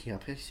like speaking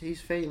up.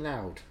 He's very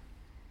loud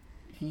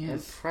He and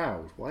is.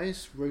 proud. Why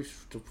is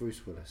Bruce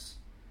Willis?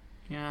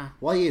 Yeah.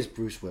 Why is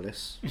Bruce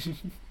Willis?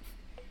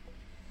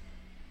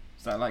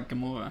 Is that like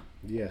Gamora?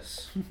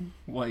 Yes.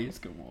 Why is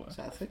Gamora? Is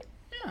that a thing?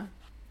 Yeah.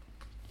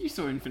 You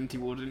saw Infinity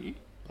War, didn't you?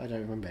 I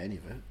don't remember any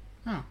of it.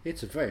 Oh.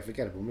 It's a very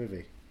forgettable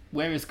movie.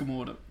 Where is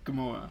Gamora?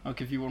 I'll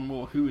give you one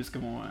more. Who is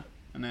Gamora?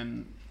 And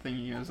then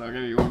thinking is, I'll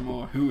give you one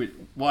more.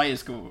 Why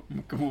is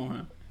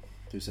Gamora?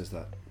 Who says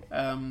that?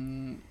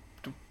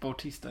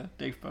 Bautista.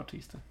 Dave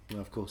Bautista.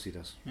 Well, of course he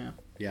does. Yeah.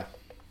 Yeah.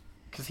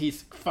 Because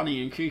he's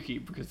funny and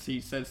kooky because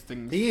he says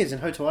things. He is. In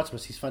Hotel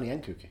Artemis, he's funny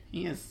and kooky.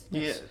 He is.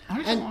 Yes. Yeah. How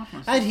did And, I ask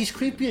myself? and he's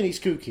creepy and he's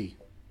kooky.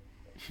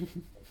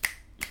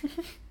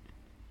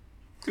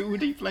 Who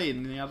would he play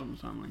in the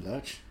Addams Family?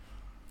 Lurch.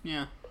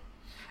 Yeah.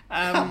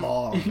 Come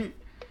on.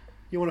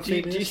 You want to Do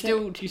feed me you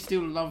this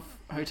still love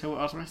Hotel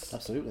Artemis? shit?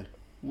 Absolutely.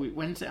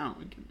 When's it out?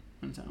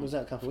 When's it out? Was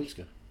that a couple of weeks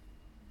ago?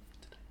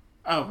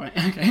 Oh, right,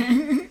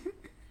 okay.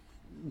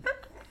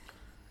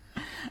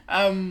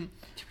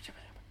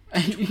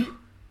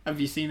 Have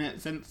you seen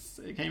it since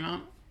it came out?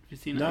 Have you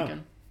seen it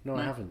again? No,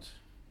 I haven't.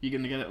 You're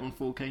going to get it on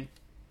 4K?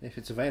 If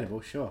it's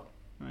available, sure.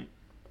 Right.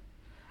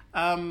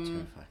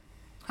 Terrifying.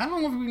 How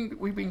long have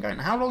we been going?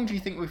 How long do you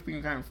think we've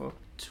been going for?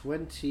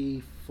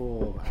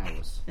 24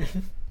 hours.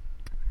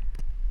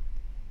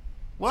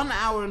 1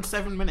 hour and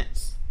 7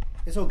 minutes.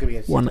 It's all going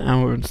to be 1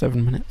 hour and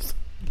 7 minutes.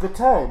 The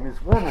time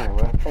is 1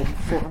 hour and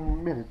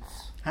 7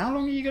 minutes. How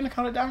long are you going to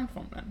cut it down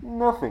from then?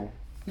 Nothing.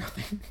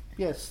 Nothing.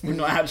 Yes. We're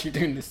not actually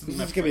doing this. This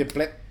is going to be a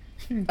blip.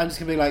 I'm just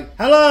going to be like,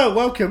 hello,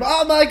 welcome.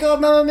 Oh my god,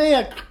 Mamma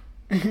Mia.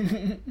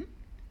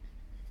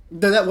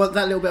 No, that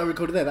little bit I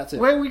recorded there, that's it.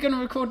 Where are we going to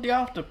record the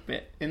after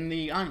bit? In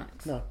the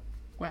IMAX? No.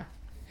 Where?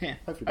 Here.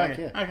 Hopefully back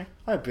Okay. here.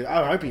 Okay.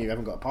 I'm hoping you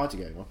haven't got a party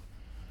going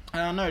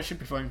on. No, it should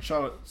be fine.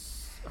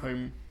 Charlotte's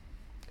home.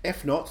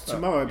 If not,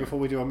 tomorrow before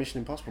we do our Mission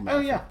Impossible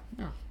marathon. Oh,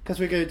 yeah. Because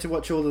we're going to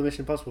watch all the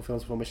Mission Impossible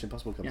films before Mission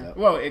Impossible comes out.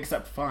 Well,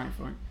 except 5,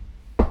 right?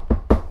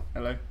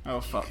 Hello?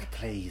 Oh, fuck.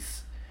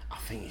 Please. I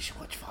think you should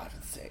watch 5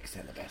 and 6.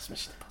 They're the best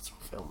Mission Impossible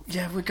films.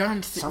 Yeah, we're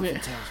going to see... Something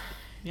tells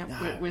Yeah,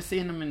 No. we're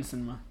seeing them in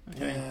cinema.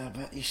 Okay. Yeah,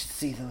 but you should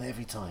see them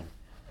every time.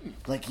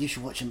 Like, you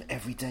should watch them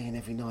every day and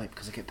every night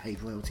because I get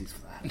paid royalties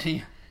for that.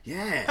 Yeah.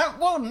 Yeah.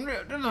 Well,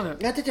 no.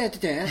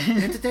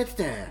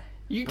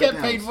 You get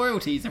paid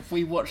royalties if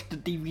we watch the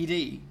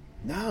DVD.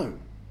 No.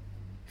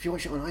 If you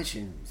watch it on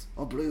iTunes,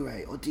 or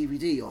Blu-ray, or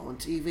DVD, or on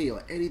TV,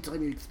 or any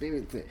time you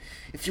experience it.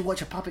 If you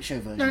watch a puppet show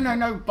version.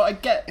 No, but I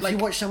get, If you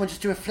watch someone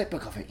just do a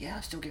flipbook of it, yeah,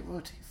 I still get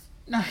royalties.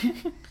 No,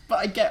 but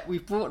I get,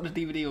 we've bought the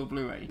DVD or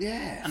Blu-ray.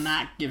 Yes. And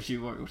that gives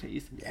you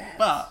royalties. Yes.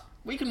 But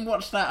we can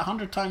watch that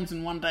 100 times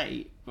in one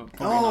day. But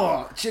probably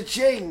not.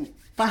 cha-ching!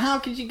 But how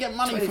could you get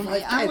money from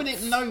it? 25 How would it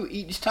pence. know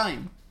each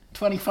time?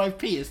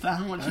 25p is that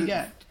how much you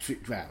get?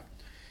 Well,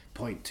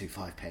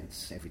 0.25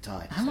 pence every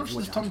time. How So much if you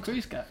does watch Tom 100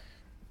 Cruise get?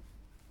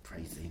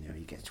 Crazy, you know,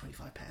 he gets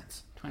 £25.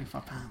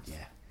 £25.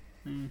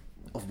 Yeah.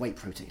 Of whey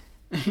protein.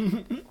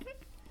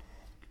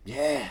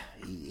 Yeah,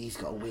 he's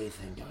got a weird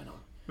thing going on.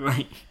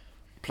 Right.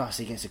 Plus,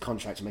 he gets a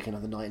contract to make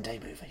another Night and Day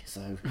movie.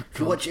 So,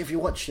 if you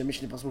watch a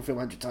Mission Impossible film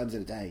 100 times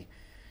in a day,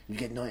 you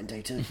get Night and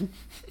Day too.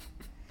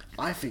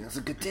 I think that's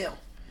a good deal.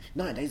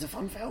 Night and Day's a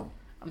fun film.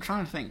 I'm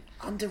trying to think.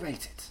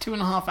 Underrated.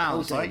 2.5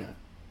 hours, All day, right?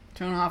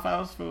 no. 2.5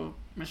 hours for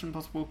Mission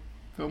Impossible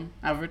film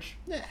average.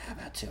 Yeah,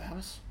 about 2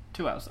 hours.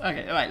 2 hours.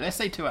 Okay, alright, let's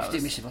say 2 If you do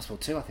hours. Mission Impossible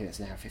 2, I think that's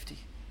an hour 50.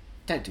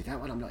 Don't do that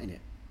one, I'm not in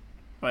it.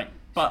 Right,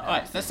 but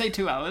alright, let's say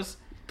 2 hours.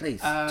 Please,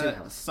 2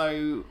 hours.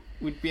 So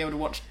we'd be able to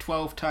watch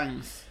 12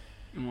 times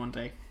in one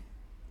day.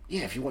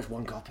 Yeah, if you watch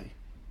one copy.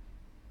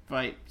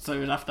 Right, so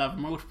we'd have to have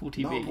multiple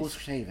TVs. Multiple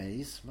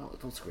TVs,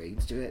 multiple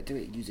screens, do it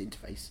user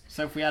interface.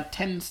 So if we had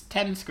 10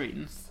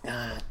 screens,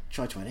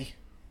 Try 20.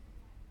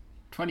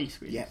 20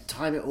 screens. Yeah,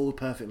 time it all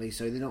perfectly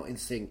so they're not in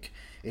sync.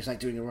 It's like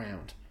doing a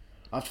round.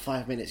 After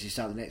 5 minutes, you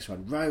start the next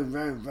one. Row,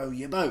 row, row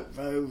your boat.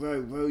 Row, row,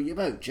 row your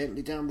boat.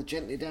 Gently down the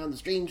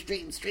stream,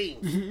 stream,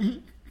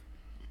 stream.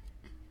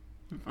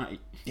 Right.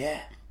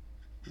 Yeah.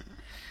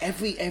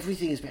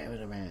 Everything is better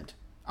in a round.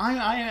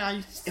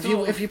 I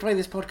still... If you play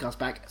this podcast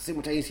back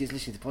simultaneously as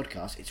listening to the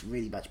podcast, it's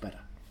really much better.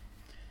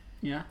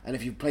 Yeah. And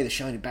if you play The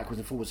Shining backwards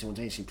and forwards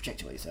simultaneously,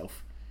 projecting on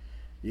yourself,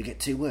 you get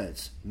 2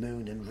 words: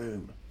 moon and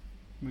room.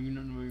 Moon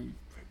and Room.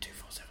 Room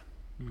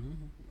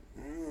 247.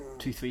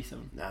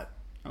 237. No.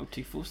 Oh,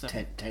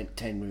 247.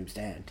 10 rooms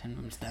down. 10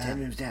 rooms down. 10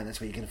 rooms down. That's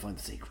where you're going to find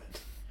the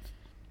secret.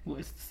 What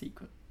is the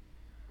secret?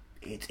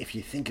 If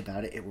you think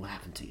about it, it will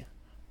happen to you.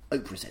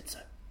 Oprah said so.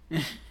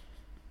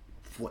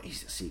 What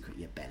is the secret,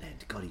 you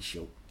bellend? God, he's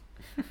short.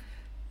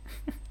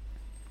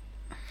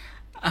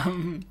 I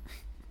don't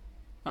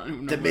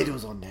know. The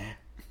middle's on there.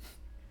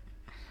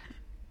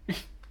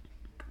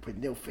 With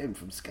Neil Finn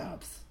from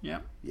Scrubs. Yeah.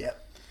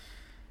 Yep.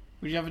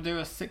 Would you ever do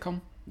a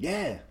sitcom?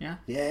 Yeah. Yeah?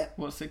 Yeah.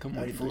 What sitcom would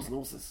Only you Fools do? and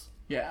Horses.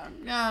 Yeah.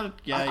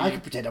 I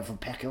could pretend I'm from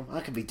Peckham. I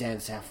could be down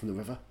south from the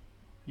river.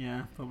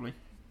 Yeah, probably.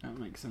 That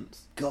makes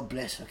sense. God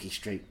bless Hooky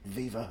Street.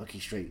 Viva Hooky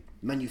Street.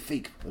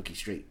 Magnifique Hooky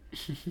Street.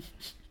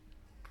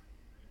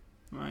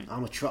 Right.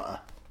 I'm a trotter.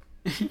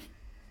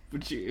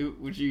 Would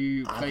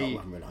you I've play...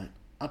 got one reliant.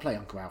 I play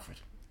Uncle Alfred.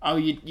 Oh,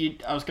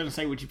 I was going to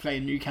say, would you play a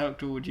new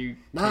character, or would you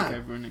No. take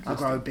over an I existing?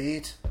 grow a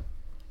beard.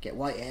 Get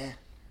white hair.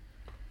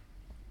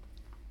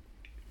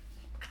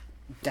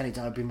 Danny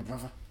Dye would be my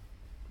brother.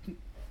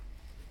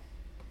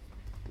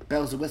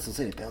 Bells and whistles,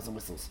 innit? Bells and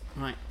whistles.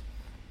 Right.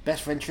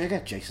 Best friend trigger,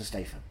 Jason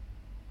Statham.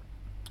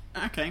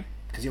 Okay.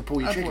 Because he'll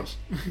pull your I'd triggers.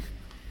 watch.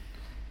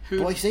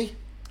 Who? Boise,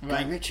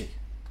 Right. Guy Ritchie.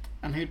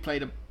 And who'd play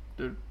the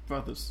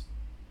brothers?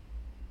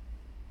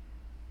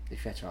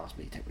 If you had to ask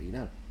me, take what you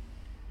know.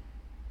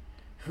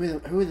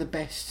 Who are the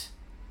best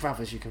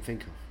brothers you can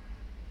think of?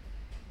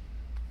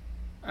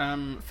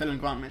 Phil and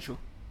Grant Mitchell.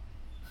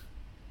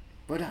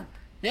 Well done.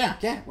 Yeah.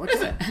 Yeah, well Is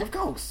done. it? Of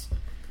course.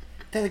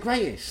 They're the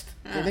greatest.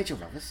 Yeah. The Mitchell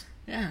brothers.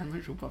 Yeah,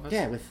 Mitchell brothers.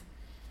 Yeah, with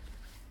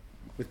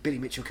Billy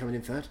Mitchell coming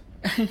in third.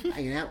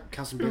 Hanging out,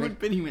 cousin Who Billy. would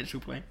Billy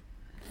Mitchell play?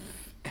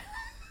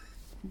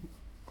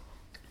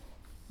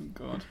 Oh,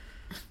 God.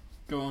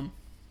 Go on.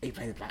 He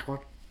played the black one.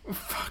 Oh,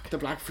 fuck. The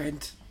black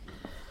friend.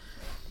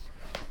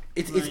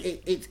 It's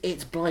Right.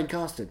 it's blind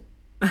casting.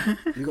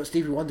 We've got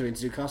Stevie Wonder in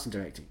to do casting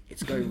directing.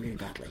 It's going really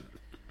badly.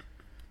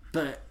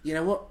 But you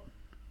know what?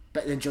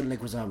 Better than John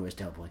Leguizamo as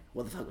Del Boy.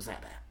 What the fuck was that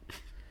about?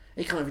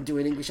 He can't even do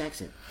an English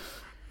accent.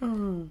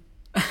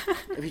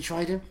 Have you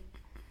tried him?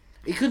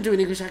 He couldn't do an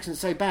English accent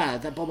so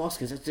bad that Bob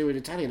Hoskins had to do an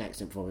Italian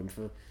accent for him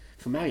for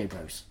Mario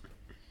Bros.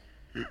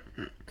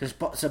 Because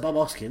Sir Bob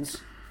Hoskins,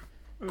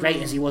 great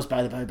as he was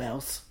by the Bow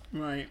Bells,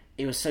 Right.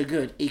 he was so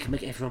good he could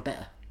make everyone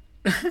better.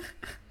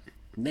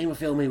 Name a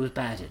film he was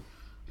bad in.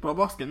 Bob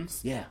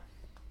Hoskins? Yeah.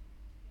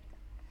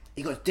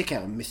 He got his dick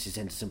out in Mrs.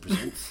 Henderson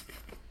Presents.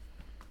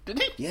 Did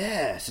he?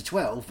 Yeah, it's a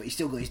 12, but he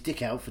still got his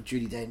dick out for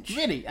Judi Dench.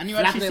 Really? And you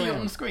Flapping actually see it around.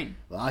 on the screen?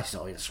 Well, I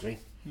saw it on the screen.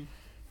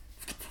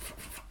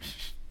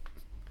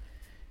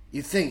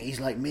 You'd think he's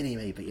like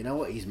mini-me, but you know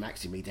what? He's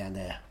maxing me down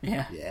there.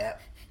 Yeah. Yeah.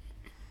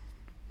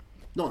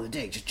 Not on the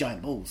dick, just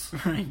giant balls.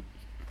 Right.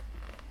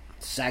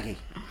 Saggy.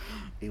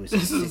 He was.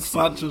 This is 60.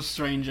 such a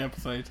strange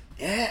episode.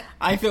 Yeah.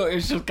 I thought it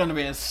was just going to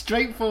be a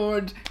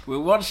straightforward, we're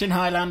watching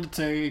Highlander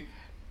 2.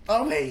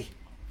 Are we?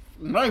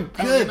 No,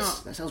 apparently Good.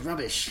 not. That sounds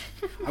rubbish.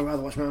 I'd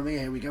rather watch Mamma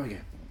Mia. Here we go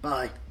again.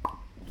 Bye. I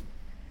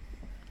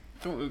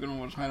thought we were going to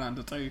watch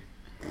Highlander 2.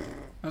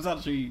 I was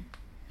actually...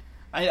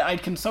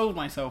 I'd consoled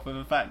myself with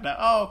the fact that,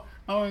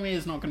 Mamma Mia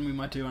is not going to be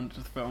my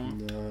 200th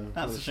film. No,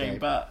 That's what a shame,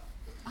 but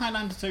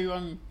Highlander 2,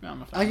 I'm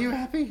a fan. Are you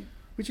happy?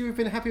 Would you have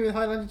been happy with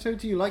Highlander 2?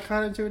 Do you like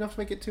Highlander 2 enough to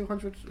make it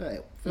 200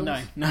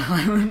 films? No,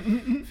 I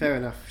wouldn't. Fair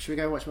enough. Should we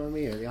go watch Mamma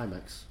Mia at the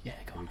IMAX? Yeah,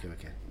 go on. Here we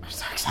go again. I'm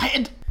so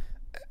excited.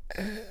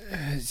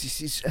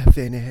 This is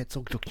Werner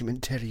Herzog,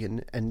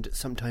 documentarian and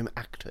sometime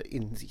actor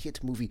in the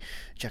hit movie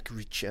Jack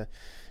Reacher,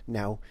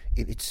 now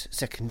in its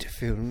second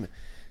film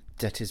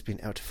that has been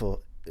out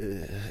for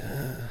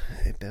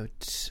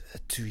about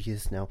 2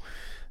 years now.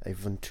 I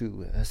want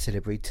to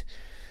celebrate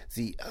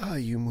the Are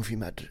You Movie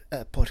Mad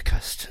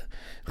podcast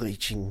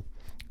reaching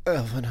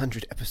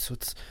 100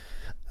 episodes.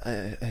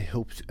 I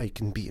hope I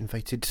can be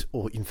invited,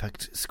 or in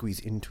fact squeeze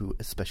into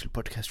a special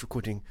podcast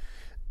recording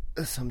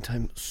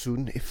sometime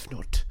soon. If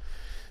not,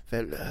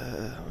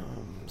 well,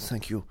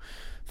 thank you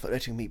for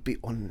letting me be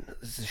on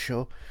the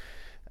show,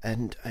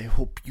 and I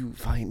hope you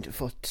find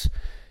what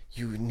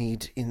you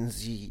need in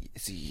the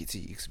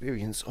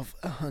experience of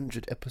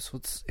 100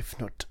 episodes. If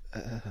not,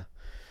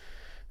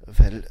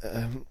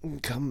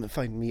 come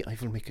find me. I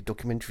will make a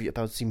documentary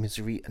about the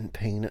misery and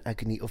pain and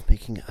agony of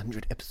making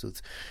 100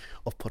 episodes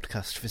of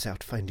podcast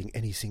without finding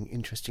anything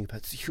interesting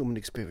about the human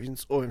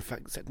experience, or in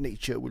fact that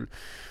nature will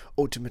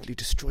ultimately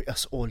destroy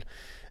us all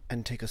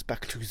and take us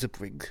back to the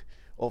brink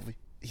of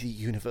the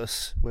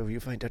universe, where we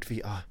find out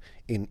we are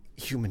in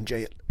human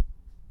jail.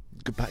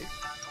 Goodbye.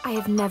 I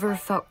have never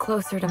felt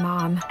closer to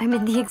Mom. I'm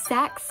in the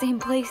exact same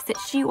place that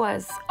she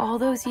was all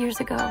those years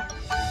ago.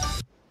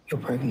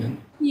 You're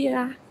pregnant.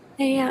 Yeah,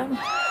 I am.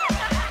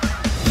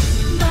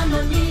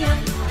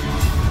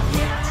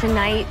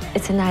 Tonight,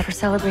 it's a night for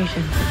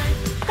celebration.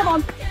 Come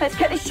on, let's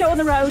get this show on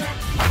the road.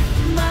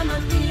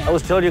 I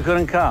was told you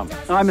couldn't come.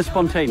 I'm a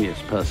spontaneous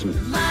person.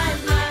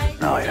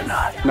 No, you're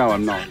not. No,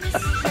 I'm not.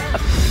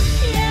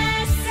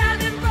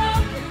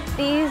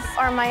 These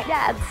are my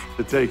dad's.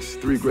 It takes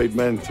 3 great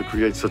men to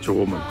create such a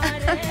woman.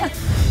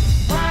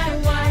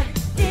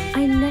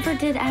 I never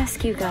did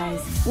ask you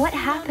guys, what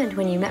happened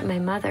when you met my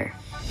mother?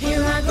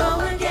 Here I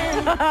go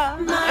again.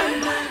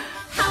 My,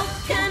 how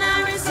can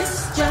I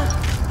resist you?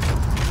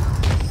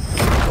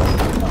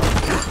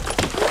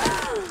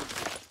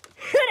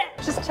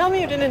 Just tell me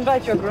you didn't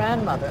invite your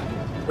grandmother.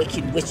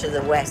 Wicked Witch of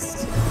the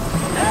West.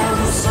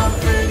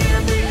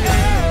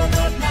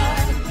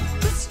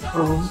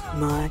 Oh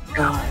my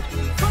God.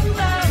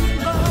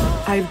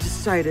 I've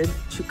decided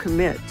to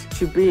commit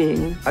to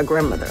being a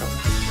grandmother.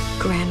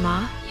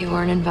 Grandma, you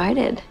weren't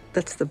invited.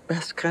 That's the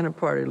best kind of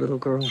party, little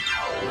girl.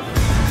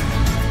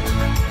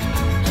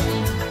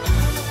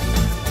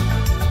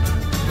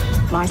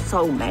 My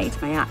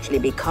soulmate may actually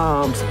be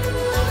carved.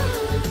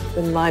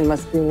 Then mine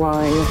must be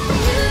wine.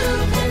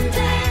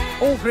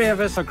 All 3 of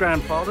us are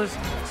grandfathers,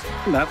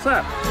 and that's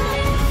that.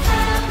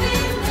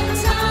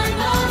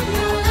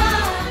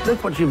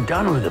 Look what you've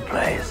done with the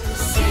place.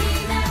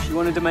 She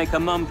wanted to make her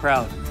mum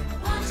proud.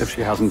 If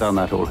she hasn't done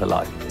that all her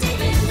life.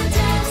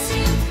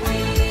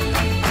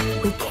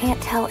 We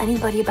can't tell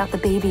anybody about the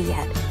baby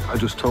yet. I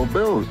just told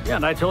Bill. Yeah,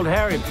 and I told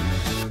Harry.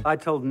 I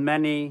told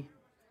many,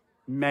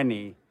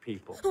 many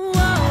people.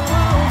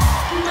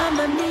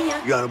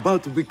 You're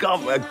about to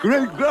become a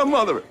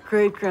great-grandmother.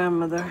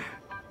 Great-grandmother.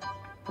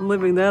 I'm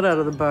leaving that out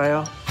of the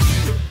bio.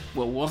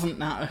 Well, wasn't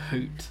that a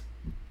hoot?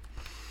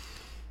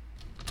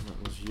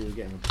 That was you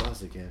getting a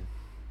buzz again.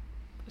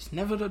 It's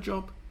never the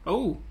job.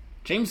 Oh,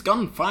 James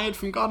Gunn fired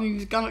from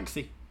Guardians of the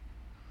Galaxy.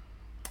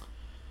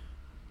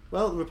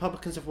 Well, the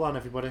Republicans have won,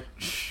 everybody.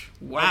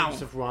 Wow. Republicans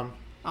have won.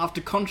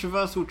 After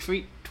controversial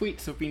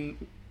tweets have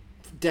been...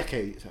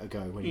 Decades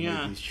ago when he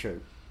made these show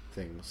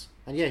things.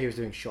 And yeah, he was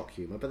doing shock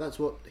humour, but that's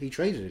what he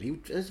traded it. He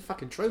was a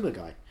fucking trauma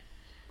guy.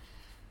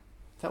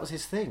 That was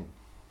his thing.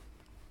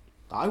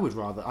 I would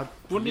rather.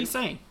 What did he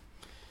say?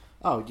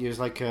 Oh, he was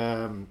like,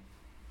 the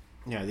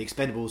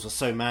Expendables are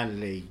so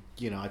manly.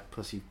 I'd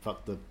pussy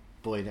fuck the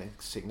boy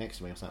sitting next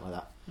to me or something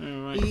like that.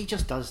 Oh, right. He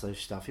just does those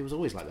stuff. He was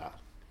always like that.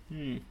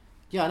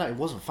 Yeah, I know it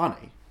wasn't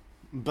funny,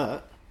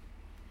 but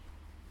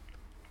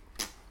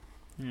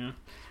yeah.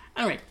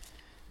 Anyway,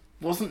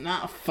 wasn't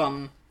that a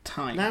fun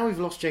time? Now we've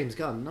lost James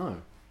Gunn. No.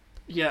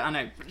 Yeah, I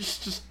know. But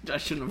just I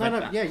shouldn't have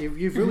read that. Yeah,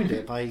 you've ruined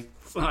it by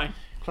Sorry.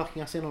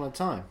 clocking us in on a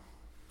time.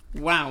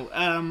 Wow.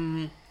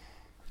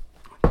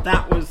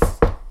 That was.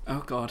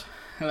 Oh God.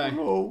 Hello.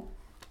 Hello.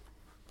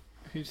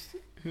 Who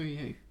are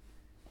you?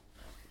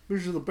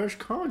 These are the best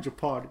kinds of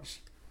parties.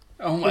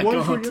 Oh my the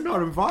ones God. when you're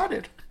not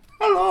invited.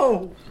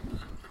 Hello.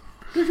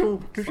 Did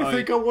you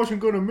think I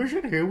wasn't going to miss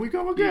it? Here we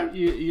go again.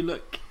 You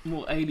look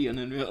more alien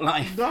in real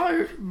life.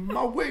 No,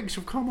 my wigs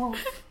have come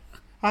off.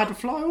 I had to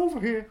fly over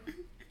here.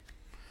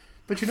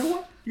 But you know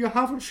what? You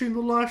haven't seen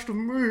the last of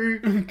me.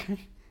 Okay.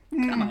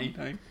 Can I,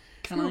 though?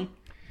 Can I?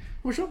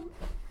 What's up?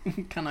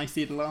 Can I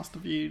see the last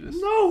of you?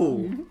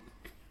 No.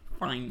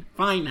 Fine,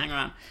 hang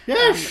around.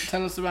 Yes.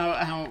 Tell us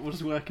about how it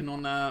was working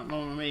on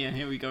Mamma Mia.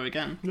 Here we go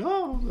again.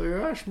 No, they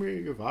asked me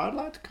if I'd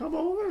like to come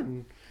over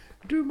and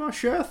do my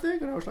share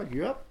thing, and I was like,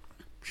 yep,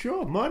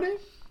 sure, money.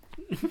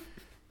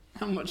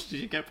 How much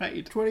did you get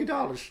paid? $20.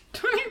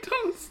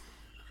 $20?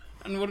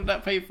 And what did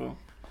that pay for?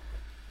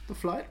 The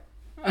flight.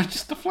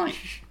 Just the flight?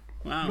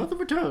 Wow. Not the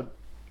return.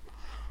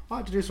 I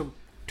had to do some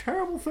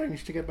terrible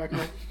things to get back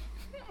home.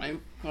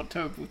 What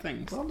terrible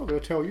things? Well, I'm not going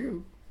to tell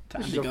you. To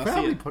This Andy is a Garcia.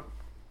 family put.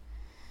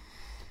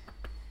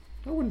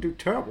 I wouldn't do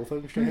terrible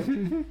things to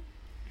him.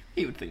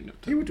 He would think that.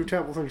 He would do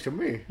terrible things to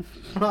me.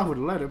 And I would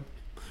let him.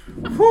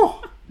 Whew.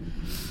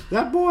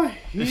 That boy,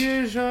 he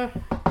is hot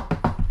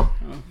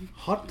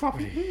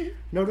property.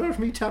 No, that was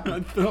me tapping. I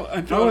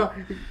thought.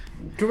 Do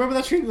you remember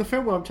that scene in the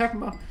film where I'm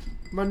tapping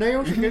my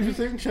nails against the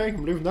thing, saying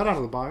I'm leaving that out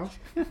of the bios?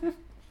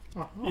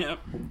 Yep.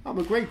 I'm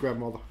a great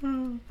grandmother.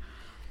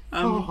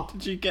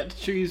 Did you get to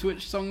choose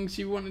which songs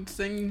you wanted to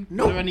sing?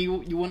 No. Were there any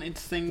you wanted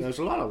to sing? There's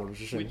a lot I wanted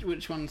to sing.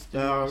 Which ones did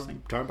you want to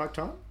sing? Turn Back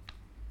Time.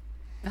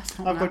 That's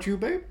not I've Got You,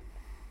 Babe.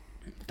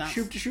 That's,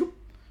 Shoot to Shoot.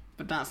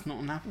 But that's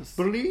not Navas.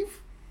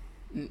 Believe.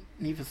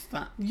 Neither's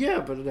that. Yeah,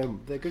 but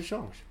they're good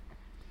songs.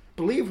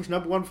 Believe was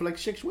number one for like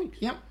 6 weeks.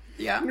 Yep.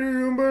 Yeah.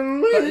 You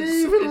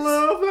believe in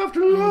love after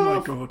love. Oh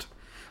my God.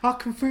 I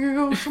can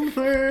feel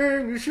something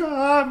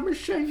inside me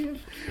saying,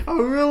 I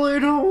really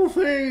don't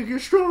think you're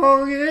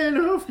strong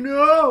enough.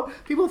 No.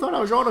 People thought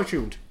I was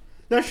auto-tuned.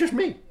 That's just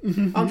me.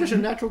 I'm just a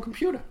natural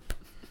computer.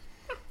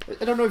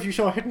 I don't know if you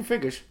saw Hidden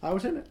Figures. I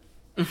was in it.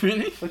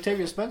 Really?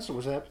 Octavia Spencer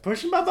was there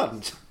pushing my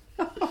buttons.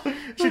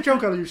 It's a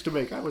joke I used to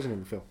make. I wasn't in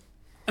the film.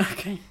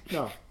 Okay.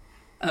 No.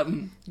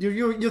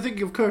 You're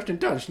thinking of Kirsten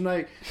Dunst, and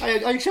I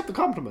accept the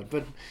compliment,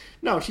 but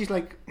no, she's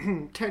like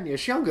 10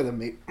 years younger than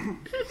me.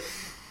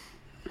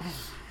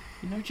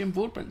 You know Jim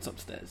Broadbent's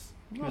upstairs.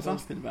 He was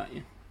asking about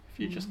you. If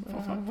you just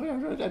pop up.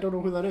 I don't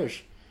know who that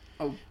is.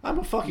 Oh, I'm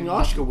a fucking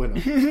Oscar winner.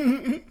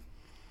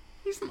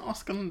 He's an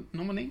Oscar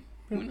nominee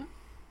winner.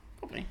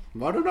 Probably.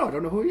 I don't know. I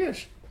don't know who he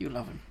is. You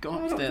love him. Go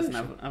upstairs and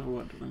have a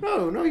word with him.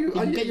 No, He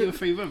can get you a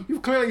free room.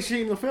 You've clearly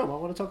seen the film. I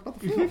want to talk about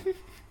the film.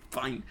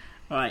 Fine.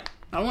 Right.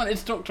 I wanted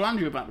to talk to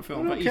Andrew about the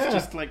film, but he's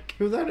just like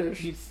who that is.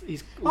 He's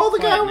the guy over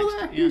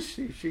quiet there. next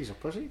to- She's a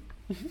pussy.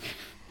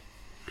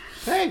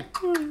 Hey.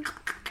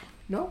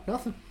 No,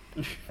 nothing.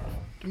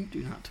 Don't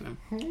do that to him.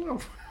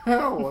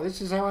 Oh,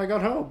 this is how I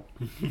got home.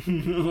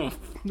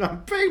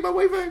 I'm paying my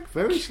way back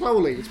very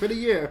slowly. It's been a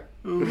year,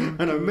 and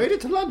I've made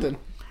it to London.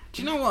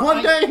 Do you know what?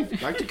 One day,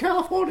 back to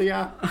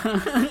California.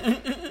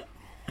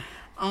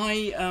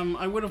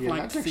 I would have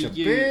liked to see a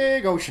you.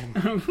 big ocean.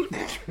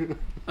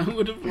 I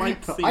would have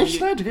liked to see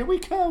Iceland, here we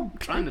come. I'm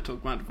trying to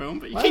talk about the film,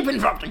 but you keep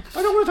interrupting.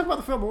 I don't want to talk about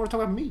the film. I want to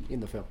talk about me in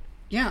the film.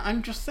 Yeah,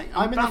 I'm just saying.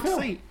 I'm in the about to film.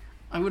 say.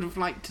 I would have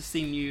liked to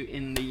seen you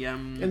in the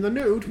In the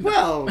nude.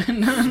 Well,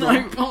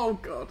 no. Oh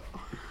God.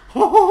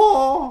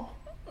 Oh,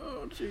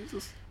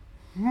 Jesus.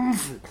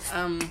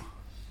 I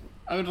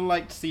would have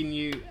liked to seen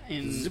you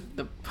in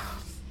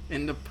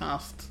the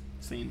past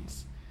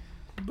scenes.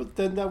 but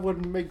then that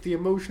wouldn't make the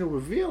emotional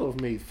reveal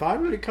of me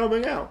finally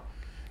coming out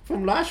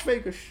from Las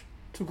Vegas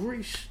to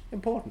Greece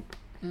important.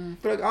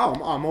 But like,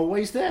 I'm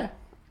always there.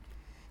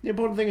 The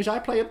important thing is I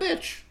play a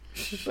bitch,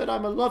 but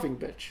I'm a loving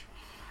bitch.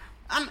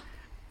 And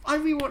I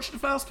rewatched the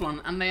first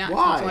one, and they acted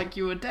Why? like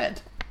you were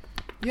dead.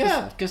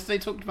 Yeah. Because they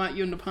talked about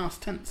you in the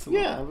past tense. A lot.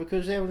 Yeah,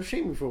 because they haven't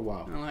seen me for a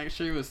while. And like,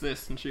 she was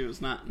this, and she was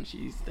that, and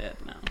she's dead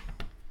now.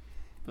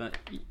 But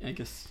I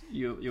guess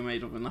you're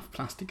made of enough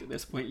plastic at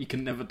this point, you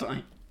can never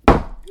die.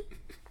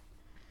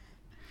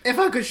 If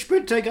I could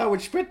spit take, I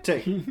would spit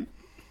take.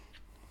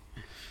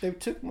 They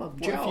took my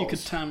What jowls. if you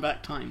could turn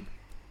back time?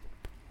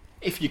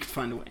 If you could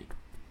find a way.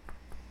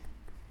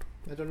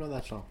 I don't know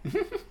that song.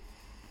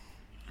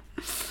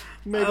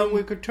 Maybe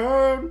we could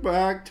turn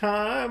back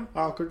time.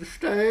 I could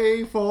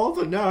stay for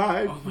the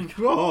night. Oh my God.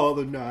 For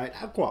the night.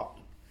 Aqua.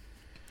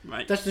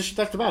 Right. That's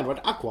the band, right?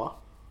 Aqua.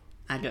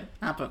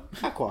 ABBA.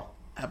 Aqua.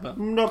 ABBA.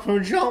 Dr.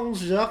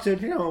 Jones, Dr.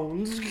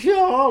 Jones,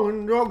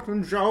 calling Dr.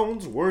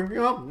 Jones, wake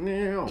up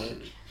now.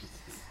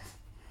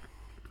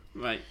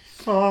 Right.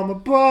 I'm a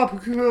Barbie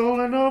girl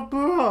and a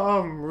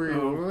Barbie.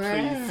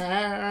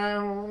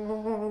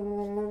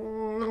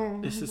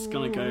 This is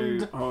gonna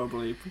go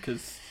horribly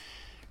because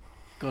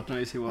God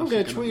knows who else. I'm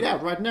going to tweet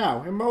out right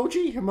now.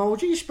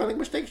 Emoji, spelling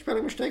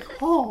mistake.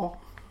 Oh.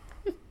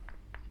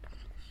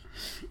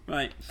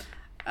 Right.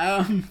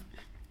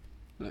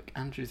 Look,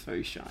 Andrew's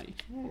very shy.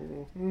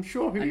 I'm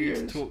sure he is.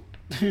 I need to talk.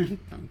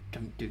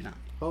 Don't do that.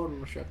 Hold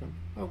on a second.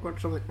 I've got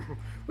something.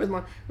 With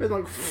my.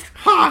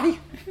 Hi!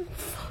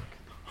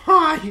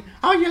 Hi!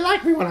 Oh, you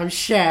like me when I'm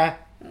Cher?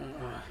 Oh,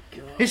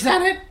 God. Is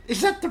that it?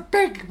 Is that the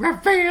big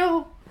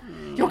reveal?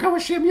 You'll go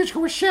and see a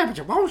musical with Cher, but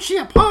you won't see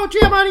a Paul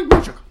Giamatti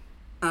musical.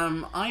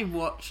 I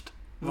watched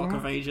Rock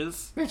of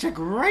Ages. It's a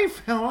great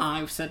film.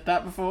 I've said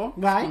that before.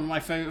 Right. It's one of my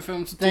favourite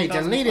films of They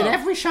 2012. deleted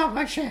every song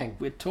I sang.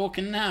 We're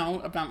talking now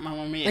about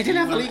Mamma Mia. They didn't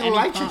have the You legal want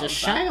any rights to part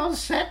just of that? sang on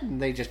set, and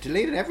they just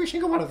deleted every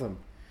single one of them.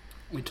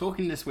 We're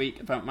talking this week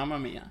about Mamma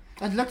Mia.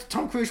 I looked at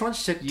Tom Cruise once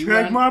and said, You "Take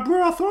weren't- my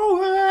breath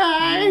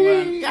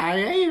away."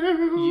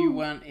 You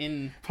weren't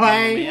in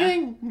Mamma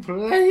Mia.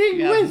 Playing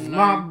You have with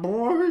my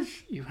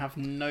boys. You have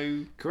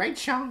no Great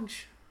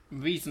songs.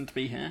 reason to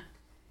be here.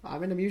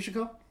 I'm in a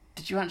musical.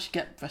 Did you actually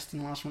get dressed in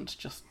enlargements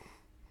just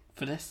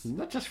for this?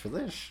 Not just for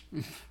this.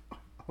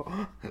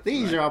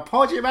 These are a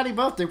Paul Giamatti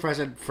birthday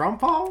present from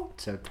Paul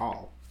to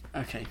Paul.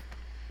 Okay.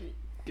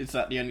 Is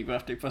that the only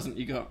birthday present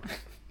you got?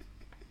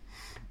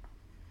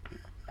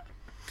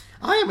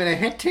 I am in a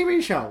hit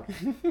TV show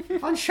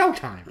on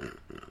Showtime.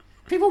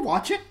 People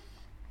watch it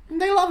and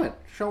they love it.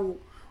 So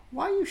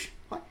why are you,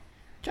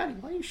 Johnny?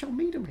 Why are you so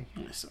mean to me?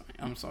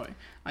 I'm sorry.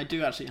 I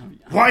do actually have.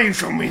 Why are you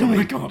so mean to Oh my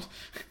me? God.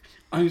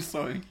 I'm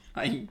sorry.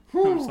 I'm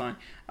sorry.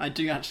 I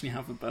do actually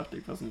have a birthday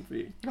present for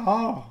you.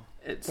 Oh,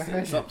 It's where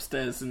is it?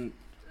 upstairs in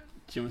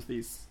Jim's.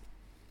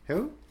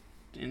 Who?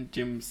 In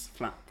Jim's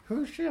flat.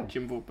 Who's Jim?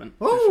 Jim Broadbent.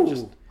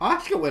 Oh,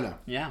 Oscar winner.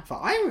 Yeah. For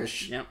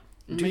Irish. Yep.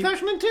 In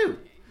 2002.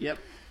 Yep.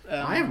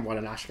 I haven't won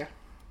an Oscar.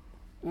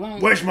 Well,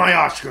 Where's my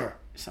Oscar?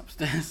 It's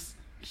upstairs.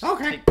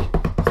 Okay.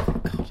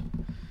 God.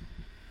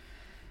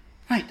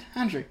 Right,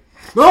 Andrew.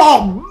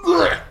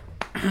 Oh!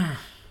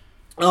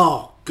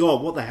 Oh,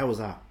 God, what the hell was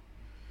that?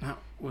 That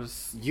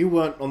was You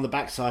weren't on the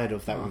backside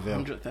of that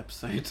reveal. 100th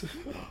episode.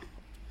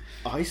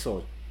 I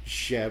saw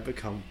Cher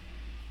become...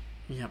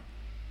 Yep.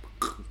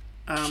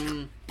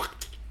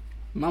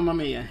 Mamma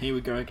Mia, here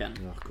we go again.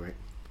 Oh, great.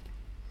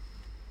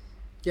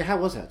 Yeah, how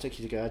was that? I took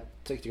you to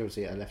go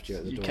see it. I left you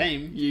at the door.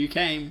 You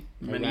came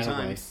I many ran away.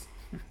 times.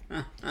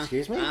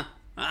 Excuse me?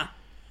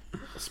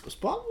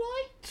 Spotlight?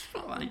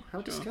 Spotlight. How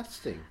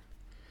disgusting.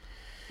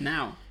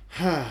 Now.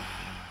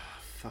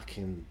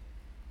 Fucking...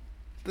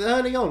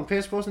 Early on,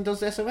 Pierce Brosnan does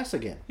the SOS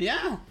again.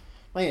 Yeah.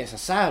 Well, yeah, it's a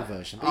sad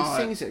version, but he Oh,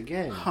 sings it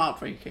again.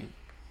 Heartbreaking.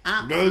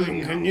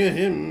 Absolutely. Can you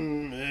hear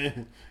me?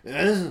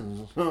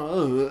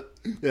 Oh,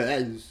 but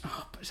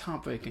it's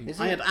heartbreaking. Is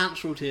I it? had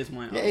actual tears in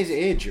my eyes. Yeah,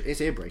 it's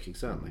ear-breaking,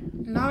 certainly.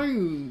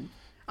 No.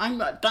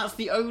 That's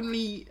the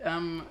only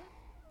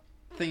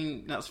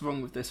thing that's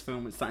wrong with this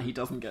film is that he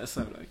doesn't get a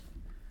solo.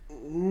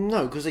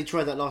 No, because they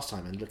tried that last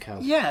time, and look how...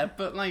 Yeah,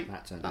 but like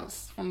turned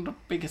that's one of the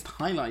biggest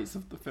highlights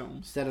of the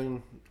film.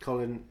 Stellan,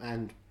 Colin,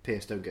 and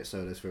Pierce don't get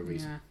solos for a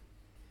reason. Yeah.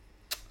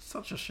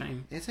 Such a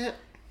shame. Is it?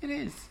 It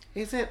is.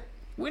 Is it?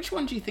 Which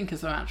one do you think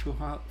is their actual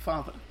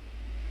father?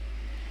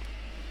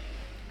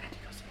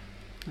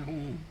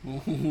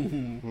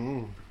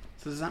 Ooh.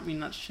 So does that mean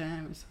that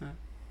Cher is her?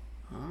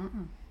 Ah.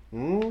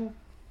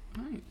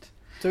 Right.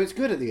 So it's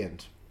good at the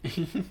end.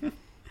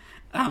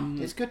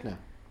 It's good now.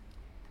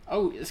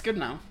 Oh, it's good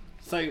now.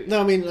 So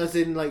No, I mean, as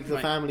in, like, the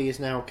Right. family is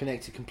now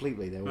connected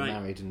completely. They're all Right.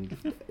 married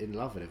and in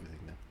love and everything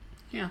now.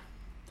 Yeah.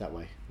 That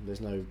way.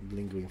 There's no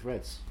lingering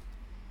threads.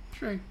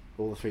 True.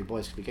 All the three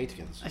boys could be gay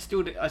together. I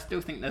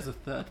still think there's a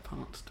third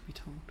part to be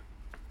told.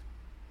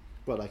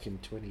 Well, like in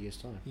 20 years'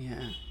 time. Yeah.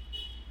 Their And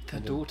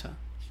then daughter.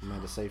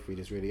 Amanda Seyfried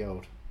is really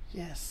old.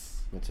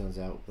 Yes. And it turns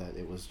out that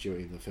it was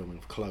during the filming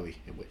of Chloe,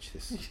 in which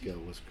this girl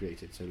was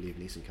created, so Liam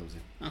Neeson comes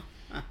in.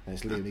 And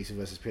it's Liam Neeson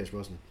versus Pierce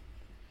Brosnan.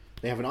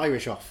 They have an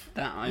Irish off.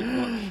 That I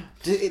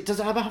watched. Does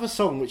it have a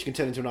song which you can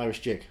turn into an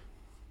Irish jig?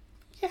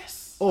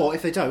 Yes. Or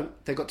if they don't,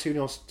 they've got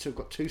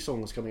two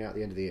songs coming out at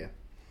the end of the year.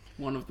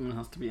 One of them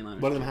has to be an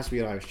Irish. One of them has to be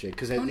an Irish jig.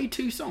 Cause Only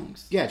 2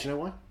 songs? Yeah, do you know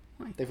why?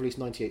 Why? They've released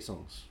 98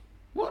 songs.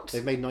 What?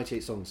 They've made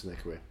 98 songs in their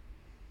career.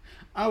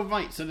 Oh,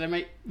 right, so they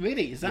make...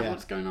 Really? Is that Yeah,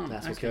 what's going on?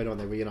 That's what's Okay. going on.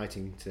 They're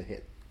reuniting to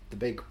hit the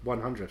big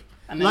 100.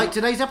 And they're Like not-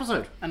 today's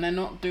episode. And they're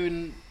not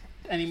doing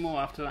any more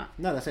after that?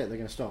 No, that's it. They're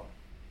going to stop.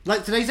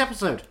 Like today's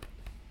episode.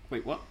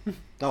 Wait, what?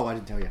 Oh, I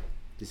didn't tell you.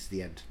 This is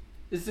the end.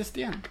 Is this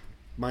the end?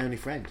 My Only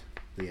Friend.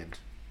 The end.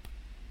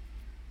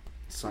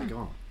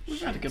 Saigon.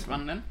 We've had a good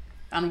run then.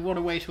 And what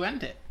a way to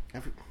end it.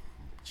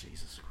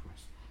 Jesus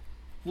Christ.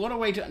 What a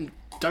way to... And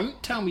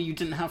don't tell me you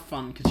didn't have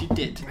fun, because you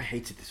did. I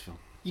hated this film.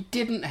 You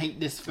didn't hate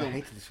this film. I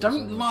hated this film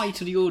Don't so much. lie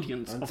to the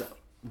audience. I'm of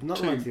not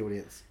two. lying to the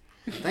audience.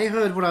 They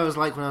heard what I was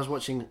like when I was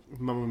watching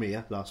Mamma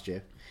Mia last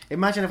year.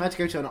 Imagine if I had to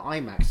go to an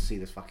IMAX to see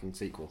this fucking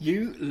sequel.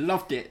 You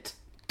loved it.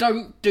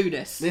 Don't do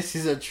this. This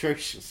is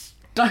atrocious.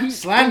 Don't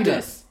Slander. do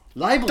this.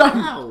 Libel. Don't.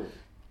 Ow.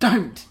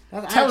 Don't.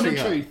 That's Tell the actually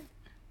hurt. truth.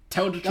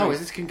 Tell the truth. No, is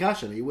this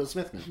concussion? Are you Will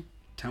Smith now?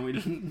 Tell me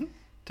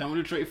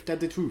the truth. Tell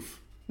the truth.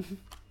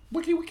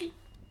 Wiki.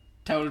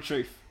 Tell the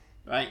truth.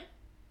 Right?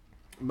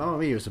 Mamma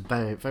Mia is a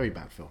very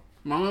bad film.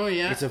 Mamma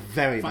Mia. It's a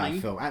very fine,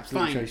 bad film.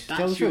 Absolutely fine. atrocious. That's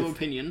Tell the your truth.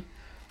 opinion.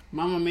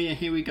 Mamma Mia,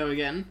 Here We Go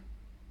Again.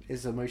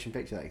 Is a motion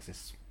picture that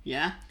exists.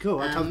 Yeah? Cool,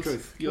 I tell the And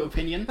truth. Your Cool.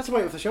 opinion? That's a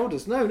weight off the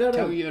shoulders. No.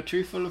 Tell your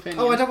truthful opinion.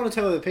 Oh, I don't want to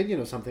tell an opinion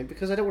or something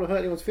because I don't want to hurt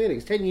anyone's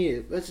feelings. 10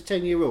 years. That's a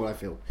 10-year rule, I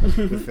feel,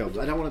 with films.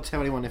 I don't want to tell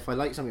anyone if I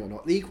like something or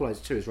not. The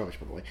Equalizer 2 is rubbish,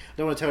 by the way. I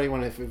don't want to tell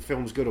anyone if a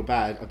film's good or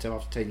bad until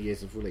after 10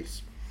 years of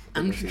release.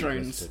 Andrew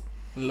Jones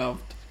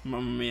loved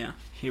Mamma Mia,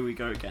 Here We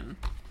Go Again.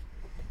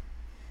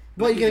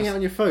 What are you getting out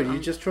on your phone? Are you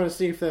just trying to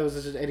see if there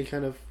was any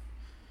kind of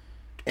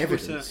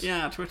evidence?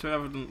 Twitter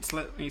evidence.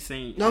 Let me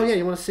see. Oh, yeah,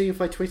 you want to see if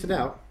I tweeted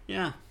out?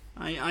 Yeah,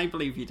 I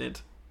believe you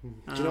did. Do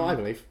you know what I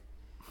believe?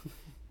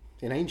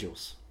 In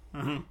angels.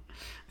 Uh-huh.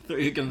 I thought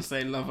you were going to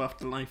say love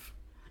after life.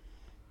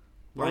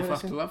 What Life did I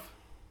after say? love?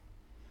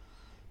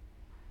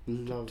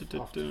 Love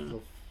after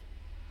love.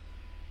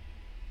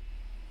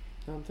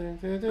 Something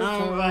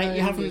Oh, right,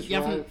 you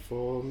haven't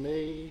for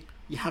me.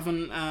 You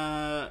haven't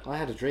I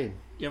had a dream.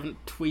 You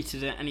haven't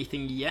tweeted it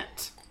anything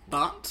yet,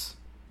 but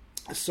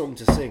a song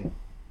to sing.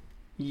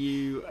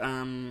 You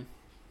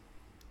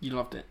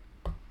loved it.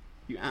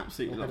 You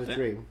absolutely loved it. I had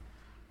a dream.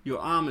 Your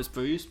arm is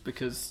bruised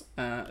because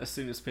as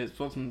soon as Pierce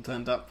Brosnan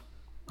turned up,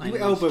 You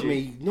elbowed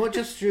me, not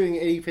just during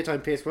any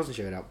time Pierce Brosnan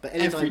showed up, but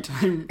every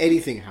time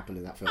anything happened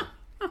in that film.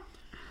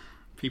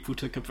 People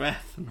took a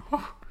breath and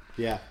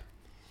yeah, it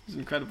was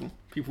incredible.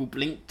 People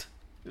blinked.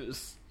 It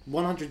was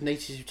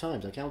 182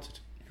 times. I counted.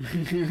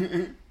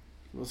 It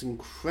was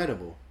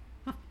incredible.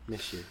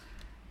 Miss you.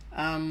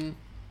 Come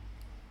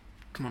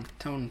on,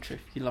 tell them the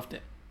truth. You loved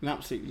it. You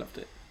absolutely loved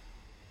it.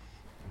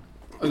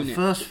 The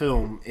first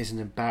film is an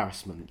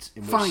embarrassment.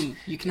 In Fine, which,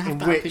 you can have in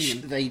that which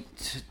opinion.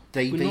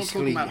 they We're not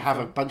basically talking about the have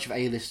a film. bunch of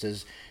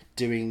A-listers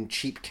doing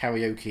cheap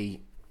karaoke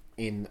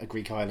in a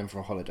Greek island for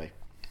a holiday.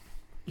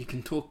 You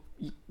can talk.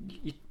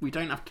 We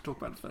don't have to talk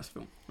about the first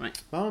film,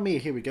 right? Mamma Mia,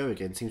 Here We Go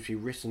Again seems to be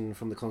written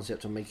from the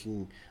concept of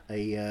making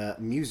a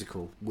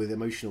musical with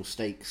emotional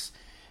stakes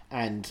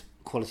and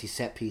quality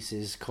set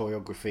pieces,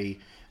 choreography,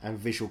 and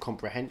visual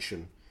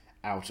comprehension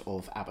out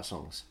of ABBA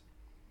songs.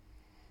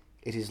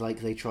 It is like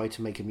they tried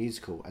to make a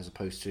musical as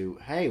opposed to,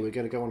 hey, we're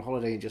going to go on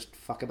holiday and just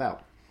fuck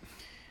about.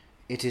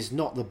 It is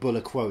not the bulla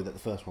quo that the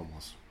first one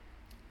was.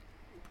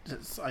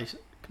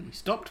 Can we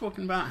stop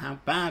talking about how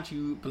bad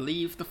you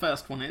believe the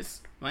first one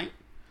is, right?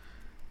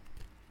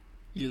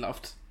 You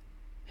loved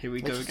Here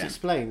We Go Let's just Again.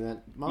 explain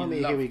that Mamma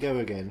Mia, Here We Go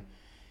Again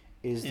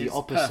is the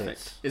opposite.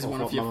 Perfect. Is of one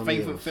what of your Mamma Mia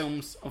favourite was.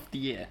 films of the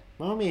year.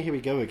 Mamma Mia, Here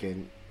We Go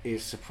Again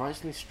is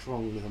surprisingly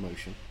strong with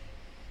emotion.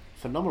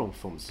 Phenomenal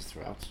performances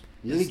throughout.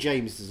 Lily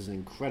James is an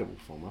incredible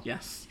performer.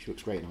 Yes. She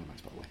looks great in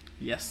IMAX, by the way.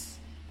 Yes.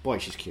 Boy,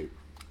 she's cute.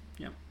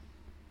 Yep.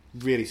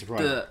 Really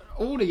surprising.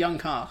 All the young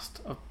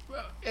cast,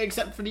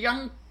 except for the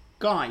young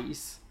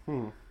guys,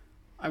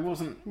 I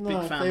wasn't a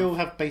big fan they of. all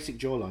have basic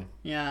jawline.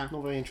 Yeah.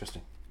 Not very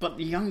interesting. But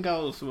the young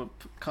girls were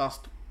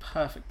cast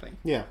perfectly.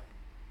 Yeah.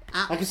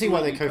 I can see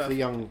why they Absolutely go for the perfect.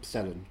 young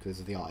Stellan, because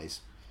of the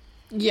eyes.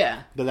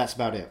 Yeah. But that's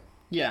about it.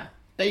 Yeah.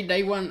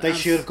 They weren't. They as,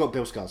 should have got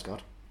Bill Skarsgård,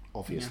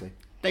 obviously. Yeah.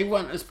 They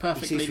weren't as He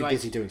perfectly seems to be like.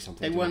 busy doing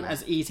something. They weren't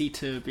as easy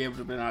to be able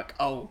to be like,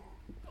 oh,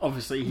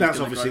 obviously. He's That's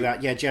gonna obviously grow.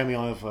 that. Yeah, Jeremy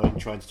Irvine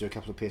tried to do a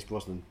couple of Pierce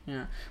Brosnan.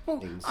 Yeah. Well,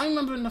 things. I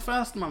remember in the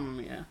first Mamma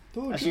Mia.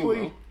 Oh, as shall you we?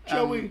 will,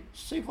 Shall we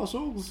save our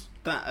souls?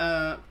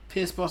 That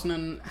Pierce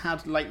Brosnan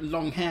had like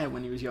long hair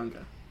when he was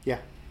younger. Yeah.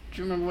 Do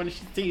you remember when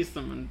she teased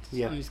them and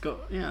he's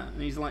got and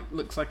he's like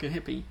looks like a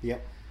hippie. Yeah.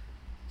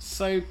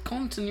 So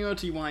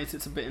continuity wise,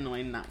 it's a bit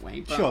annoying that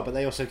way. But Sure, but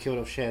they also killed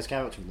off Cher's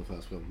character in the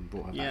first film and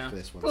brought her back for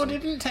this one. Well, so- they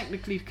didn't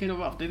technically kill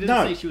her off. They didn't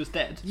No. say she was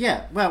dead.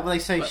 Yeah, well, they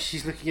say But-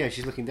 she's looking. Yeah,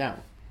 she's looking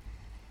down.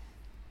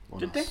 on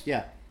Did us. they?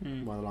 Yeah.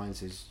 Hmm. One of the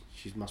lines is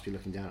she must be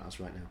looking down at us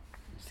right now.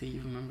 See,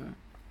 you remember?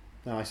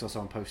 No, I saw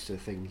someone post a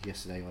thing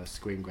yesterday on a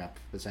screen grab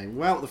for saying,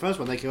 "Well, the first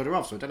one they killed her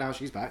off, so I don't know how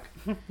she's back."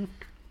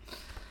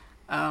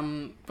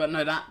 But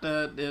no, that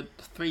the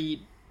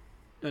three,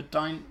 what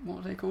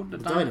are they called? The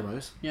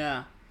Dynamos.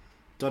 Yeah.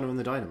 Donna and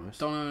the Dynamos.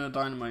 Donna and the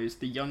Dynamos.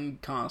 The young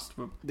cast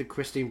were the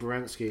Christine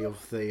Baranski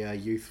of the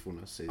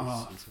youthfulness. Is,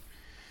 Oh, and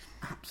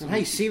absolutely.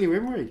 hey, Celia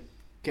Imrie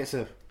gets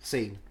a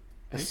scene.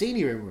 A Who?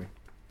 Celia Imrie.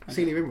 Okay.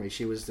 Celia Imrie.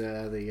 She was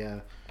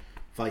the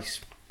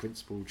vice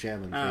principal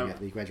chairman Oh. thing at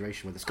the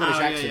graduation with a Scottish Oh,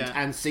 yeah, accent yeah.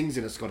 and sings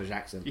in a Scottish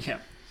accent. Yeah.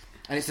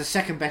 And it's the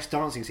second best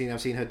dancing scene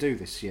I've seen her do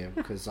this year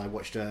because I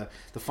watched the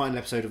final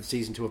episode of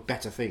season 2 of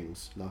Better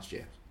Things last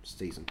year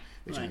season,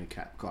 which I Right. only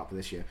caught up with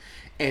this year.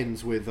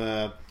 Ends with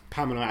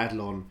Pamela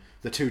Adlon,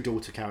 two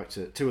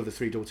of the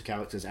three daughter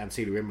characters, and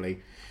Celia Imrie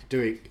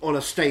doing on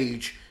a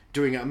stage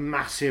doing a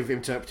massive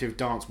interpretive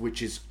dance,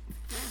 which is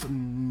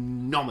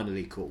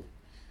phenomenally cool.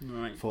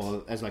 Right.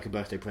 As like a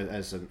birthday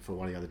present for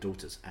one of the other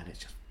daughters, and it's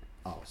just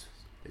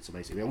it's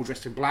amazing. They're all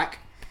dressed in black.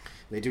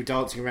 They do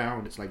dancing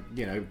around. It's like,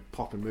 you know,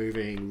 pop and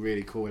moving,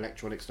 really cool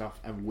electronic stuff,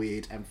 and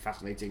weird and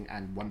fascinating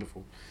and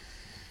wonderful.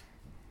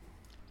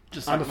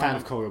 I'm a fan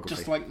of choreography.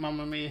 Just like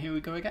Mamma Mia, Here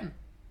We Go Again.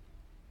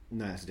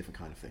 No, that's a different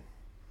kind of thing.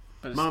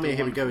 But Mamma Mia,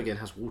 Here We Go Again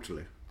has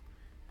Waterloo.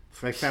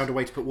 They found a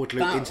way to put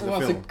Waterloo into the film.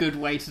 That was a good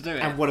way to do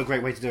it. And what a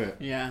great way to do it.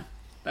 Yeah.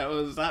 That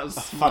was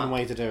a fun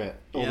way to do it.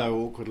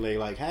 Although awkwardly,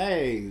 like,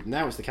 hey,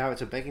 now it's the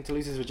character begging to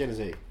lose his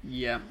virginity.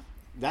 Yeah.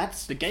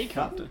 That's the gay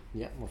character.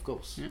 Yeah, well, of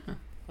course. Yeah.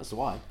 That's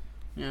why.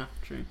 Yeah,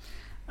 true.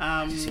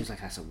 It seems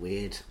like that's a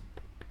weird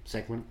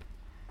segment.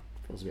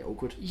 Feels a bit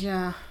awkward.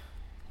 Yeah.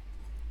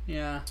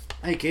 Yeah.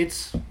 Hey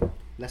kids,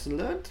 lesson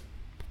learned.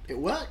 It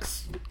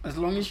works. As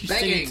long as you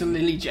sing it to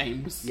Lily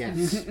James.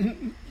 Yes.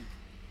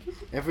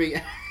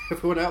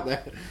 Everyone out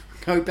there,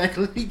 go beg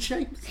Lily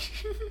James.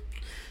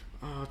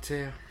 Oh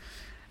dear.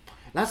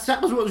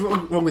 That was what was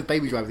wrong with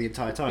Baby Driver the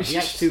entire time. He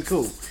acted too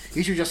cool.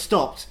 He should have just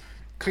stopped,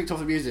 clicked off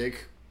the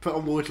music, put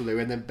on Waterloo,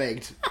 and then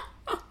begged.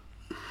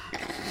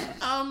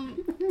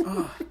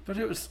 But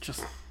it was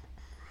just,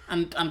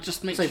 and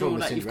just make sure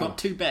that you've got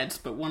 2 beds,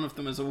 but one of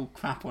them is all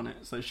crap on it,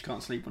 so she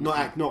can't sleep on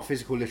it. Not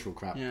physical, literal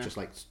crap. Yeah. Just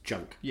like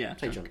junk. Yeah,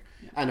 say junk.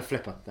 Yeah. And a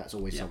flipper. That's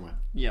always somewhere.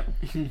 Yep,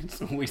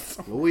 it's always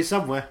somewhere. Always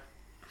somewhere.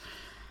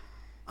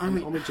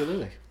 Omid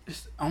Jalili.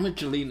 Omid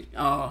Jalili.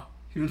 Oh,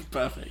 he was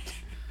perfect.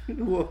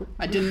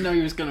 I didn't know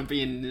he was going to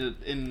be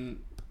in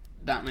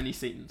that many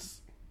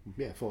scenes.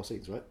 Yeah, 4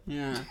 scenes, right?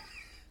 Yeah.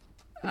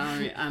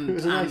 And it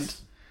was a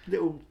nice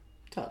little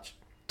touch.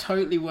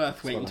 Totally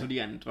worth waiting till the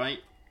end, right?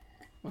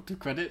 What the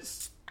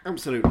credits?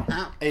 Absolutely.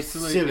 It's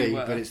silly,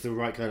 worth but it's the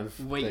right kind of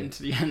waiting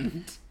to the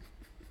end.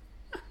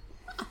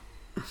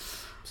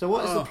 So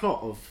what is the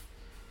plot of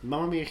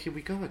Mamma Mia, Here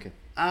We Go Again?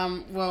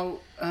 Well,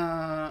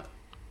 Meryl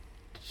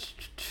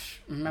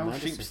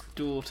Streep's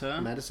daughter,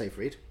 Amanda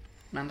Seyfried.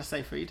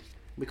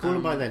 We call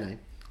them by their name.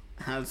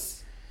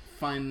 Has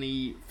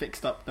finally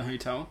fixed up the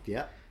hotel.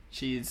 Yeah.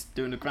 She's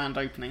doing a grand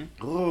opening.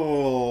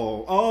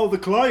 Oh, the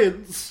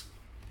clients.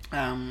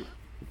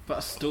 But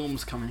a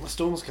storm's coming.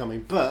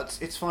 But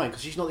it's fine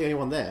because she's not the only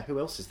one there. Who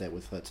else is there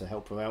with her to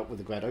help her out with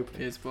the grand opening?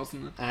 Pierce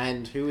Brosnan.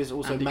 And who is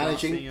also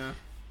managing?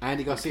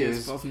 Andy Garcia.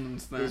 Pierce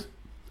Brosnan's there.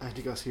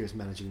 Andy Garcia is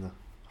managing the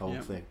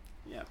whole thing.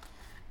 Yep.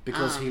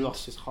 Because he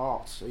lost his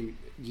heart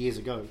years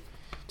ago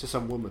to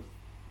some woman.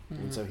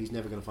 And so he's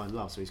never going to find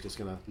love, so he's just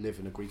going to live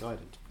in a Greek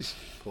island.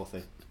 Poor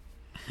thing.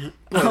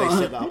 Well,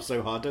 they set that up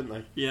so hard, don't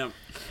they? Yeah.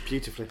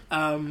 Beautifully.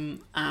 And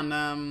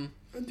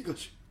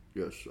yes,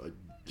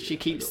 she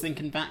keeps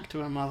thinking back to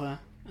her mother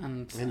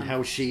and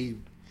how she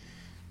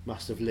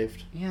must have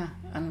lived. Yeah,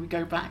 and we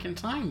go back in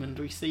time and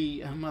we see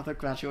her mother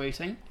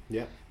graduating.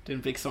 Yeah. Doing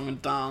big song and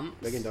dance.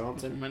 Big and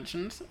dancing.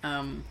 Mentioned.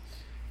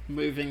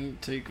 Moving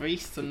to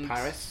Greece and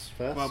Paris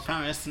first. Well,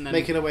 Paris and then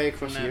making her way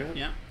across Europe.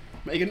 Yeah.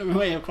 Making her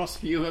way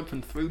across Europe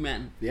and through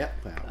men. Yeah.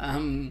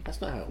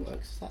 That's not how it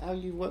works. Is that how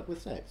you work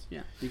with sex?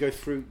 Yeah. You go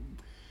through.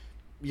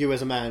 You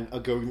as a man are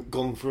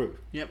gone through.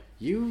 Yep.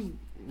 You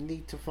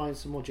need to find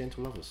some more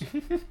gentle lovers.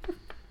 Do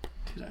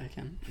that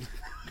again.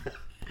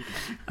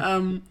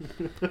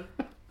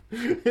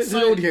 It's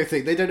an audio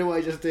thing. They don't know what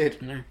I just did.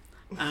 No.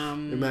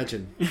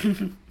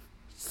 Imagine.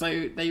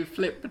 So they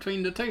flip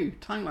between the 2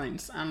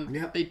 timelines,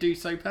 and they do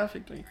so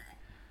perfectly.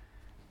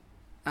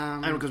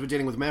 And because we're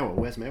dealing with Meryl,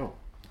 where's Meryl?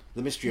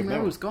 The mystery of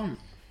Meryl. Meryl's gone.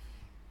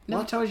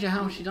 Never tells you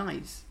how she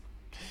dies.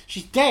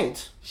 She's dead?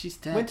 She's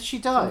dead. When did she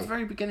die? From the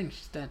very beginning,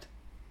 she's dead.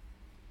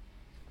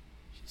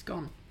 She's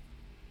gone.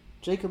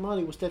 Jacob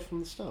Marley was dead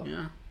from the start?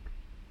 Yeah.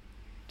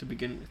 To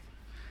begin with.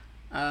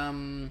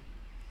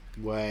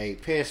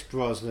 Wait, Pierce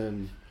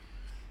Brosnan.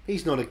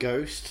 He's not a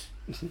ghost.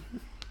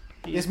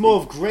 There's more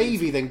of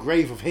gravy than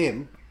grave of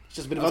him. It's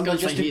just a bit of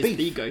undigested beef. He's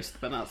the ghost,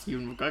 but that's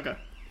Ewan McGregor.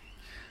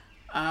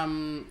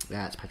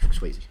 Yeah, it's Patrick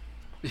Swayze.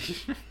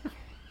 This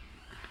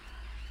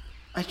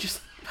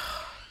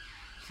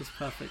is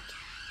perfect.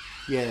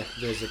 Yeah,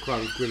 there's a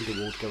Crime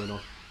Grindelwald going on.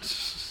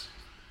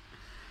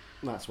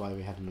 That's why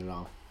we had an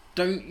alarm.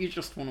 Don't you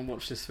just want to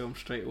watch this film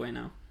straight away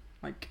now?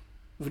 Like,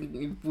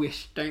 don't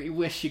you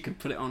wish you could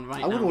put it on right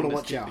now? I wouldn't want to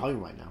watch it at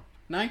home right now.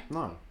 No?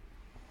 No.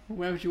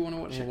 Where would you want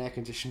to watch it? In an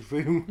air-conditioned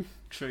room.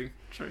 True.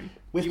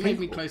 With you people. made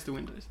me close the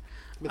windows.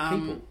 With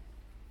people.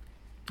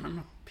 I'm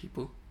not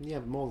people. Yeah,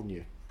 more than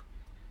you.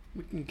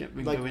 We can get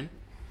Ringo in.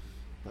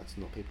 That's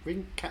not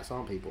people. Cats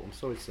aren't people. I'm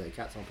sorry to say,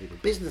 cats aren't people.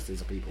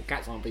 Businesses are people.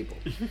 Cats aren't people.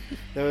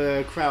 There were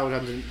a crowd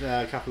under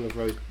a couple of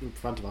rows in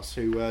front of us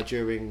who,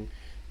 during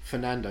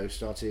Fernando,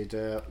 started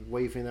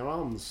waving their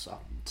arms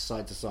up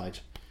side to side.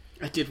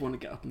 I did want to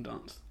get up and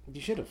dance.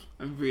 You should have.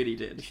 I really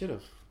did. You should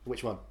have.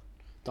 Which one?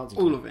 Dancing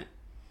All Queen? of it.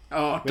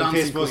 Oh, when Dancing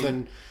Pierce Queen.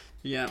 Brosnan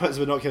Yeah. puts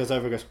the binoculars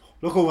over and goes,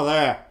 "Look over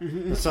there!"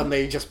 And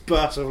suddenly just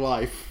bursts of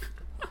life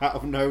out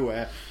of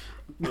nowhere.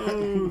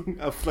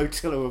 A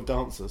flotilla of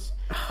dancers.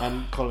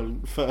 And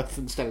Colin Firth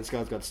and Stellan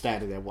Skarsgård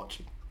standing there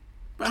watching.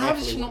 But how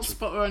did she not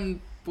spot her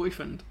own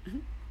boyfriend?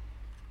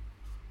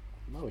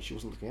 No, she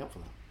wasn't looking out for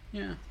that.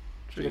 Yeah.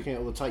 She was looking at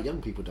all the tight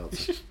young people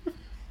dancing.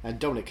 And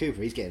Dominic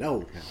Cooper, he's getting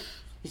old now.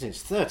 He's in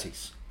his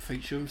 30s.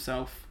 Feature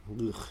himself.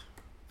 Ugh.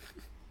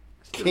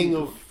 King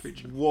of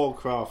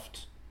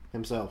Warcraft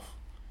himself.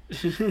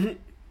 Come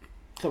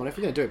on, if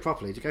we're going to do it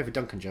properly, to go for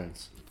Duncan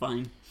Jones.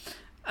 Fine.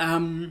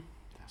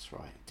 That's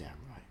right, damn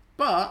right.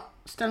 But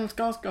Stellan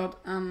Skarsgård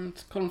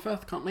and Colin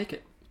Firth can't make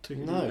it.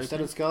 No,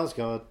 Stellan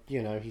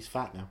Skarsgård, he's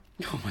fat now.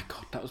 Oh my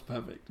god, that was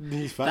perfect.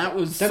 He's fat. That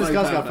was Stellan so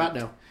Skarsgård perfect. fat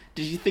now.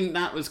 Did you think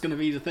that was going to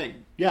be the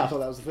thing? Yeah, I thought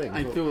that was the thing.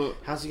 I thought...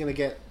 How's he going to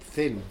get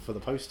thin for the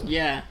poster?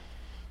 Yeah.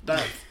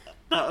 That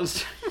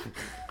was...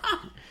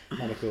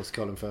 And of course,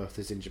 Colin Firth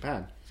is in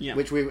Japan. Yeah.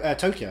 Which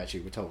Tokyo,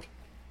 actually, we're told.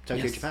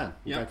 Tokyo, Yes. Japan. I'm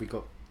Yeah. glad we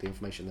got the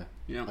information there.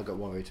 Yeah. I got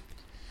worried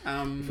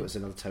if it was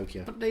another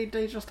Tokyo. But they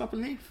just up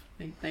and leave.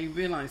 They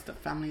realise that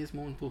family is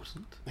more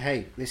important.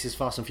 Hey, this is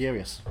Fast and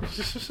Furious.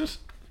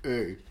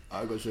 Hey,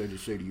 I got something to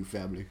say to you,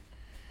 family.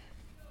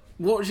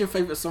 What was your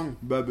favourite song?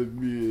 Mamma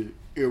Mia,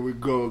 here we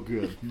go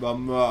again.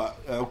 Mama,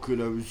 how could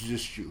I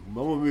resist you?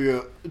 Mamma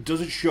Mia,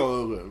 doesn't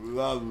show it.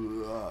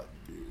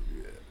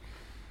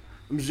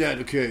 I'm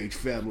Xander Cage,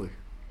 family.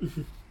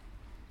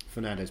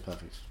 Fernando's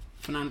perfect.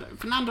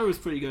 Fernando is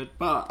pretty good,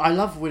 but... I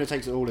love Winner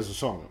Takes It All as a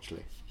song,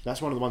 actually.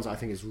 That's one of the ones that I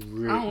think is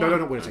really... Oh, No,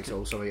 not Winner Takes It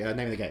All, sorry. Name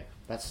of the Game.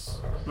 That's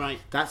right.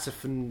 That's a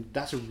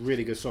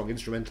really good song,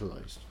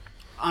 instrumentalised.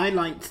 I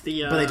liked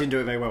the... But they didn't do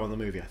it very well in the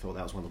movie. I thought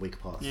that was one of the weaker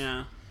parts.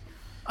 Yeah.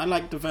 I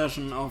liked the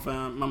version of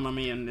Mamma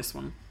Mia in this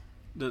one.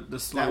 The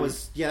slow...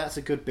 that's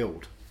a good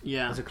build.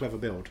 Yeah. That's a clever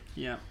build.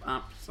 Yeah,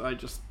 I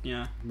just...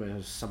 Yeah. When it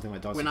was something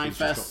like Darcy When I Keys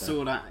just first dropped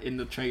saw that in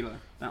the trailer,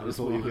 that was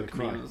thought what you were hooked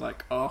gonna me. cry. I was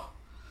like, oh...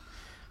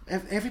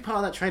 Every part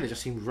of that trailer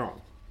just seemed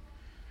wrong.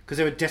 Because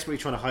they were desperately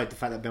trying to hide the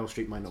fact that Meryl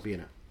Streep might not be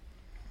in it.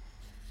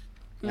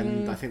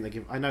 And I think they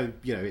give... I know,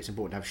 it's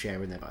important to have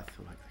Cher in there, but I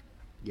feel like...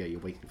 Yeah, you're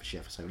waiting for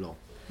Cher for so long.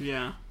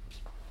 Yeah.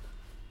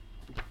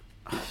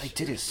 They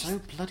did it so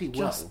bloody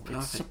well. Just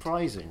perfect. It's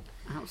surprising.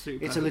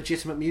 Absolutely It's a perfect.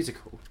 legitimate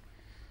musical.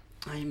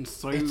 I'm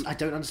so... I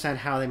don't understand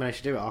how they managed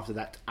to do it after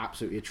that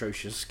absolutely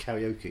atrocious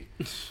karaoke.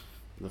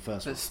 The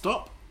first one. Let's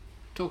stop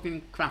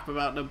talking crap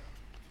about the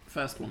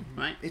first one,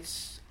 right?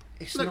 It's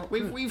Look, not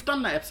we've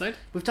done that episode.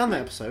 We've done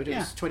that episode. It Yeah.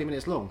 was 20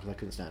 minutes long because I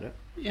couldn't stand it.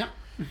 Yeah.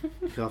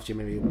 Because after you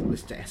maybe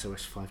listen to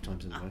SOS 5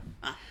 times in a row.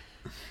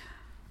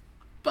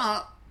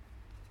 But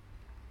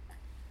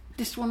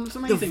this one was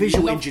amazing. The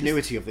visual We loved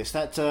ingenuity of this.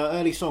 That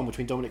early song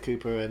between Dominic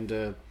Cooper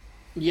and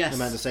Yes.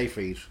 Amanda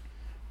Seyfried,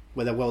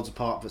 where they're worlds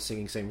apart but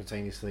singing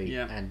simultaneously.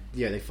 Yeah. And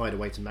they find a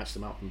way to match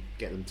them up and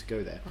get them to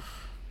go there.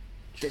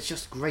 It's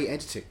just great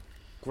editing.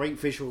 Great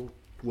visual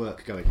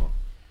work going on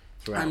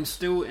throughout. I'm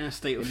still in a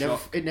state of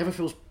shock. It never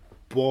feels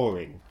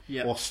boring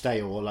Yeah. or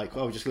stale or like,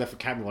 we just left the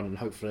camera on and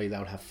hopefully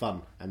they'll have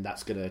fun and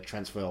that's going to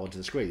transfer onto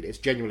the screen. It's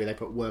genuinely they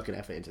put work and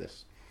effort into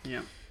this.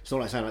 Yeah. It's not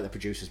like sounding like the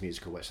producer's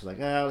musical where it's like,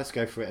 let's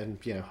go for it and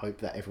hope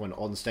that everyone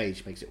on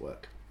stage makes it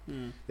work.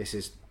 This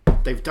is...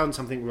 They've done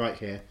something right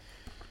here.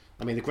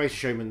 I mean, The Greatest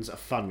Showman's a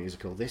fun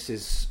musical. This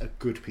is a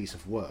good piece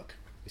of work.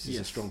 This is a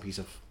Yes. strong piece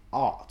of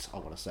art, I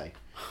want to say,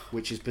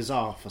 which is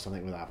bizarre for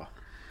something with ABBA.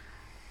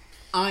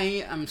 I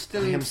am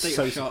still in a state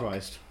so of shock.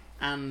 surprised.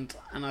 And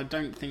I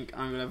don't think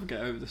I will ever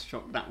get over this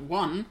shock. That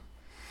one,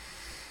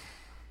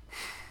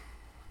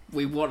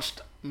 we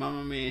watched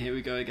Mamma Mia, Here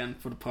We Go Again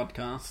for the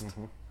podcast.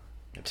 Mm-hmm.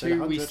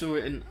 2, we saw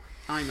it in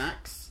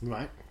IMAX.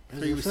 Right.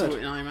 3, we saw it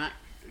in IMAX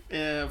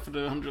for the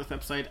 100th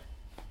episode.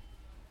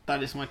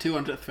 That is my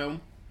 200th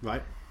film.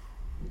 Right.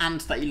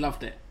 And that you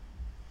loved it.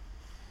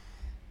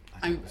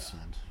 I don't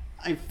understand.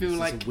 I feel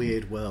like it's a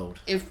weird world.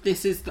 If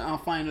this is our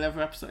final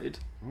ever episode,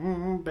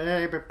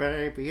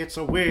 baby, it's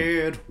a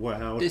weird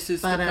world. this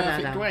is the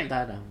perfect way.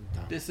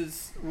 This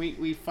is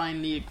we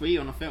finally agree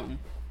on a film.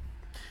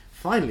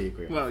 Finally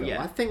agree on a film.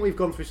 Yeah. I think we've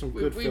gone through some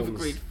good films. We've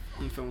agreed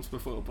on films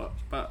before,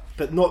 but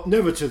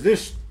never to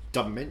this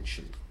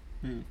dimension.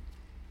 Hmm.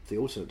 The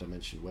alternate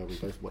dimension where we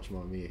both watch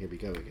Mamma Mia, Here We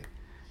Go Again.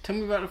 Tell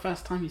me about the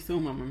first time you saw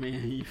Mamma Mia,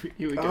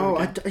 Here We Go Oh,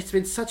 Again. it's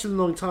been such a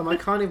long time. I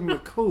can't even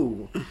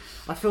recall.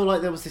 I feel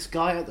like there was this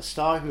guy at the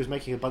start who was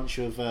making a bunch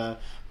of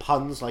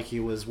puns, like he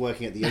was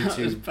working at the That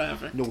was O2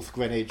 perfect. North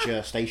Greenwich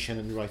station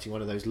and writing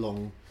one of those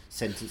long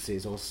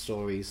sentences or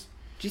stories.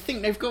 Do you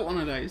think they've got one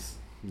of those?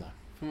 No.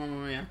 For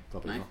Mamma Mia?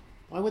 Probably No? not.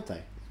 Why would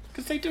they?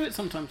 Because they do it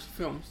sometimes for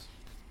films.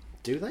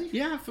 Do they?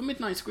 Yeah, for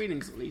midnight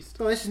screenings at least.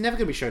 Well, this is never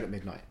going to be shown at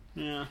midnight.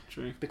 Yeah,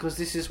 true. Because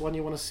this is one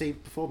you want to see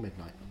before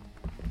midnight.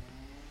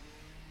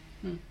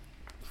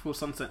 Before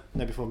sunset.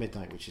 No, before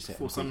midnight, which is set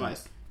Before on a Greek sunrise.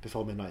 island.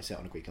 Before midnight, set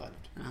on a Greek island.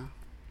 Ah.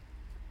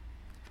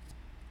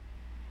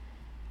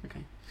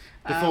 Okay.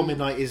 Before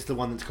midnight is the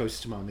one that's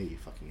closest to Mamma Mia, you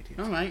fucking idiot.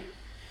 Alright.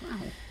 Wow.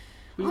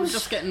 We were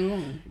just getting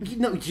along.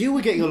 No, you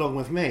were getting along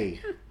with me.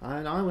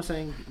 And I was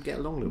saying, get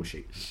along, little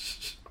sheep.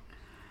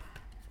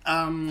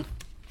 I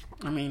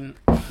mean,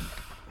 I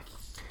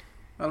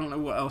don't know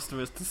what else there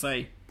is to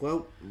say.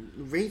 Well,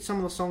 read some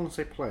of the songs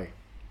they play.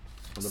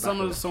 On the Some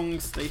back of the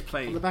songs they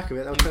play. On the back of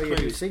it, they'll tell you who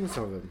include- sings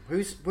some of them.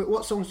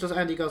 What songs does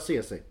Andy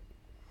Garcia sing?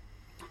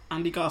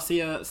 Andy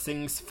Garcia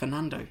sings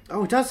Fernando.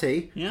 Oh, does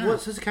he? Yeah.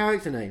 What's his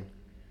character name?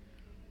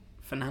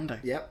 Fernando.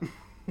 Yep.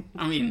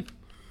 I mean,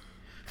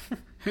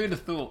 who'd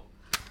have thought?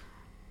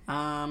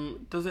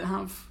 Does it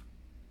have?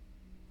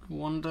 I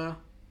wonder.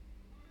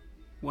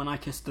 When I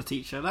Kissed the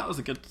Teacher. That was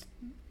a good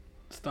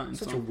starting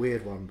Such song. a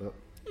weird one, but...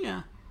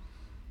 Yeah.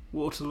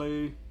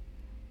 Waterloo.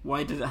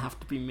 Why Did It Have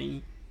to Be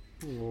Me?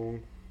 Oh.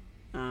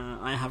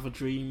 I Have a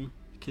Dream.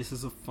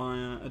 Kisses of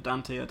Fire.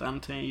 Adante,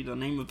 Adante. The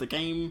Name of the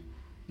Game.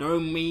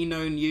 Knowing Me,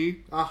 Knowing You.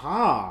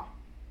 Aha!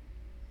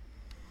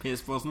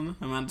 Pierce Brosnan,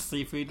 Amanda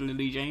Seyfried,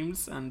 Lily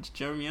James, and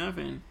Jeremy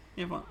Irvine.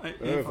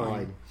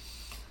 Irvine.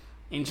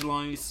 Angel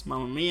Eyes,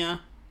 Mamma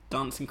Mia,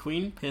 Dancing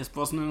Queen, Pierce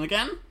Brosnan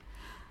again.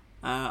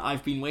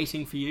 I've Been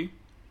Waiting for You.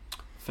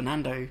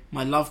 Fernando,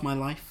 My Love, My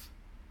Life.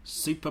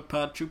 Super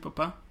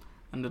Trooper,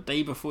 and The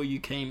Day Before You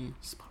Came.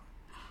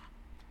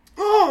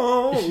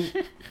 Oh!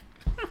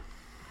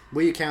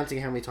 Were you counting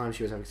how many times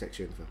she was having sex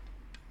with Jennifer?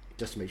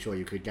 Just to make sure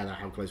you could gather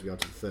how close we are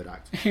to the third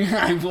act.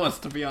 I was,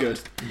 to be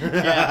honest.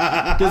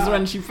 Yeah, because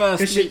when she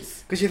first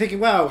meets... Because you're thinking,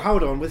 well,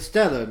 hold on, with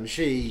Stellan,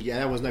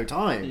 there was no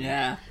time.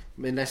 Yeah.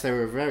 Unless they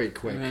were very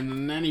quick.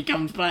 And then he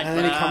comes back. And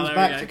then he comes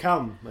back to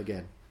come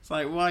again. It's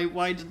like,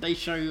 why did they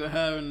show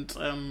her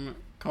and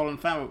Colin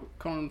Farrell?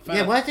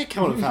 Yeah, why did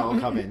Colin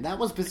Farrell come in? That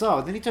was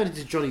bizarre. Then he turned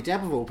into Johnny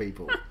Depp of all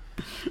people.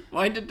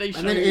 Why did they show...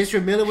 And then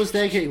Ezra Miller was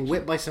there getting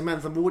whipped by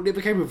Samantha Morton. It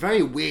became a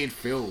very weird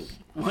film.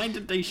 Why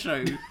did they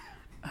show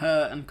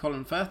her and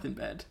Colin Firth in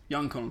bed?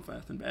 Young Colin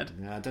Firth in bed.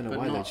 Yeah, I don't know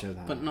why they showed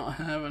that. But not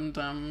her and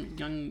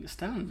young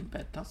Stellan in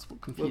bed. That's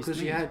what confused me. Well,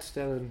 because you had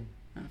Stellan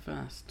at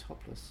first.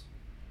 Topless.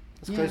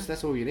 That's close,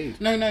 that's all you need.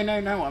 No.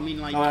 I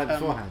mean, like...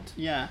 beforehand.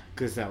 Yeah.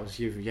 Because that was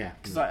you, yeah.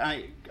 Because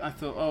I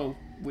thought,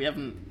 we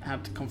haven't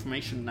had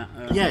confirmation that...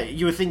 yeah,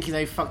 you were thinking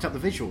they fucked up the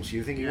visuals. You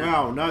were thinking,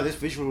 wow, no, this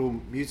visual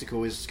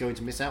musical is going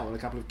to miss out on a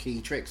couple of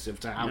key tricks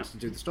of how to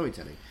do the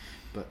storytelling.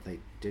 But they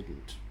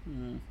didn't.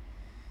 Mm.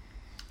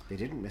 They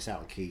didn't miss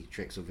out on key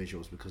tricks or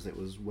visuals because it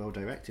was well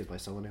directed by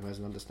someone who has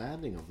an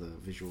understanding of the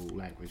visual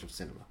language of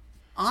cinema.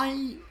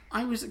 I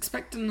was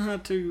expecting her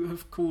to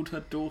have called her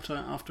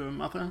daughter after her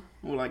mother,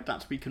 or like that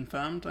to be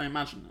confirmed. I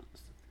imagine that.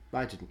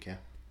 I didn't care.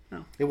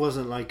 No. It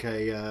wasn't like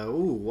a,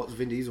 what's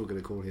Vin Diesel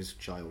going to call his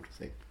child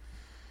thing.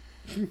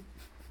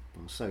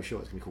 I'm so sure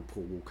it's going to be called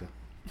Paul Walker.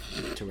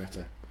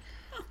 Toretto.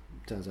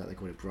 Turns out they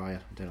call it Briar.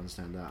 I don't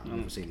understand that. I've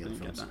never seen the other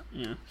films.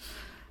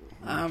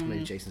 Yeah.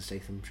 Maybe Jason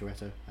Statham,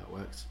 Toretto. That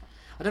works.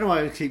 I don't know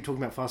why I keep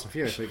talking about Fast and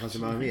Furious when it comes to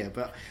Mamma Mia,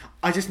 but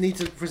I just need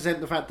to present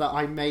the fact that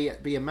I may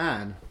be a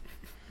man.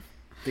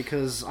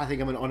 Because I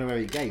think I'm an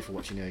honorary gay for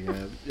watching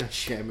a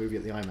Cher movie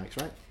at the IMAX,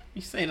 right?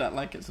 You say that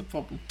like it's a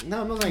problem.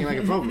 No, I'm not saying like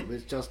a problem.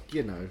 It's just,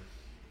 I'm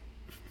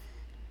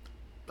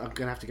going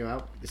to have to go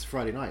out. It's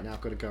Friday night now. I've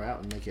got to go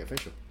out and make it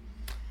official.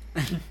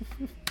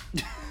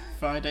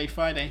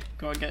 Friday.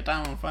 Gotta get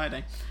down on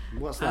Friday.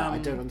 What's that? I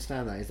don't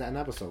understand that. Is that an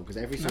ABBA song? Because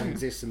every song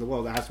exists in the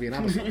world that has to be an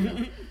ABBA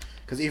song.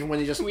 Because even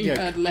when you just... We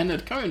had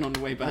Leonard Cohen on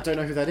the way back. I don't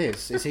know who that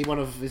is. Is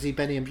he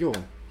Benny and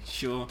Bjorn?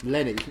 Sure.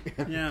 Lenny.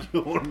 Yeah.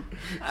 Bjorn.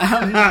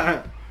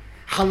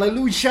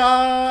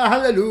 Hallelujah!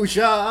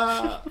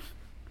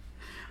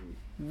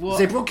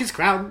 They broke his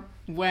crown.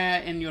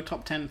 Where in your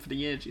top 10 for the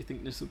year do you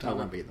think this will turn up? I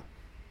won't be there.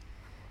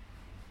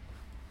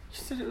 You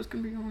said it was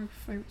going to be one of my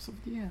favourites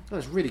of the year. Oh,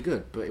 it's really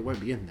good, but it won't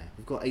be in there.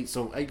 We've got 8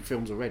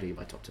 films already in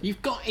my top 10.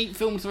 You've got 8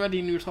 films already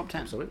in your top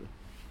 10? Absolutely.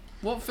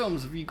 What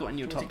films have you got in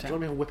your top 10? Do you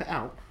want me to whip it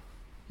out?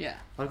 Yeah.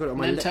 I've got it on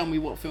my and then tell me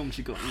what films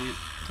you got in your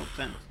top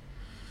 10.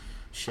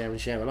 Share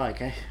and share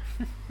alike, eh?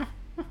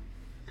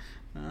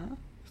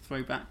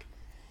 Throwback.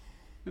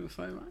 Do you want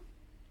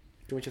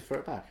me to throw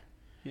it back?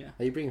 Yeah.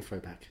 Are you bringing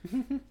throwback?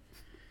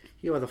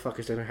 You other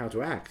fuckers don't know how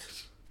to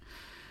act.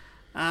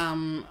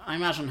 I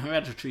imagine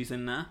Hereditary's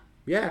in there.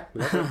 Yeah.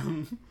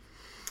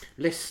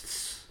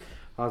 Lists.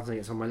 I don't think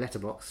it's on my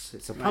letterbox.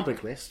 It's a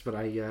public list, but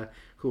I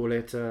call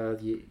it,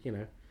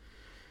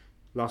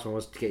 last one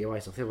was To Get Your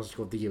Eyes Off. The other one's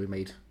called The Year We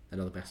Made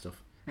Another Best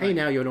Of. Right. Hey,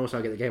 now you're an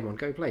all-star, get the game on.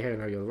 Go play. Hey,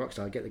 now you're the rock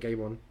star, get the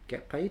game on.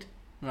 Get paid.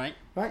 Right.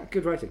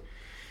 Good writing.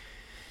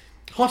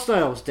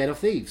 Hostiles, Den of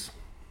Thieves.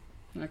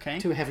 Okay.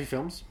 2 heavy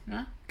films.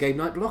 Yeah. Game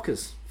Night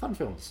Blockers. Fun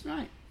films.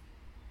 Right.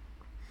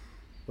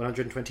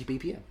 120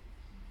 BPM.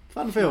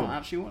 Fun film. I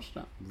actually watched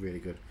that. Really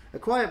good. A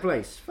Quiet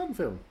Place. Fun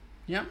film.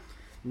 Yep.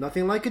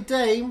 Nothing Like a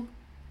Dame.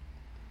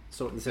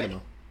 Saw it in the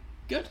cinema.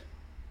 Good.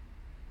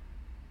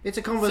 It's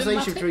a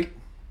conversation between...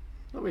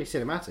 Not really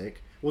cinematic.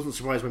 Wasn't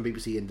surprised when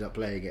BBC ended up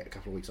playing it a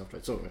couple of weeks after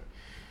I saw it.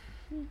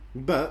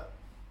 But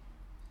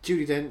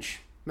Judi Dench,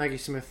 Maggie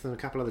Smith and a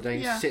couple other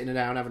dames sitting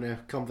down having a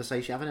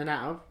conversation, having an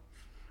hour,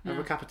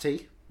 having a cup of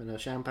tea and a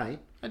champagne.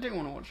 I didn't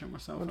want to watch it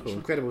myself.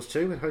 Wonderful. Incredibles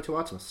 2 and Hotel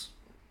Artemis.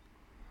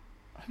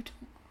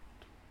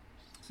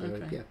 So,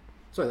 okay. Yeah.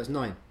 Sorry, that's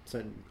 9.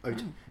 So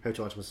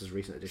Hotel Artemis is a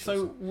recent edition.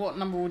 So what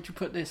number would you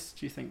put this,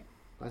 do you think?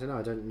 I don't know.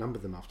 I don't number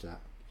them after that.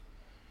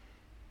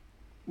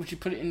 Would you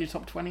put it in your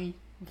top 20?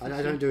 I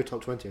don't do a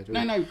top 20. I do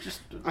no,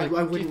 just... I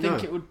wouldn't know.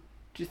 Do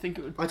you think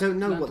it would... I don't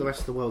know what the rest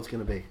of the world's going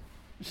to be.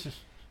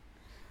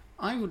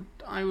 I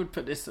would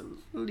put this at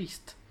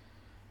least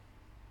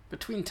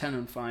between 10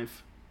 and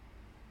 5.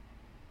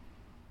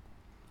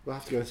 We'll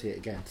have to go and see it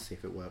again to see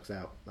if it works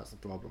out. That's the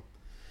problem.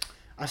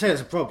 I say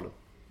it's a problem.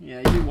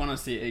 Yeah, you want to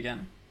see it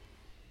again.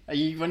 When are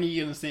you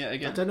going to see it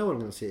again? I don't know when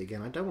I'm going to see it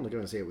again. I don't want to go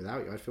and see it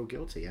without you. I'd feel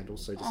guilty and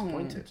also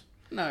disappointed.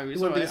 No, It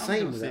it's wouldn't be alright. the I'm same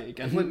gonna with see that. it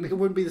again. It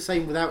wouldn't be the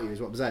same without you, is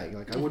what I'm saying.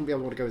 Like, I wouldn't be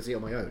able to go and see it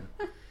on my own.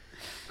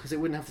 Because it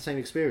wouldn't have the same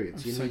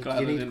experience. I'm so glad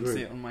I didn't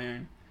see it on my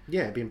own.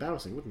 Yeah, it'd be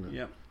embarrassing, wouldn't it?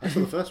 Yep. I saw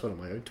the first one on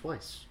my own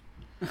twice.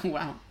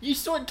 Wow. You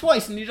saw it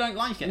twice and you don't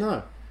like it?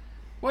 No.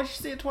 Why did you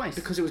see it twice?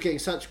 Because it was getting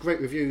such great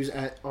reviews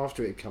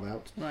after it had come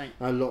out. Right.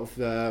 A lot of,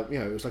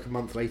 it was like a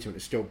month later and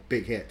it's still a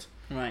big hit.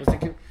 Right. I was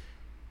thinking,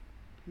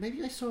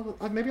 maybe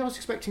I was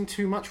expecting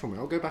too much from it.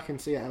 I'll go back and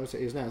see it as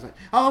it is now. It's like,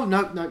 oh,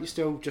 no, you're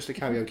still just a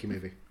karaoke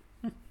movie.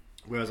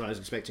 Whereas I was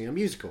expecting a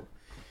musical.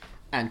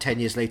 And 10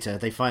 years later,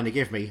 they finally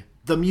give me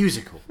the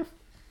musical.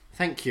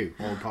 Thank you,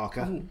 Oral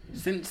Parker. Ooh,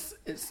 since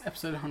it's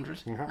episode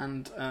 100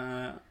 and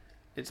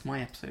it's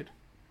my episode.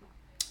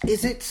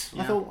 Is it?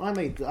 Yeah. I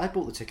thought I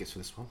bought the tickets for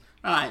this one.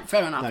 Alright,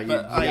 fair enough. No, you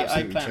but I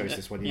absolutely planned chose it.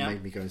 this one. You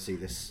made me go and see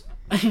this.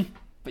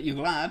 But you're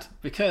glad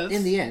because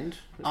in the end,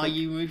 are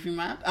you movie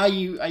mad? Are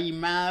you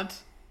mad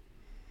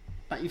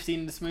that you've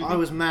seen this movie? I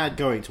was mad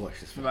going to watch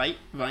this film.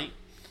 Right.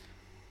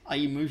 Are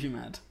you movie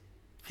mad?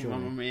 For Johnny.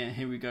 Mamma Mia,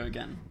 Here We Go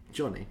Again.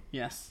 Johnny?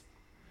 Yes.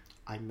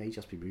 I may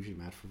just be movie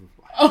mad for.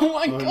 Oh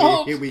my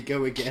god! Here we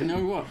go again. Do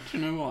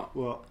you know what?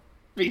 What?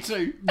 Me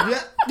too.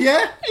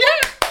 Yeah.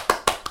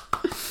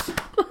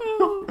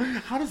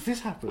 How does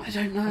this happen? I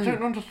don't know. I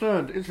don't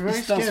understand. It's very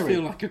This scary. does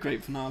feel like a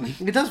great finale.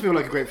 It does feel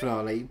like a great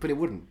finale, but it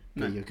wouldn't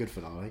No. be a good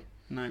finale.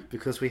 No.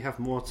 Because we have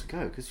more to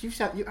go. Because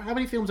how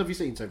many films have you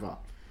seen so far?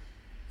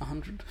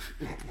 100.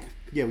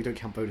 Yeah, we don't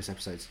count bonus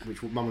episodes,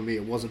 which Mamma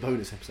Mia was a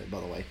bonus episode, by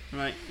the way.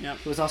 Right, yeah.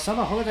 It was our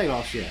summer holiday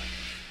last year.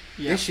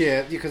 Yeah. This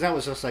year, because that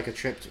was just like a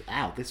trip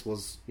to, this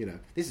was,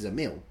 this is a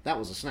meal. That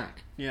was a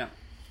snack. Yeah.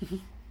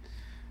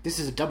 This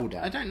is a double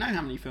down. I don't know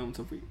how many films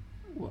have we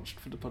watched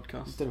for the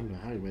podcast. I don't know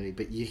how many,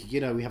 but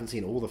you know we haven't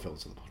seen all the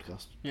films for the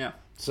podcast. Yeah.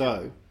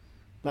 So,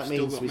 that We've still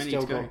means got we've many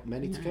still to go. got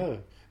many to Yeah. go.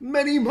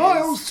 Many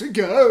miles to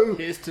go!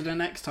 Here's to the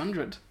next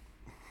 100.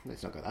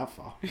 Let's not go that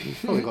far.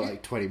 Probably got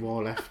like 20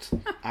 more left,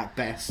 at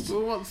best.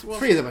 Well, what's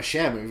 3 of them are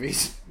share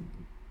movies.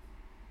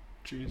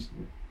 Jeez.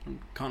 I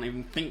can't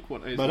even think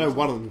what those But I know ones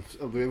one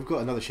are. of them, we've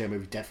got another share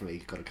movie definitely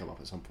got to come up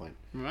at some point.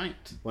 Right.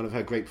 One of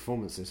her great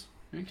performances.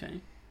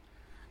 Okay.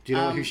 Do you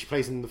know who she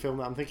plays in the film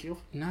that I'm thinking of?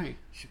 No.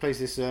 She plays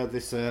this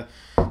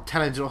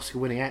talented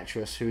Oscar-winning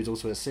actress who is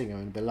also a singer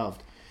and a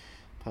beloved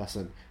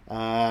person.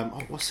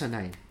 What's her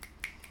name?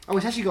 Oh,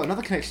 it's actually got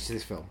another connection to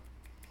this film.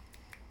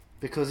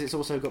 Because it's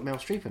also got Meryl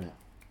Streep in it.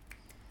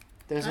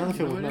 There's another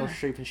film with Meryl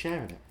Streep and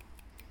Cher in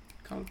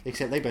it.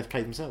 Except they both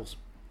play themselves.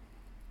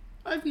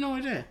 I have no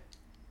idea.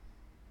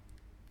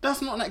 That's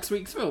not next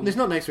week's film. It's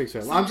not next week's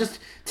film. I'm just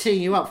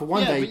teeing you up for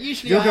one Yeah, day. but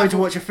usually You're I going have to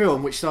a- watch a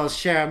film which stars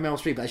Cher and Meryl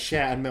Streep as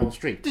Cher and Meryl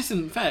Streep. This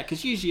isn't fair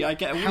because usually I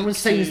get a week. How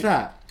insane is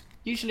that?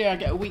 Usually I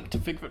get a week to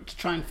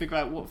try and figure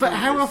out what. But film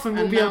how it is, often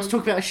will and we be able now- to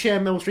talk about a Cher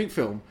and Meryl Streep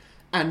film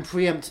and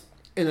preempt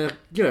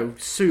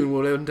soon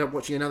we'll end up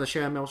watching another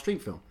Cher and Meryl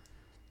Streep film?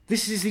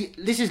 This is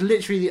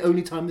literally the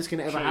only time this can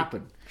ever True.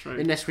 happen. True.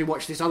 Unless we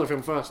watch this other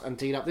film first and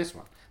teed up this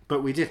one.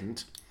 But we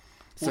didn't.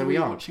 So What are we we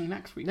are. watching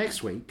next week?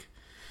 Next week.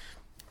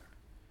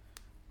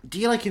 Do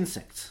you like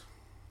insects?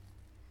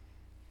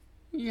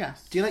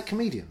 Yes. Do you like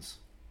comedians?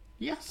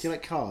 Yes. Do you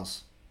like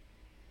cars?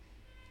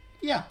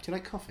 Yeah. Do you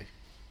like coffee?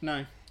 No.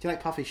 Do you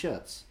like puffy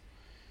shirts?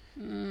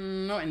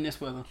 Not in this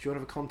weather. Do you want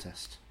to have a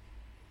contest?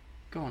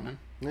 Go on then.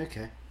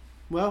 Okay.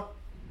 Well,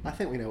 I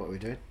think we know what we're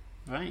doing.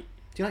 Right.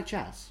 Do you like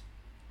jazz?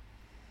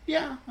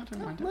 Yeah, I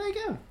don't mind it. There you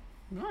go.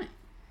 Right.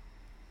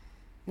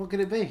 What could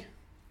it be?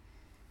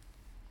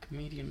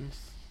 Comedians.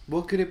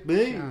 What could it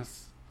be?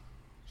 Yes.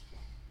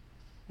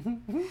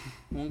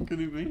 What could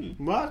it be?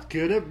 What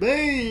could it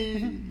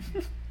be?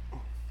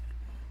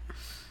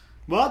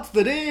 What's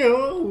the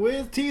deal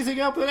with teasing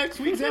up the next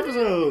week's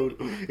episode?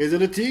 Is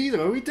it a tease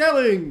or are we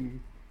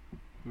telling?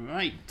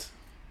 Right.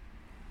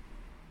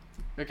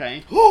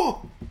 Okay.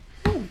 Oh,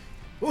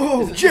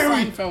 Is it the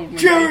Jerry! Seinfeld movie?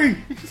 Jerry!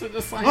 Is it the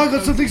Seinfeld? I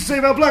got something to say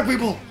about black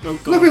people. Oh,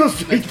 God. Let me on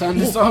straight. Let's turn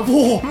this off.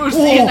 Whoa, We'll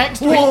see you whoa,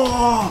 next week.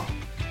 whoa.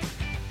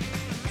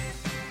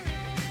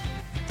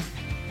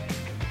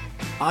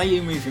 Are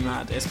You Movie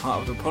Mad is part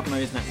of the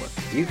Podnose Network.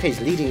 The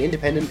UK's leading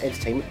independent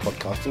entertainment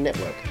podcasting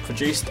network.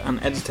 Produced and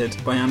edited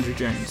by Andrew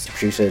Jones.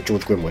 Producer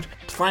George Grimwood.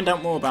 To find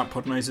out more about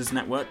Podnose's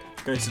network,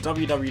 go to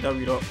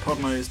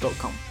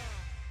www.podnose.com.